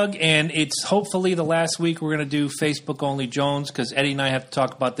to plug, and it's hopefully the last week we're going to do Facebook only Jones, because Eddie and I have to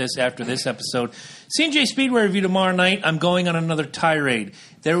talk about this after this episode. C&J Speedway review tomorrow night. I'm going on another tirade.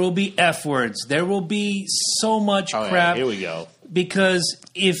 There will be F words. There will be so much crap. Yeah, here we go. Because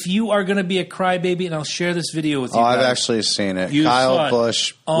if you are going to be a crybaby, and I'll share this video with you guys. I've actually seen it. You saw Kyle it.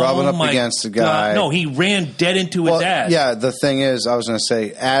 Busch rubbing up against the guy. God. No, he ran dead into his ass. Yeah, the thing is, I was going to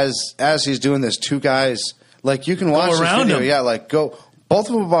say, as he's doing this, two guys, like, you can watch this around video. him. Yeah, like, go. Both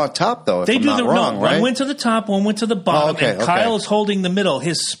of them are on top, though, if They I'm do not wrong, right? One went to the top, one went to the bottom, okay, and Kyle is holding the middle.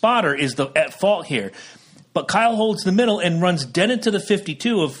 His spotter is at fault here. But Kyle holds the middle and runs dead into the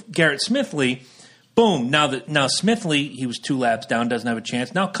 52 of Garrett Smithley. Boom. Now Smithley, he was 2 laps down, doesn't have a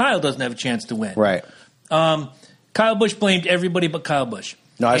chance. Now Kyle doesn't have a chance to win. Right. Kyle Busch blamed everybody but Kyle Busch.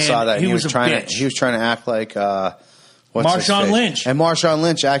 No, I saw that. He was trying to act like Marshawn Lynch. And Marshawn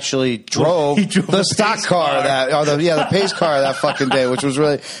Lynch actually drove, the stock car the pace car that fucking day, which was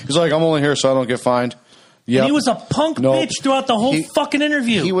really, he's like, I'm only here so I don't get fined. Yep. And he was a punk bitch throughout the whole fucking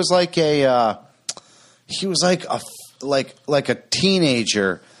interview. He was like a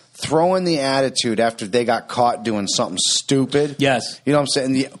teenager throwing the attitude after they got caught doing something stupid. Yes. You know what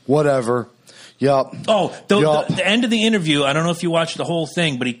I'm saying? Whatever. Yup. Oh, the end of the interview, I don't know if you watched the whole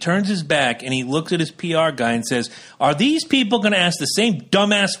thing, but he turns his back and he looks at his PR guy and says, are these people going to ask the same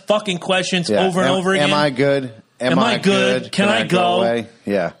dumbass fucking questions over and over again? Am I good? Am I good? Can I go away?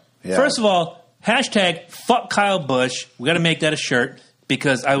 Yeah. First of all, hashtag fuck Kyle Busch. We got to make that a shirt.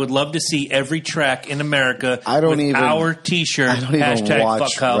 Because I would love to see every track in America with our T-shirt. I don't even hashtag watch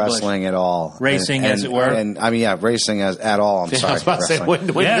fuck Kyle wrestling Busch. at all. Racing, as it were. And I mean, racing at all. I'm sorry. I was about to say, when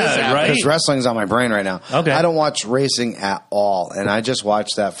does this happen? right? Because wrestling's on my brain right now. Okay. I don't watch racing at all. And I just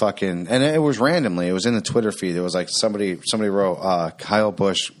watched that fucking... And it was randomly. It was in the Twitter feed. It was like somebody wrote, Kyle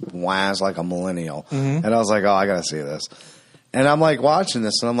Busch waz like a millennial. Mm-hmm. And I was like, oh, I got to see this. And I'm like watching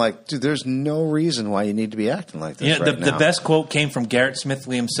this, and I'm like, dude, there's no reason why you need to be acting like this right now. The best quote came from Garrett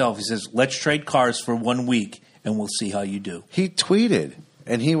Smithley himself. He says, let's trade cars for 1 week, and we'll see how you do. He tweeted,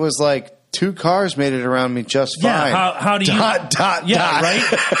 and he was like, 2 cars made it around me just fine. How do you... Dot. Right?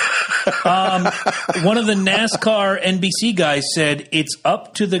 One of the NASCAR NBC guys said, it's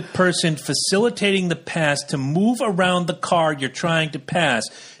up to the person facilitating the pass to move around the car you're trying to pass.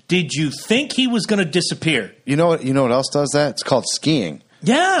 Did you think he was going to disappear? You know what else does that? It's called skiing.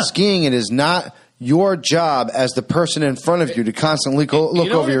 Yeah. Skiing, it is not your job as the person in front of you to constantly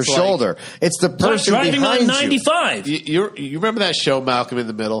look over your shoulder. It's the person driving behind on 95. You remember that show, Malcolm in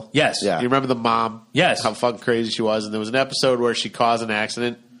the Middle? Yes. Yeah. You remember the mom? Yes. How fucking crazy she was. And there was an episode where she caused an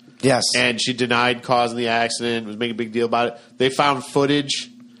accident. Yes. And she denied causing the accident, was making a big deal about it. They found footage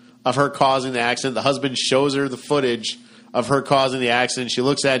of her causing the accident. The husband shows her the footage of her causing the accident. She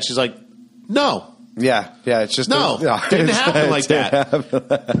looks at it, she's like, no. Yeah, it's just... Didn't happen like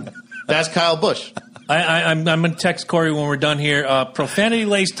that. That's Kyle Busch. I'm going to text Corey when we're done here.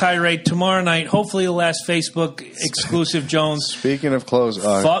 Profanity-laced tirade tomorrow night. Hopefully the last Facebook exclusive, Jones. Speaking of clothes...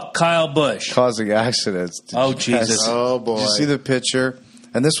 fuck Kyle Busch. Causing accidents. Jesus. Oh, boy. Did you see the picture?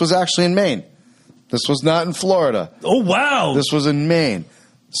 And this was actually in Maine. This was not in Florida. Oh, wow. This was in Maine.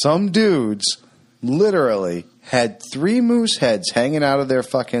 Some dudes literally had 3 moose heads hanging out of their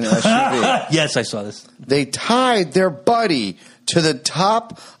fucking SUV. Yes, I saw this. They tied their buddy to the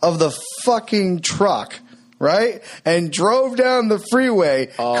top of the fucking truck, right? And drove down the freeway,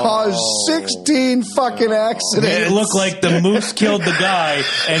 caused 16 fucking accidents. It looked like the moose killed the guy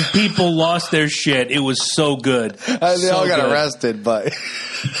and people lost their shit. It was so good. They all got arrested, but...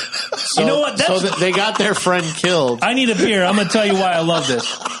 You know what? So they got their friend killed. I need a beer. I'm going to tell you why I love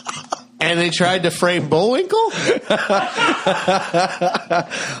this. And they tried to frame Bullwinkle?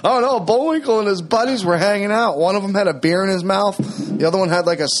 Oh, no. Bullwinkle and his buddies were hanging out. One of them had a beer in his mouth. The other one had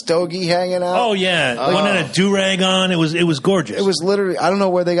like a stogie hanging out. Oh, yeah. One had a do-rag on. It was gorgeous. It was literally, I don't know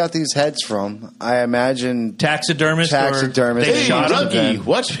where they got these heads from. I imagine taxidermist. Taxidermist. They Hey, shot him. Dougie,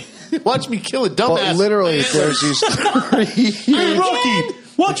 watch me. Watch me kill a dumbass. But literally, there's these three Hey, Rocky,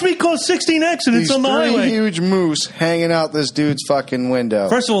 watch me cause 16 accidents on the highway. huge moose hanging out this dude's fucking window.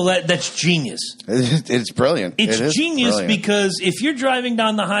 First of all, that's genius. It's brilliant. It's genius brilliant. because if you're driving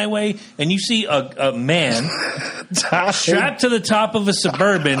down the highway and you see a man strapped to the top of a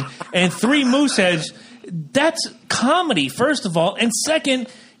Suburban and 3 moose heads, that's comedy, first of all. And second,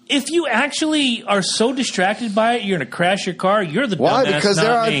 if you actually are so distracted by it, you're going to crash your car. You're the Why? dumbass, Because they're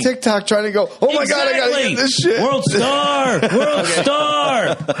not on me. TikTok trying to go, oh my God, I got to get this shit. World star. World star.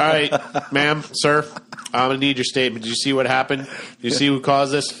 All right, ma'am, sir, I'm going to need your statement. Did you see what happened? Did you see who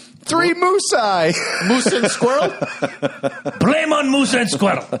caused this? 3 moose eye. Moose and squirrel? Blame on moose and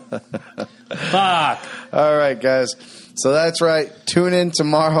squirrel. Fuck. All right, guys. So that's right. Tune in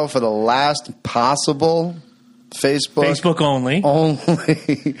tomorrow for the last possible Facebook only.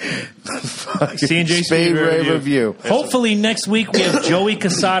 C&J Speed Rave Review. Hopefully next week we have Joey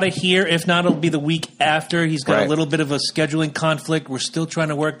Casada here. If not, it'll be the week after. He's got a little bit of a scheduling conflict. We're still trying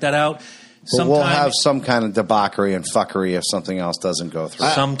to work that out. But we'll have some kind of debauchery and fuckery if something else doesn't go through.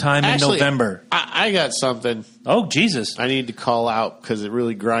 Sometime in November. I got something. Oh, Jesus. I need to call out because it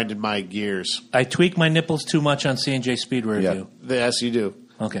really grinded my gears. I tweak my nipples too much on C&J Speed Review. Yes, you do.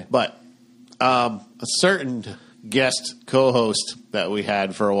 Okay. But a certain guest co-host that we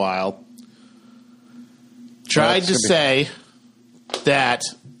had for a while tried to say that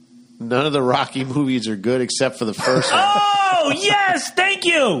none of the Rocky movies are good except for the first one. Oh, yes. Thank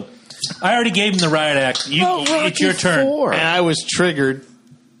you. I already gave him the riot act. It's your turn. 4. And I was triggered.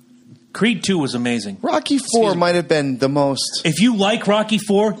 Creed 2 was amazing. Rocky 4 might have been the most. If you like Rocky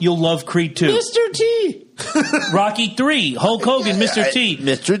 4, you'll love Creed 2. Mr. T. Rocky 3, Hulk Hogan, Mr. T.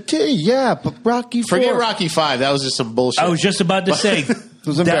 Mr. T, yeah, but Rocky 4. Forget Rocky 5. That was just some bullshit. I was just about to say,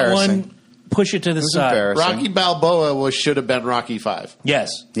 was that embarrassing. one, push it to the side. embarrassing. Rocky Balboa should have been Rocky 5.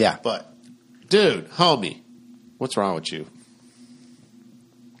 Yes. Yeah. But, dude, homie, what's wrong with you?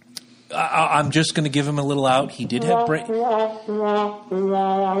 I'm just going to give him a little out. He did have brain.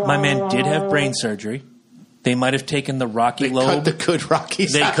 My man did have brain surgery. They might have taken the Rocky They lobe. cut the good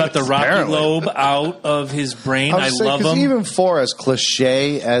Rockies They out. cut the Rocky Apparently. lobe out of his brain. I love him. Even 4, as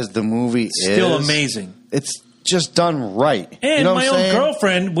cliche as the movie Still is, amazing. It's just done right. And you know my what I'm own saying?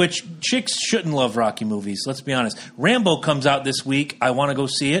 girlfriend, which chicks shouldn't love Rocky movies. Let's be honest. Rambo comes out this week. I want to go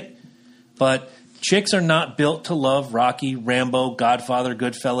see it. But chicks are not built to love Rocky, Rambo, Godfather,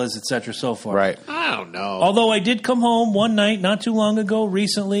 Goodfellas, etc. so forth. Right. I don't know. Although I did come home one night not too long ago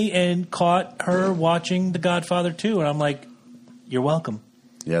recently and caught her watching The Godfather 2. And I'm like, you're welcome.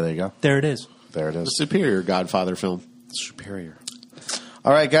 Yeah, there you go. There it is. There it The is. superior Godfather film. Superior.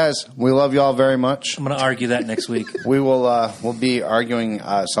 All right, guys. We love you all very much. I'm going to argue that next week. We will we'll be arguing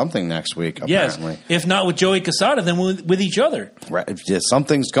something next week, Yes. apparently. If not with Joey Casada, then with each other. Right. Yeah,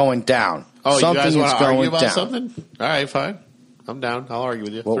 something's going down. Oh, something you guys want is to argue going about down. something? All right, fine. I'm down. I'll argue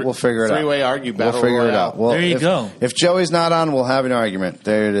with you. We'll figure it out. Three-way argue battle. We'll figure it royale. out. Well, There you go. If Joey's not on, we'll have an argument.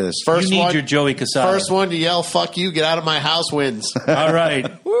 There it is. First You need one, your Joey Casada. First one to yell, fuck you, get out of my house wins. All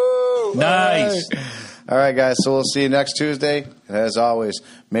right. Woo! Nice. All right, guys. So we'll see you next Tuesday. And as always,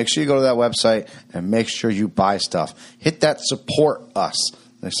 make sure you go to that website and make sure you buy stuff. Hit that support us.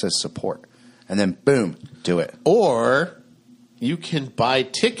 It says support. And then, boom, do it. Or you can buy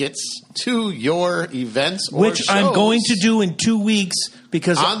tickets to your events or Which I'm shows. going to do in 2 weeks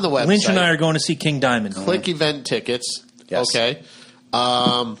because On the website. Lynch and I are going to see King Diamond. Click event tickets. Yes. Okay.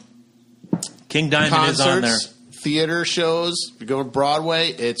 King Diamond is on there. Concerts, theater shows. If you go to Broadway,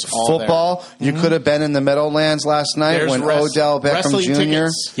 it's all Football. You could have been in the Meadowlands last night There's when res- Odell Beckham wrestling Jr.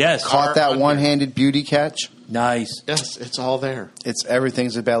 tickets. Yes. caught Are that under- one-handed beauty catch. Nice. there. Yes, it's all there. It's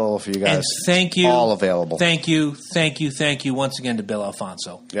everything's available for you guys. And thank you. All available. Thank you once again to Bill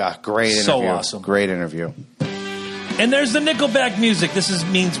Alfonso. Yeah, great interview. So awesome. Great interview. And there's the Nickelback music. This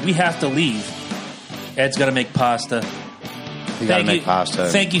means we have to leave. Ed's got to make pasta. You got to make pasta.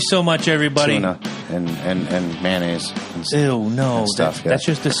 Thank you so much, everybody. Tuna and mayonnaise. And Ew, no. and stuff. That- yeah. That's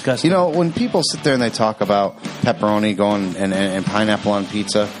just disgusting. You know, when people sit there and they talk about pepperoni going and pineapple on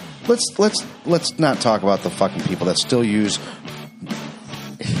pizza, let's not talk about the fucking people that still use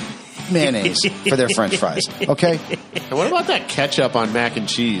mayonnaise for their French fries. Okay, And what about that ketchup on mac and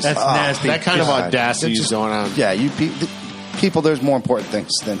cheese? That's nasty. That kind of God. audacity It's is just- going on. yeah, you people. There's more important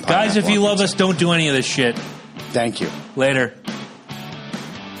things than Guys, if pineapple you on love pizza. us, don't do any of this shit. Thank you. Later.